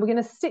 And we're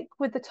going to stick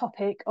with the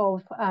topic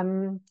of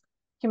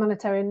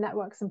Humanitarian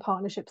Networks and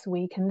Partnerships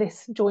Week and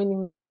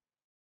joining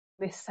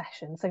this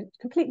session. So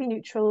completely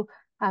neutral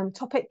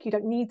topic. You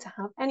don't need to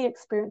have any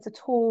experience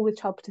at all with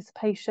child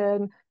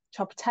participation,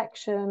 child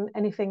protection,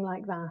 anything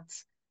like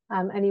that.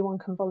 Anyone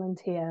can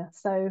volunteer.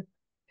 So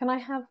can I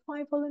have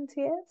 5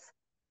 volunteers?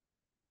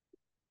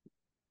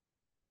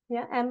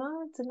 Yeah,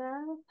 Emma,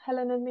 Danelle,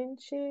 Helena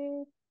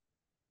Minchu,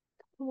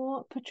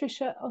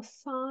 Patricia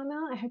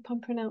Osana. I hope I'm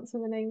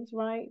pronouncing the names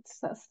right.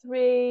 So that's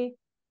 3.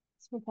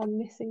 So if I'm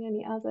missing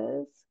any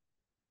others.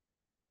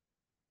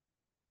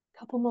 A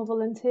couple more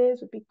volunteers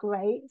would be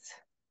great.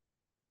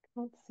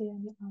 Can't see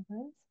any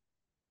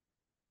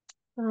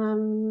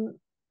others.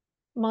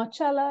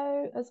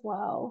 Marcello as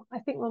well. I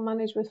think we'll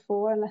manage with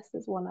 4 unless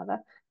there's one other.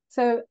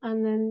 So,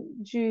 and then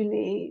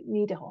Julie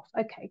Niederhoff.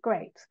 Okay,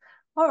 great.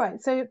 All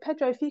right, so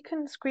Pedro, if you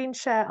can screen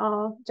share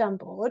our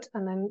Jamboard,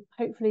 and then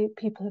hopefully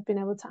people have been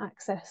able to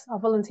access, our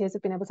volunteers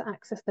have been able to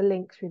access the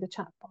link through the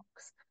chat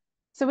box.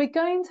 So we're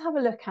going to have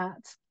a look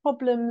at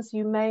problems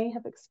you may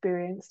have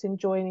experienced in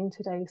joining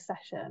today's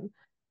session.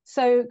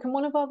 So can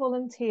one of our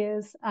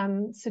volunteers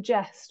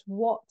suggest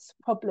what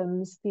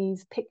problems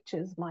these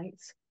pictures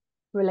might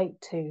relate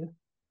to?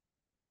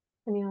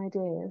 Any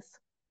ideas?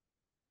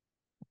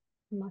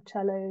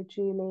 Marcello,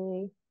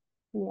 Julie,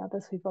 any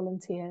others who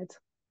volunteered?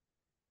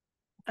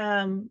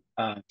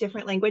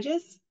 Different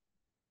languages.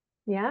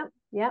 Yeah,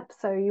 yep.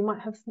 So you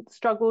might have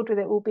struggled with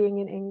it all being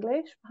in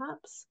English,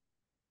 perhaps.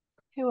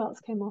 Who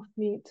else came off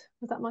mute?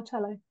 Was that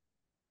Marcello?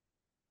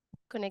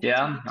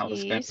 Yeah, I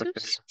was going to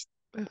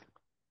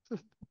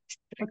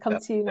We'll come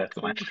to you next.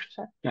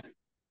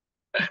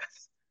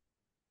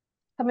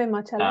 Come in,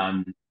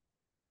 Marcello.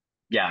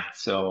 Yeah,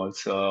 so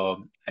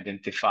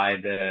identify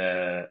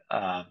the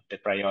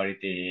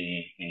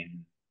priority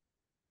in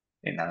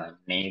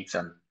needs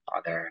and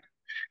other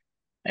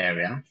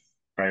area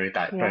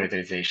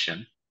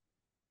prioritization.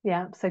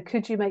 Yeah, so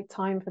could you make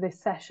time for this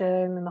session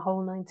and the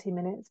whole 90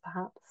 minutes,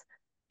 perhaps?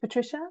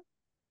 Patricia?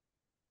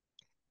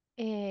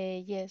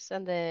 Yes,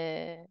 and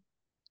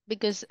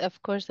because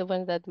of course the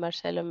one that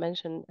Marcelo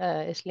mentioned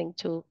is linked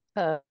to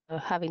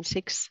having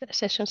 6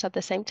 sessions at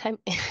the same time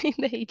in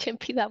the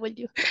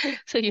HMPW.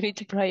 So you need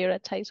to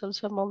prioritize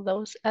also among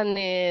those. And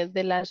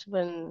the last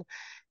one,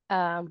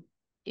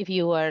 if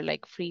you are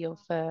like free of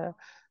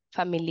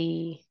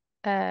family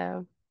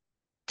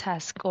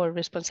task or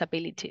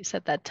responsibilities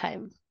at that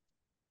time.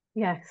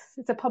 Yes,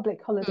 it's a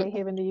public holiday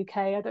here in the UK.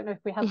 I don't know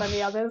if we have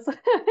any others.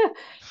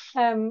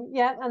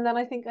 Yeah, and then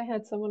I think I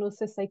heard someone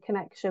also say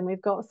connection.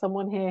 We've got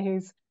someone here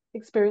who's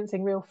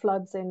experiencing real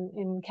floods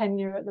in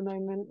Kenya at the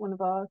moment, one of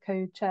our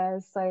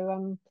co-chairs.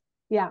 So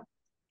yeah.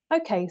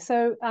 Okay,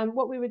 so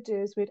what we would do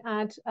is we'd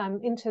add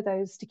into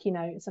those sticky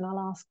notes, and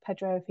I'll ask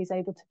Pedro if he's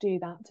able to do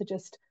that, to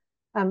just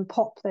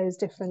pop those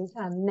different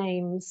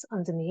names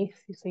underneath.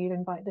 So you'd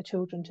invite the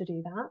children to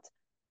do that.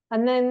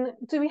 And then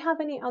do we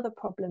have any other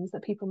problems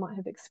that people might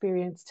have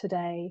experienced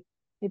today?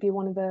 Maybe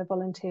one of the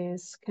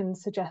volunteers can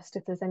suggest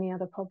if there's any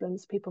other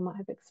problems people might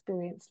have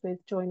experienced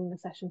with joining the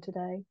session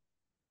today.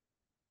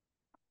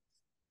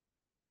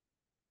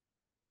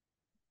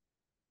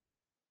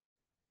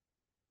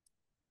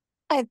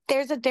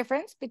 There's a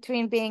difference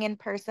between being in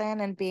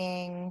person and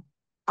being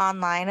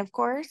online, of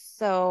course.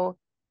 So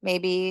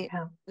maybe,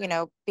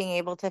 being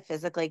able to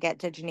physically get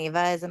to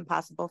Geneva is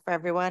impossible for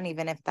everyone,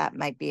 even if that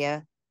might be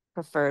a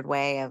preferred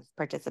way of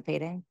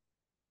participating.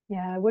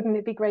 Yeah, wouldn't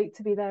it be great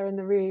to be there in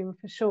the room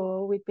for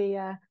sure? We'd be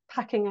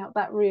packing out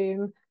that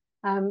room.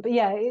 But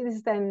yeah, it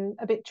is then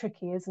a bit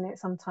tricky, isn't it,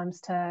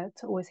 sometimes to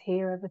always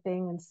hear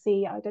everything and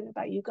see. I don't know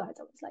about you guys.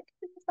 I was like,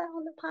 is that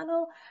on the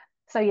panel?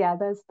 So yeah,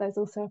 there's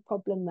also a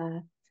problem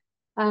there.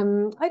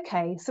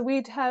 Okay, so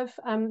we'd have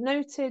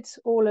noted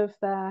all of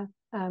the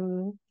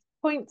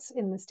points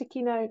in the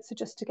sticky notes, so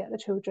just to get the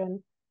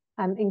children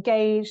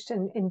engaged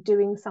and in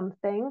doing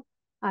something,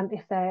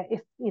 if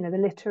the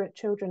literate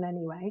children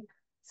anyway.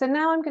 So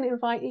now I'm going to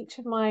invite each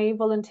of my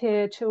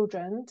volunteer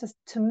children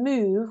to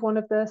move one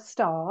of the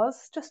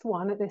stars, just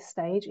one at this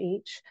stage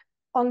each,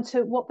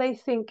 onto what they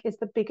think is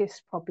the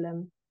biggest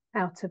problem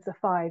out of the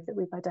 5 that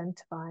we've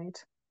identified.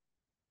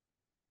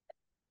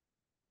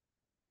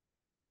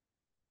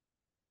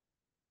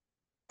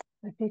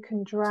 If you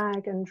can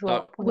drag and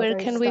drop one of Where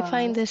those can stars. we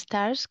find the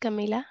stars,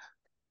 Camila?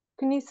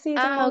 Can you see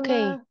them on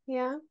okay.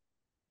 Yeah?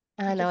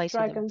 Now I Just see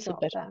drag them. and drop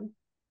Super. them.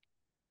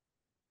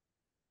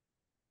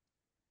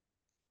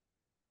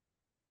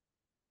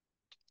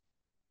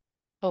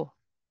 Oh,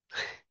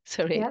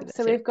 sorry. Yeah,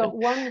 so we've got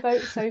 1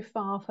 vote so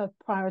far for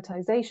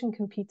prioritization,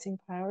 competing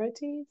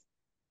priorities.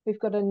 We've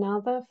got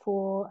another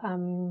for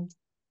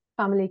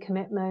family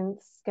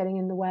commitments getting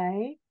in the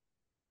way.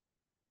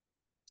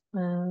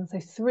 So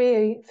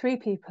three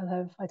people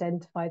have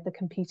identified the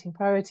competing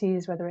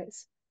priorities, whether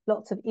it's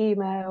lots of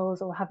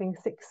emails or having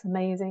 6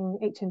 amazing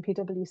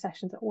HMPW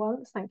sessions at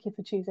once. Thank you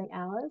for choosing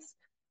ours.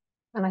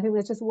 And I think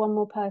there's just 1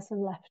 more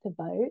person left to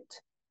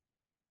vote.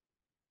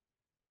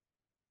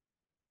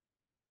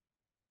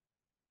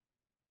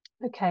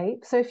 Okay,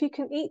 so if you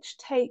can each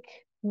take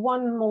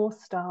 1 more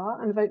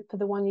star and vote for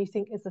the one you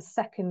think is the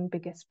second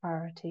biggest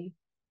priority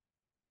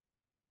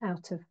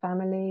out of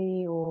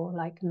family or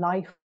like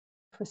life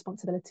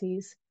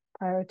responsibilities,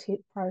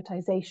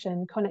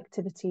 prioritization,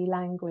 connectivity,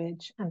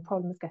 language, and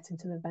problems getting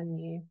to the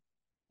venue,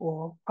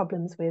 or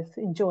problems with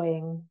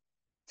enjoying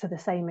to the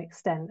same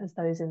extent as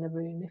those in the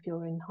room if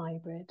you're in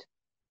hybrid.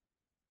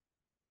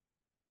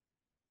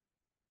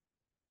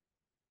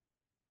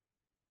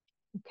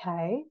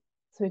 Okay,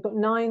 so we've got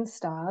 9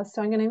 stars.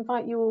 So I'm going to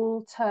invite you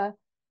all to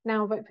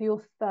now vote for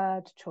your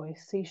third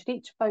choice. So you should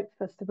each vote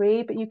for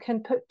 3, but you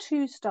can put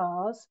 2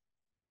 stars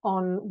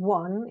on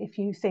 1 if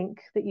you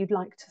think that you'd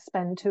like to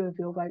spend 2 of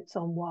your votes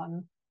on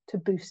 1 to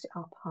boost it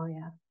up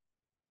higher.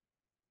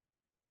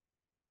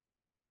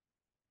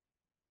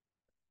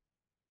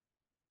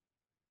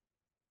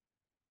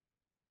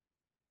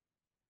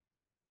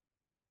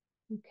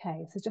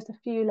 Okay, so just a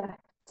few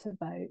left to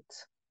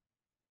vote.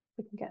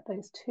 We can get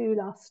those 2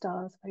 last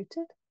stars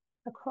voted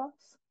across.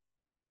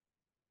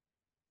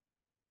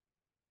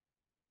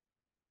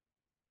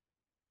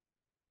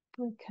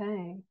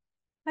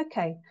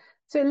 Okay,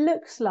 so it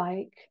looks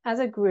like as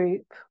a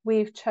group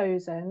we've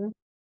chosen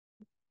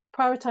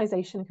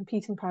prioritization and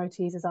competing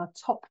priorities as our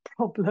top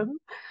problem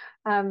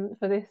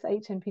for this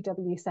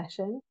HMPW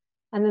session.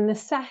 And then the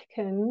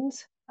second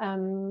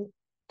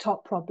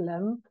top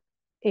problem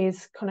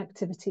is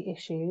connectivity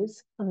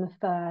issues. And the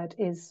third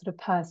is sort of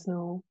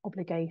personal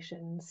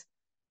obligations,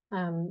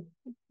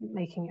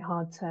 making it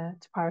hard to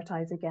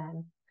prioritize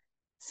again.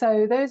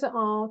 So those are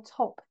our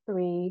top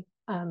 3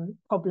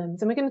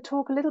 problems. And we're going to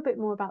talk a little bit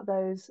more about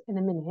those in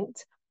a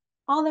minute.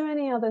 Are there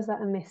any others that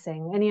are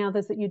missing? Any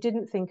others that you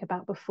didn't think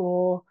about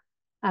before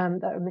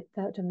that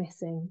are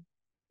missing?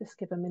 Just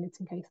give a minute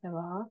in case there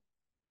are.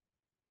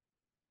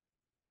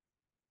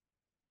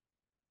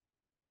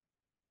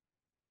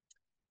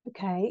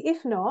 Okay,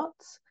 if not,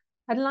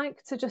 I'd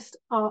like to just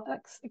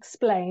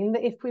explain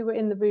that if we were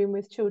in the room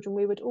with children,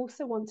 we would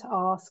also want to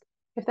ask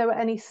if there were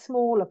any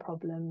smaller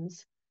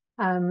problems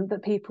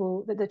that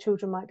the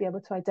children might be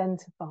able to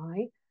identify.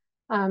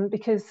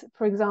 Because,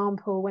 for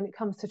example, when it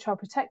comes to child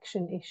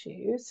protection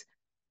issues,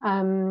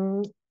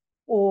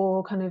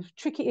 or kind of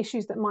tricky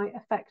issues that might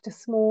affect a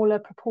smaller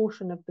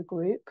proportion of the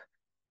group,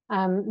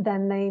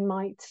 then they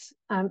might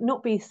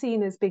not be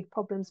seen as big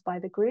problems by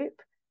the group,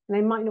 and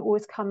they might not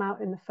always come out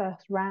in the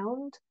first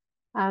round.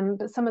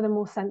 But some of the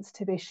more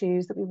sensitive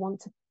issues that we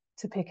want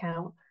to pick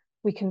out,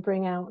 we can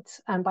bring out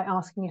by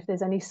asking if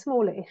there's any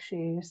smaller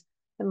issues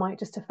that might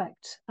just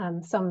affect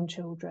some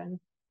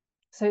children.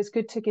 So it's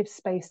good to give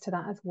space to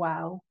that as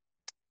well.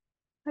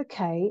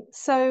 Okay,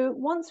 so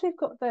once we've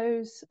got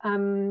those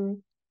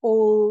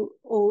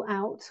all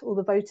out, all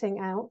the voting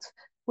out,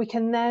 we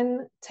can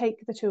then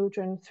take the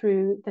children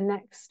through the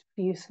next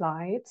few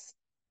slides,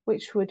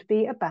 which would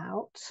be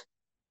about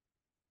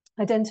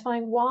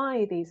identifying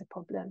why these are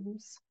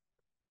problems.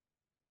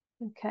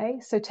 Okay,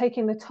 so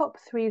taking the top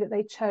three that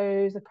they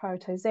chose, the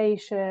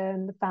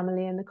prioritization, the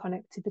family, and the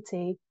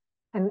connectivity,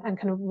 and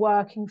kind of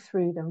working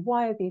through them.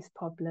 Why are these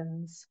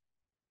problems?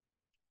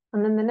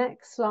 And then the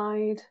next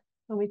slide,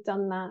 when we've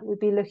done that, we'd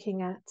be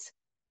looking at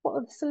what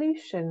are the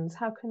solutions?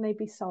 How can they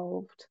be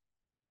solved?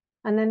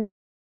 And then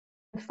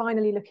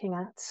finally looking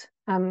at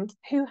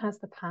who has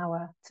the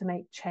power to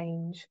make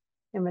change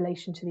in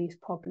relation to these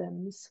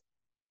problems.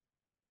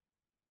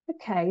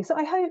 Okay, so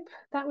I hope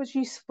that was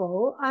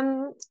useful.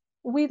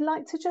 We'd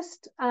like to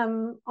just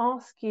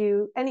ask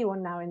you,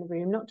 anyone now in the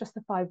room, not just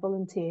the 5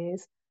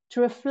 volunteers,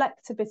 to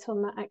reflect a bit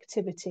on that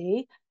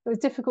activity. It was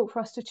difficult for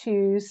us to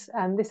choose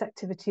this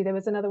activity. There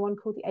was another one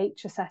called the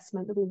H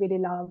assessment that we really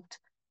loved.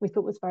 We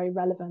thought was very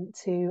relevant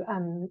to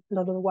a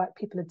lot of the work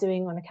people are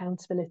doing on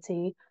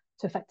accountability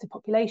to affected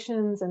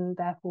populations, and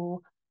therefore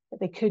that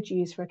they could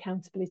use for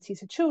accountability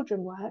to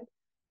children work.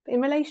 But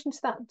in relation to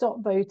that dot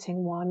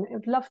voting one, I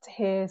would love to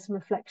hear some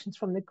reflections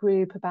from the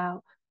group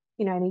about,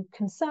 you know, any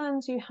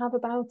concerns you have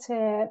about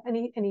it,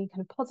 any kind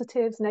of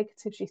positives,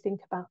 negatives you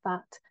think about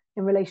that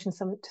in relation to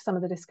some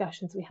of the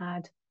discussions we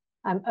had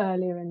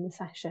earlier in the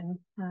session.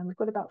 We've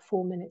got about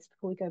 4 minutes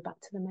before we go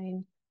back to the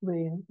main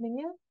room.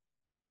 Minya,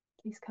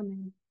 please come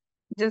in.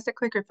 Just a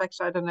quick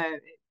reflection. I don't know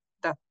if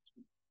that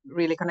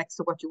really connects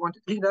to what you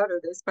wanted to get out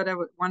of this, but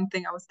one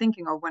thing I was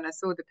thinking of when I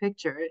saw the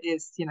picture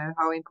is, you know,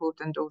 how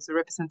important also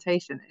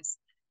representation is.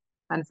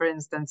 And for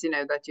instance, you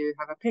know, that you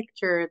have a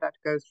picture that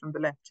goes from the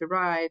left to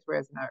right,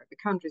 whereas in Arabic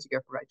countries you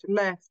go from right to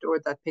left, or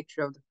that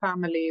picture of the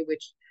family,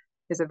 which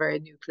is a very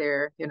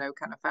nuclear, you know,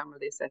 kind of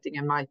family setting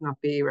and might not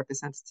be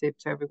representative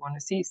to everyone who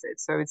sees it.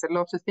 So it's a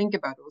lot to think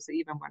about also,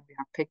 even when we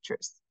have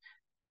pictures.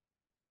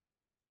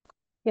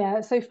 Yeah,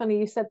 it's so funny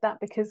you said that,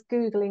 because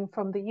Googling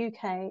from the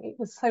UK, it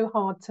was so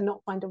hard to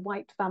not find a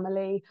white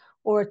family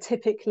or a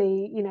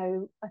typically, you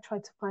know, I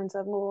tried to find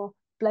a more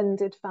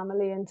blended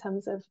family in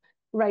terms of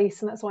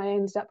race, and that's why I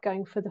ended up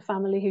going for the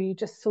family who you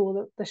just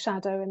saw the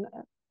shadow and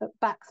the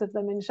backs of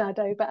them in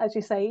shadow. But as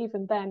you say,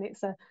 even then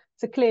it's a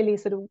clearly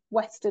sort of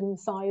Western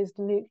sized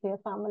nuclear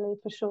family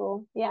for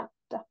sure. Yeah,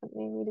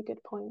 definitely, really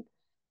good point.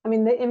 I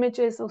mean, the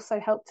images also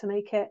help to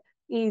make it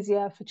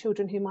easier for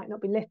children who might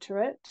not be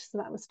literate. So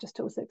that was just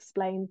to also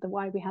explain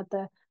why we had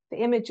the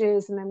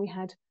images, and then we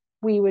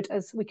could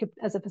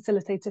as a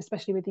facilitator,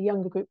 especially with the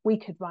younger group, we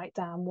could write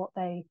down what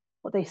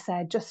they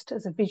said just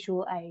as a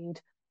visual aid.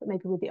 But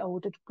maybe with the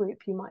older group,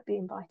 you might be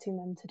inviting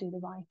them to do the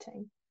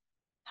writing.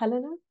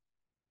 Helena,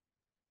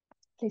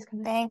 please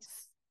come in.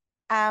 Thanks.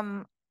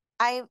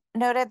 I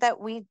noted that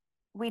we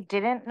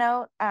didn't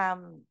note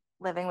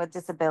living with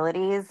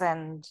disabilities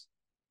and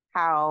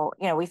how,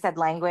 you know, we said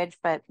language,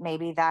 but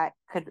maybe that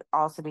could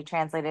also be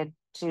translated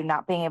to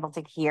not being able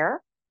to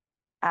hear,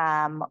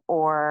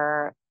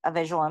 or a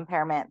visual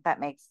impairment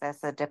that makes this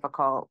a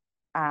difficult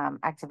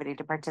activity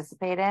to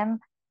participate in.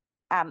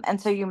 And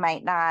so you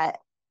might not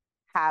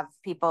have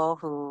people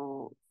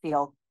who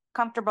feel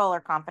comfortable or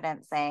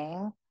confident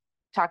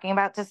talking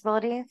about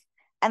disabilities.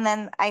 And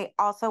then I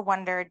also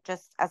wondered,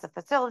 just as a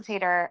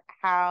facilitator,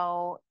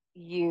 how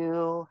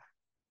you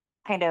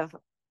kind of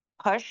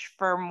push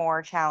for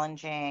more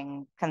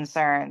challenging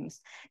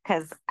concerns,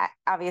 because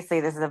obviously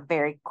this is a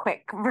very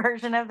quick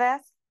version of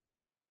this,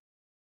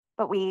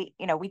 but we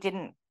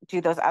didn't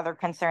do those other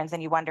concerns,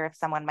 and you wonder if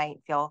someone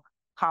might feel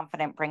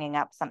confident bringing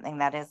up something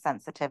that is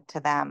sensitive to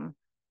them.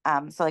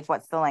 So like,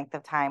 what's the length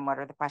of time? What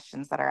are the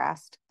questions that are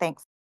asked?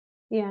 Thanks.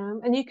 Yeah,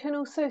 and you can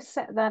also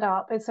set that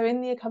up. And so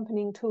in the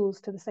accompanying tools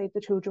to the Save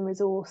the Children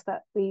resource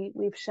that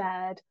we've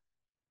shared,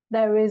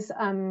 there is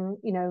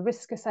you know,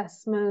 risk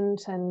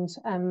assessment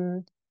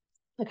and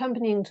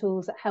accompanying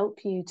tools that help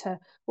you to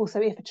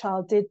also, if a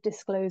child did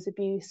disclose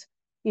abuse,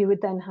 you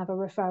would then have a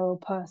referral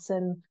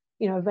person,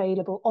 you know,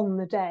 available on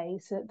the day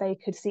so that they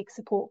could seek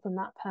support from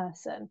that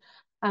person.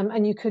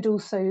 And you could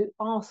also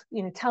ask,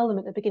 you know, tell them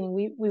at the beginning,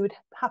 we would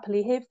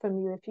happily hear from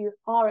you if you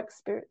are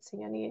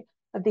experiencing any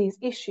of these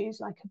issues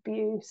like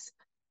abuse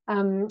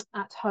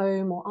at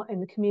home or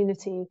in the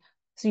community.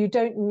 So you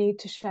don't need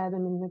to share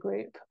them in the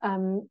group.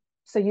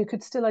 So you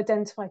could still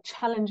identify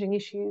challenging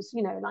issues,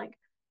 you know, like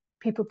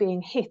people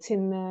being hit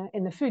in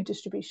the food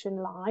distribution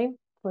line,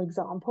 for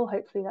example.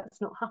 Hopefully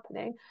that's not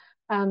happening.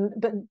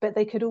 But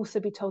they could also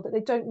be told that they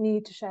don't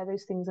need to share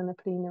those things in the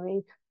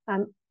plenary,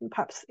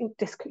 perhaps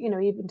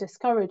even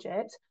discourage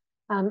it,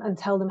 and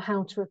tell them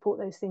how to report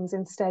those things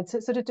instead. So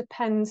it sort of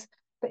depends.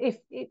 But if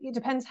it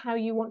depends how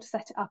you want to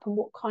set it up and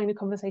what kind of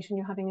conversation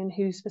you're having and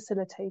who's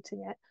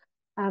facilitating it.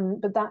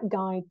 But that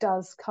guide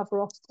does cover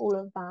off all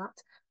of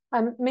that.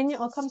 Minya,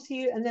 I'll come to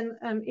you, and then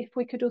if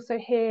we could also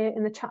hear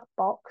in the chat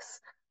box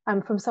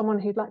from someone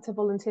who'd like to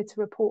volunteer to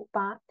report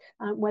back,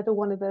 whether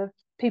one of the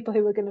people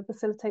who were going to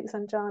facilitate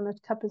Sanjana,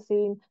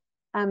 Kapazine,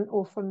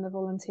 or from the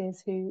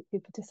volunteers who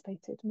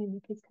participated.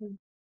 Minya, please come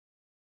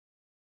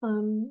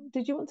in.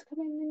 Did you want to come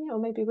in, Minya? Or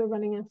maybe we're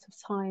running out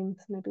of time,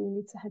 so maybe we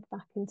need to head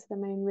back into the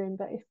main room.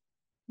 But if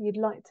you'd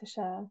like to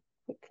share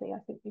quickly, I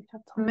think we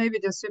have time. Maybe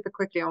just super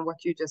quickly on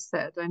what you just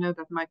said. I know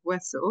that Mike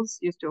Wessels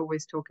used to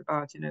always talk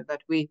about,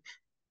 that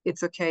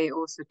it's okay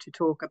also to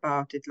talk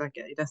about it like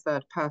in a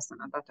third person,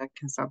 and that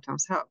can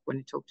sometimes help when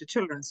you talk to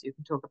children. So you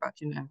can talk about,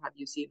 have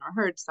you seen or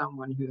heard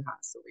someone who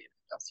has,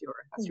 or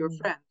has your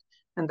friend,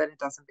 and then it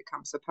doesn't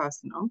become so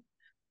personal.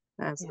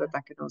 So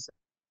that can also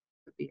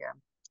be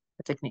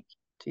a technique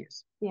to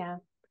use. Yeah.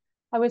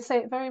 I would say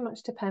it very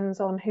much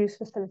depends on who's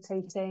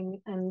facilitating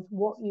and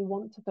what you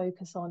want to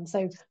focus on.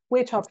 So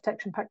we're child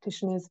protection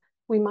practitioners.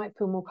 We might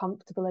feel more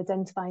comfortable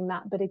identifying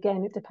that. But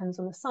again, it depends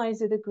on the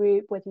size of the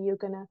group,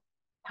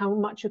 how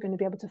much you're going to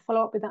be able to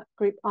follow up with that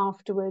group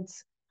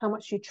afterwards, how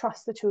much you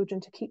trust the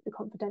children to keep the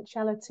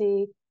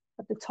confidentiality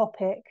of the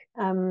topic.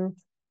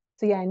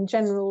 So yeah, in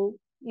general,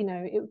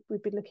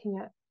 we'd be looking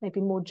at maybe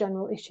more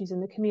general issues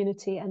in the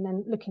community and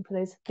then looking for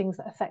those things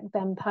that affect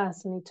them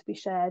personally to be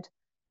shared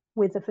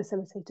with the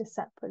facilitator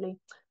separately.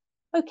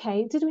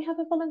 Okay, did we have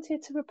a volunteer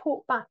to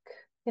report back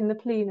in the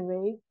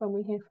plenary when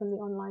we hear from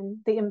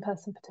the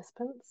in-person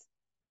participants?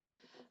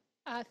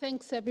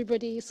 Thanks,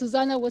 everybody.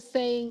 Susanna was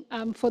saying,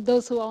 for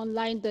those who are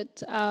online,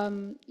 that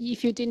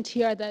if you didn't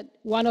hear that,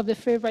 one of the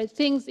favorite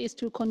things is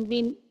to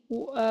convene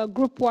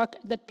group work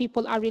that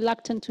people are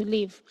reluctant to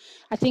leave.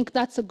 I think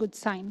that's a good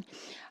sign.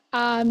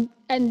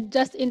 And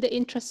just in the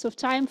interest of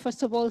time,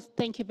 first of all,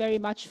 thank you very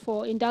much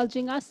for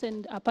indulging us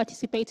and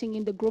participating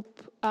in the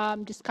group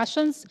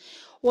discussions.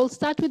 We'll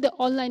start with the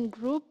online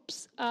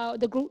groups,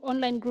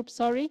 online group,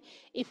 sorry.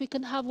 If we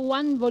can have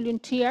one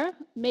volunteer,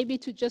 maybe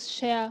to just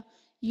share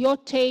your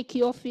take,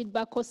 your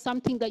feedback, or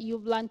something that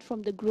you've learned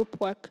from the group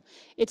work.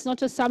 It's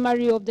not a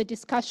summary of the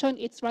discussion,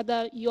 it's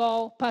rather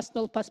your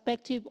personal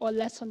perspective or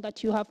lesson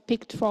that you have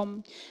picked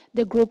from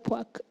the group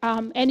work.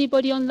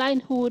 Anybody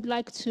online who would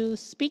like to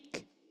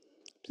speak?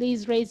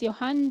 Please raise your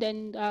hand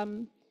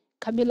and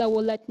Camilla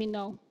will let me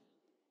know.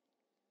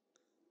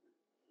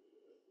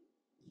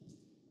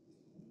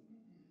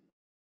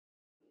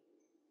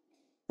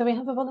 Do we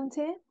have a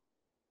volunteer?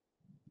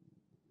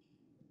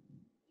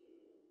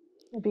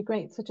 It'd be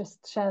great to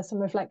just share some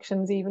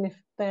reflections, even if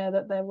there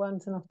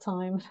weren't enough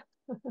time.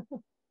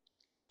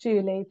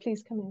 Julie,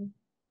 please come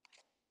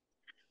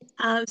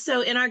in.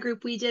 So in our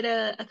group, we did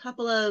a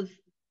couple of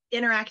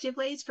interactive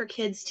ways for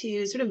kids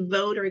to sort of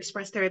vote or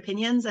express their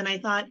opinions. And I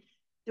thought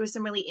there were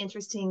some really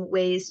interesting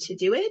ways to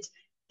do it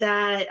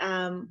that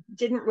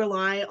didn't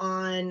rely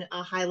on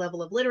a high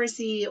level of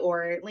literacy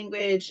or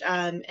language,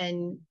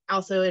 and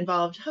also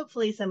involved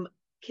hopefully some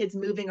kids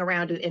moving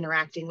around and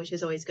interacting, which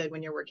is always good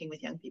when you're working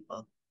with young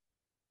people.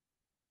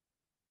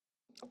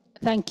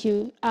 Thank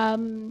you.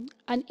 And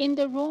in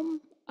the room,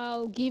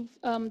 I'll give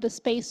the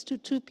space to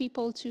two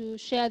people to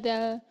share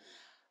their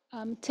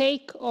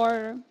take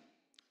or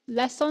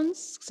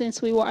lessons,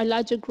 since we were a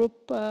larger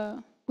group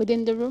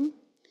within the room.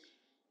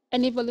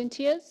 Any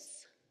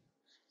volunteers?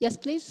 Yes,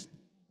 please.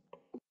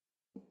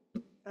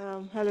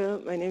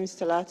 Hello, my name is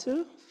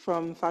Talatu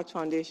from Fact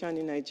Foundation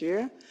in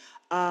Nigeria.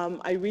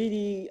 I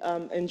really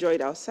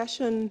enjoyed our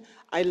session.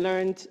 I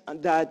learned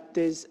that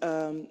there's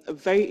a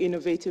very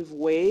innovative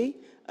way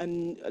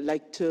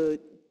to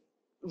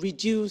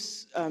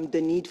reduce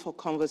the need for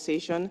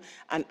conversation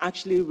and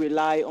actually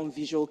rely on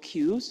visual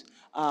cues,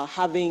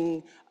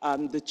 having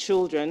the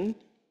children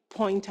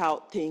point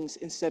out things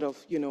instead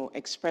of,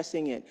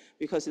 expressing it,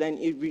 because then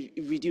it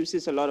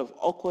reduces a lot of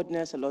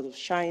awkwardness, a lot of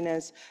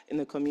shyness in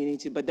the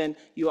community. But then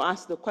you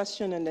ask the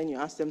question and then you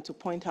ask them to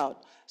point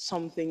out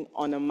something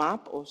on a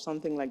map or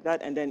something like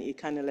that, and then it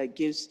kind of like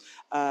gives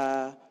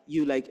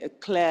you like a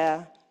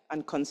clear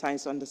and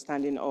concise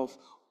understanding of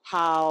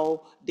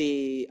how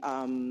they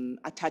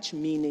attach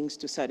meanings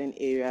to certain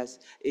areas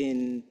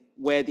in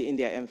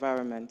their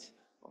environment.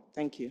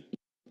 Thank you.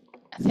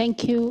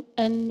 Thank you.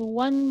 And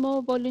one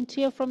more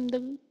volunteer from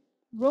the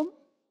room?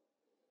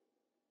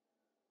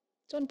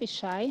 Don't be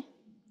shy.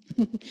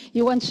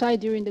 You weren't shy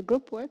during the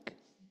group work.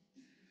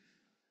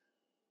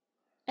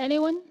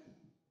 Anyone?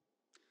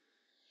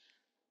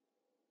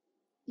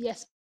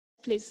 Yes,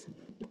 please.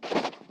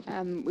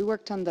 We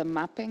worked on the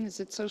mapping, is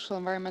it social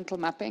environmental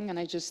mapping? And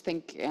I just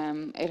think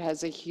it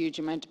has a huge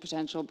amount of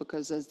potential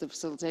because, as the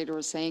facilitator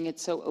was saying,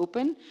 it's so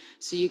open.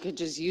 So you could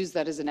just use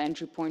that as an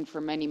entry point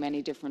for many,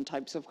 many different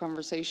types of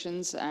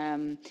conversations.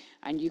 And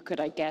you could,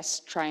 I guess,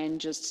 try and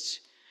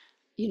just,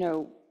 you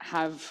know,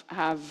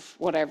 have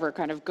whatever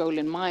kind of goal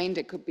in mind.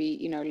 It could be,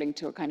 you know, linked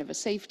to a kind of a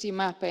safety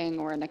mapping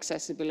or an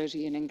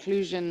accessibility and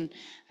inclusion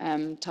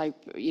type,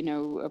 you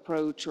know,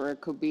 approach, or it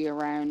could be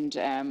around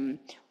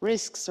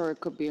risks, or it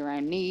could be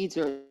around needs,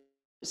 or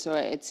so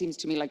it seems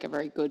to me like a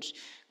very good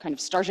kind of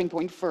starting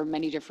point for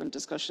many different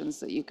discussions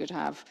that you could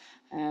have,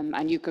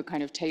 and you could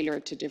kind of tailor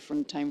it to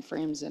different time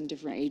frames and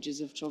different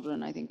ages of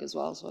children, I think, as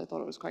well. So I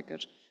thought it was quite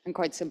good and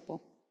quite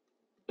simple.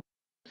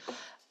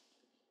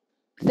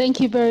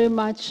 Thank you very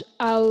much.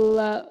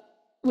 I'll,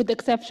 with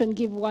exception,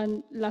 give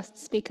one last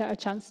speaker a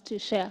chance to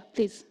share,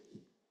 please.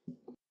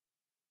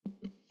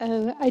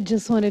 I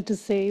just wanted to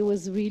say it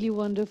was really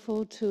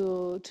wonderful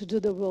to do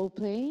the role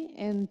play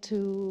and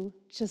to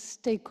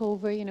just take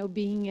over, you know,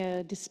 being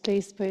a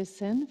displaced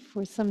person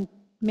for some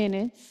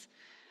minutes.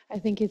 I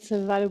think it's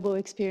a valuable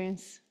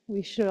experience.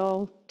 We should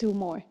all do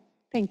more.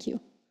 Thank you.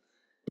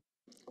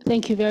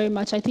 Thank you very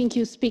much. I think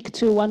you speak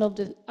to one of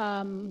the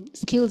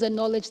skills and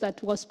knowledge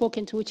that was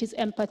spoken to, which is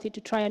empathy, to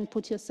try and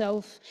put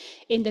yourself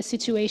in the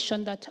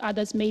situation that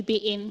others may be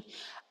in.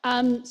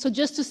 So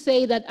just to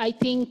say that I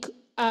think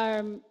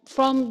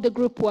from the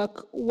group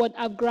work, what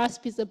I've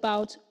grasped is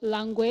about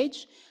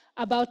language,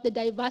 about the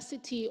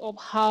diversity of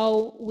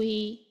how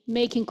we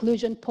make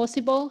inclusion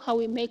possible, how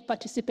we make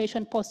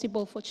participation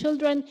possible for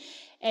children,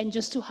 and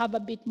just to have a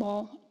bit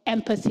more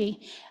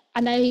empathy.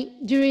 And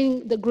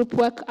during the group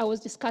work, I was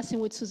discussing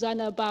with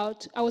Susanna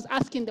about, I was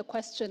asking the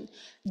question,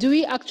 do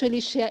we actually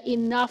share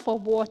enough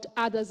of what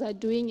others are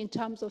doing in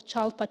terms of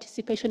child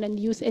participation and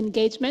youth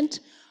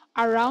engagement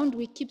around?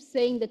 We keep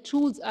saying the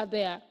tools are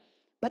there,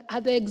 but are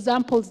there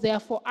examples there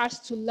for us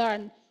to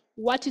learn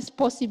what is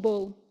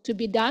possible to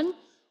be done,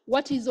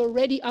 what is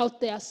already out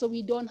there, so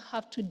we don't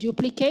have to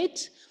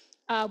duplicate,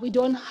 we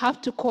don't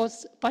have to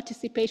cause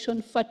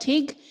participation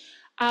fatigue.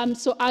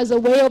 So as a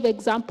way of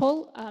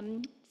example,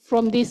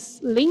 from this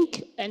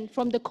link and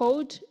from the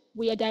code,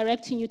 we are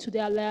directing you to the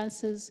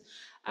Alliance's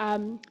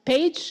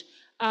page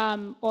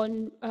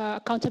on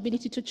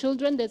accountability to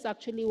children. There's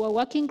actually a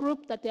working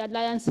group that the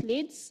Alliance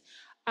leads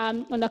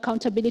on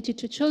accountability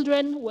to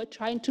children. We're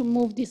trying to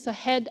move this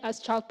ahead as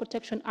child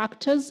protection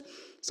actors.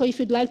 So if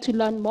you'd like to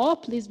learn more,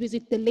 please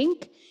visit the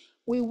link.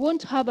 We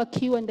won't have a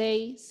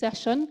Q&A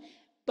session,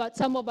 but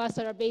some of us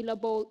are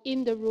available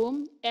in the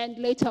room and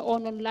later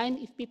on online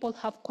if people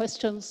have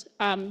questions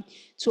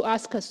to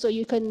ask us. So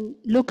you can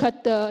look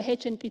at the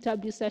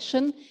HNPW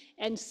session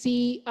and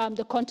see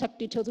the contact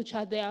details which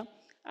are there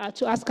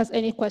to ask us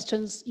any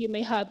questions you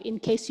may have in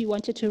case you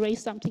wanted to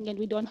raise something and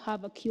we don't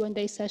have a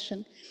Q&A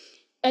session.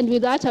 And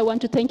with that, I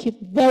want to thank you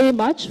very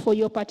much for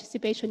your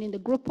participation in the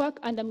group work,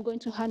 and I'm going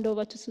to hand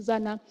over to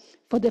Susanna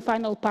for the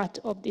final part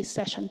of this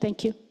session.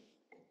 Thank you.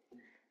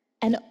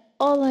 And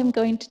all I'm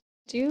going to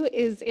do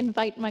is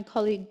invite my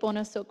colleague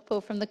Bona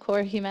Sokpo from the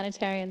Core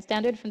Humanitarian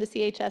Standard from the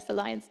CHS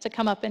Alliance to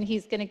come up, and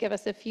he's going to give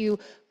us a few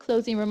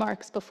closing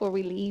remarks before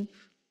we leave.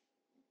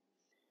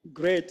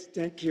 Great,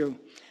 thank you.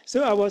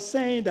 So I was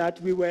saying that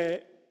we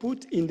were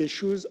put in the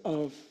shoes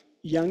of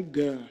young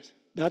girls.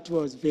 That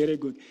was very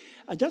good.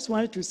 I just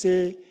wanted to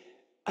say,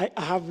 I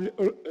have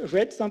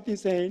read something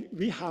saying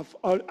we have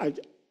all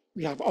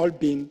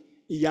been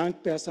a young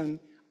person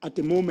at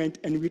the moment,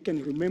 and we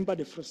can remember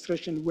the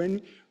frustration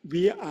when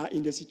we are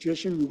in the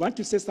situation we want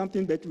to say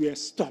something, but we are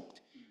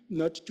stopped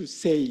not to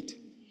say it.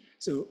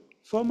 So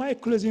for my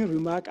closing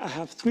remark, I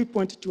have 3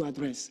 points to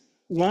address.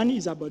 One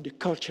is about the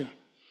culture.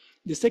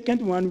 The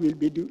second one will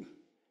be the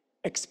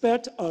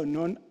expert or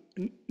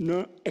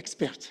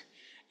non-expert.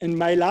 And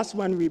my last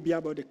one will be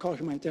about the core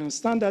humanitarian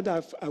standard.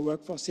 I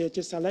work for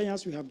CHS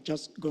Alliance. We have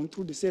just gone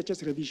through the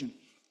CHS revision.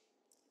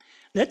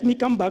 Let me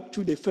come back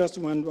to the first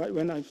one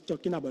when I'm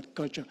talking about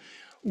culture.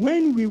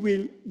 When we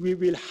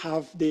will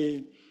have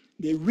the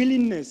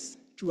willingness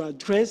to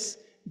address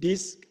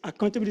this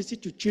accountability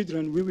to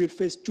children, we will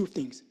face two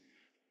things: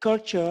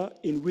 culture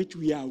in which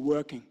we are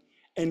working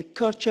and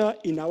culture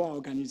in our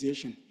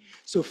organization.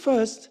 So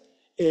first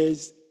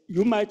is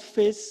you might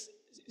face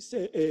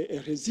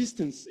a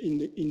resistance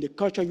in the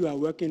culture you are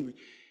working with.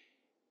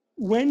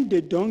 When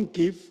they don't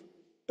give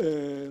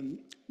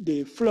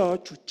the floor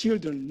to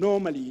children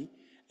normally,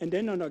 and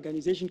then an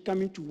organization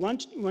coming to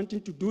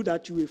wanting to do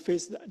that, you will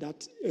face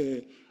that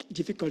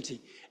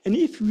difficulty. And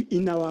if we,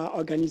 in our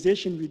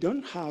organization we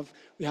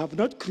have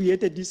not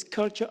created this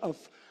culture of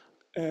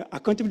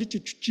accountability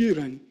to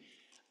children,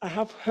 I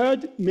have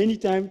heard many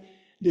times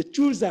the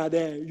tools are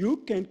there. You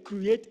can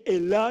create a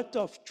lot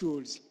of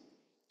tools,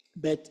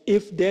 but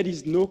if there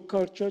is no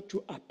culture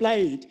to apply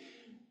it,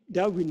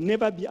 that will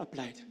never be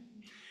applied.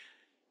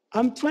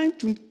 I'm trying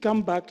to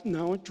come back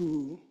now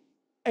to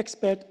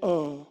expert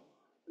or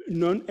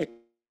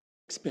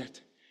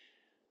non-expert.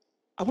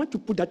 I want to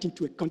put that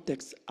into a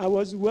context. I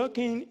was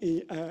doing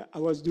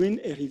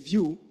a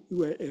review, we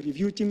were a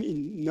review team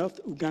in North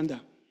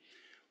Uganda.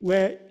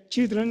 where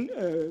children,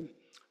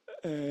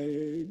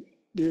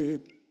 the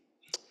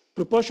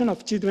proportion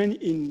of children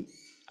in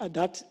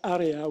that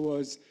area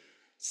was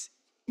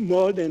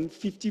more than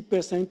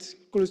 50%,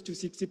 close to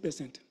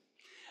 60%.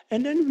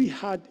 And then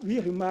we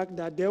remarked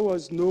that there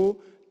was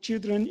no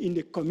children in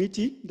the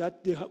committee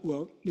that they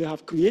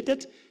have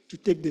created to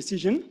take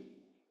decision.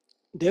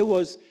 There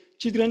was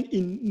children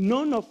in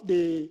none of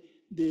the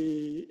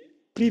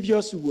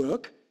previous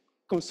work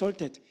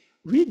consulted.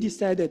 We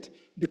decided,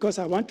 because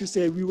I want to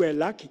say we were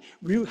lucky,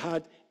 we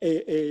had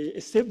a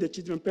Save the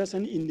Children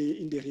person in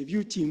the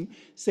review team,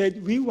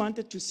 said we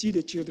wanted to see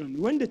the children.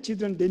 When the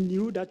children, they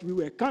knew that we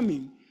were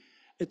coming,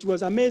 it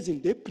was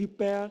amazing. They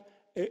prepared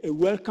a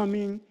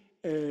welcoming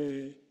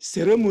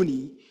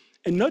ceremony.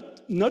 And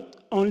not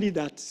only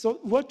that, so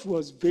what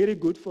was very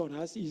good for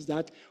us is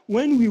that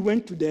when we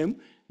went to them,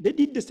 they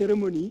did the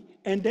ceremony,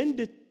 and then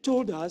they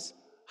told us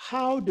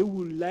how they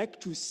would like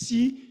to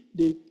see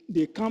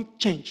the camp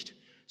changed.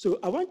 So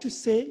I want to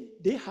say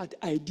they had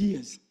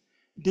ideas.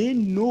 They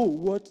know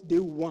what they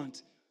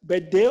want,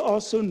 but they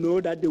also know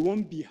that they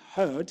won't be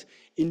heard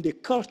in the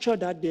culture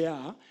that they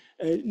are.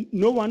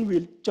 No one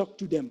will talk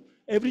to them.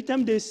 Every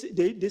time they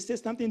say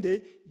something,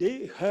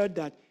 they heard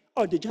that,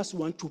 oh, they just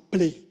want to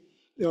play.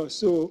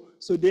 So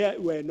they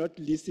were not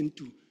listened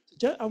to.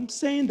 I'm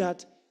saying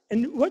that,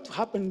 and what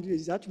happened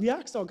is that we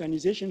asked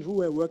organizations who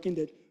were working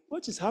there,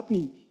 what is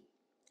happening?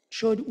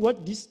 Showed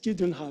what these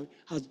children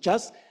have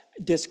just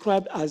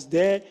described as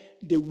the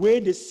way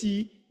they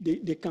see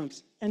the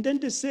camps. And then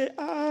they say,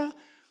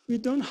 we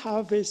don't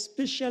have a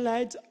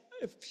specialized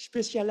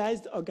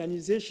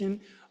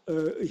organization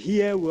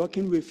here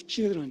working with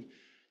children.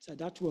 So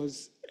that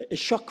was a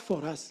shock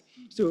for us.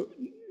 So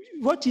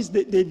what is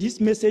this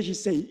message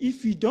is saying?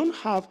 If we don't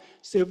have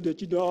Save the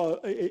Children or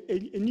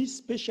any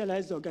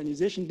specialized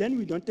organization, then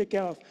we don't take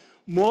care of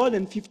more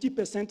than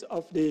 50%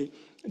 of the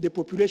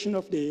population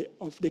of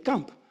the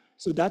camp.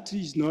 So that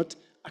is not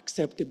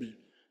acceptable.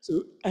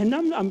 So, and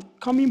I'm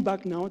coming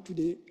back now to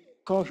the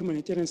core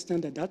humanitarian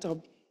standard that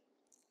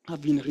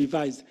have been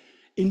revised.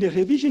 In the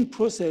revision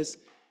process,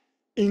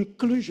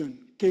 inclusion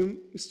came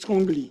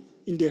strongly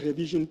in the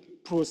revision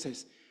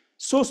process.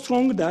 So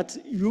strong that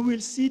you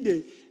will see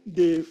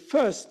the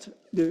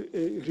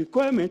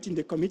requirement in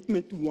the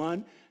commitment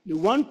 1, the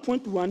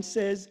 1.1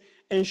 says,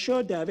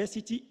 ensure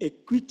diversity,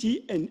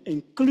 equity, and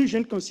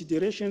inclusion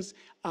considerations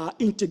are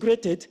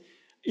integrated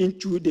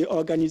into the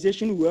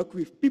organization work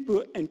with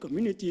people and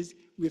communities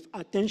with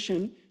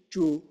attention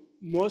to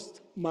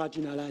most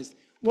marginalized.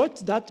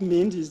 What that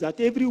means is that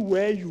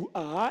everywhere you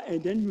are,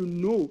 and then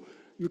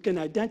you can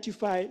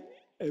identify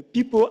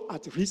people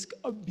at risk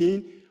of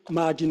being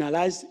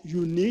marginalized,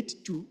 you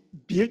need to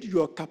build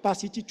your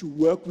capacity to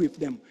work with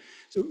them.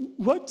 So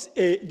what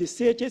the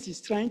CHS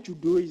is trying to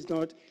do is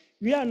not,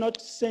 we are not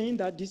saying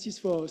that this is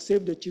for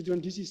Save the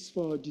Children, this is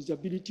for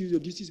disabilities, or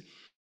this is,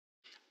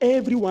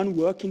 everyone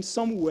working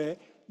somewhere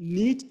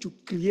needs to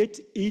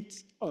create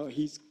its or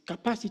his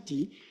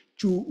capacity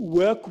to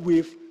work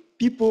with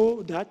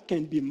people that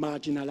can be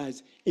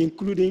marginalized,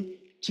 including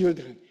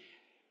children.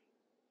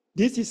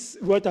 This is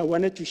what I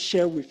wanted to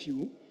share with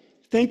you.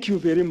 Thank you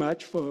very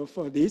much for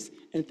this,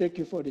 and thank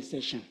you for the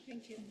session.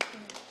 Thank you.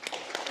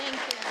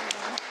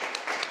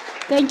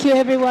 Thank you,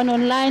 everyone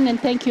online, and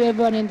thank you,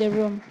 everyone in the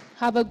room.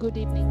 Have a good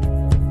evening.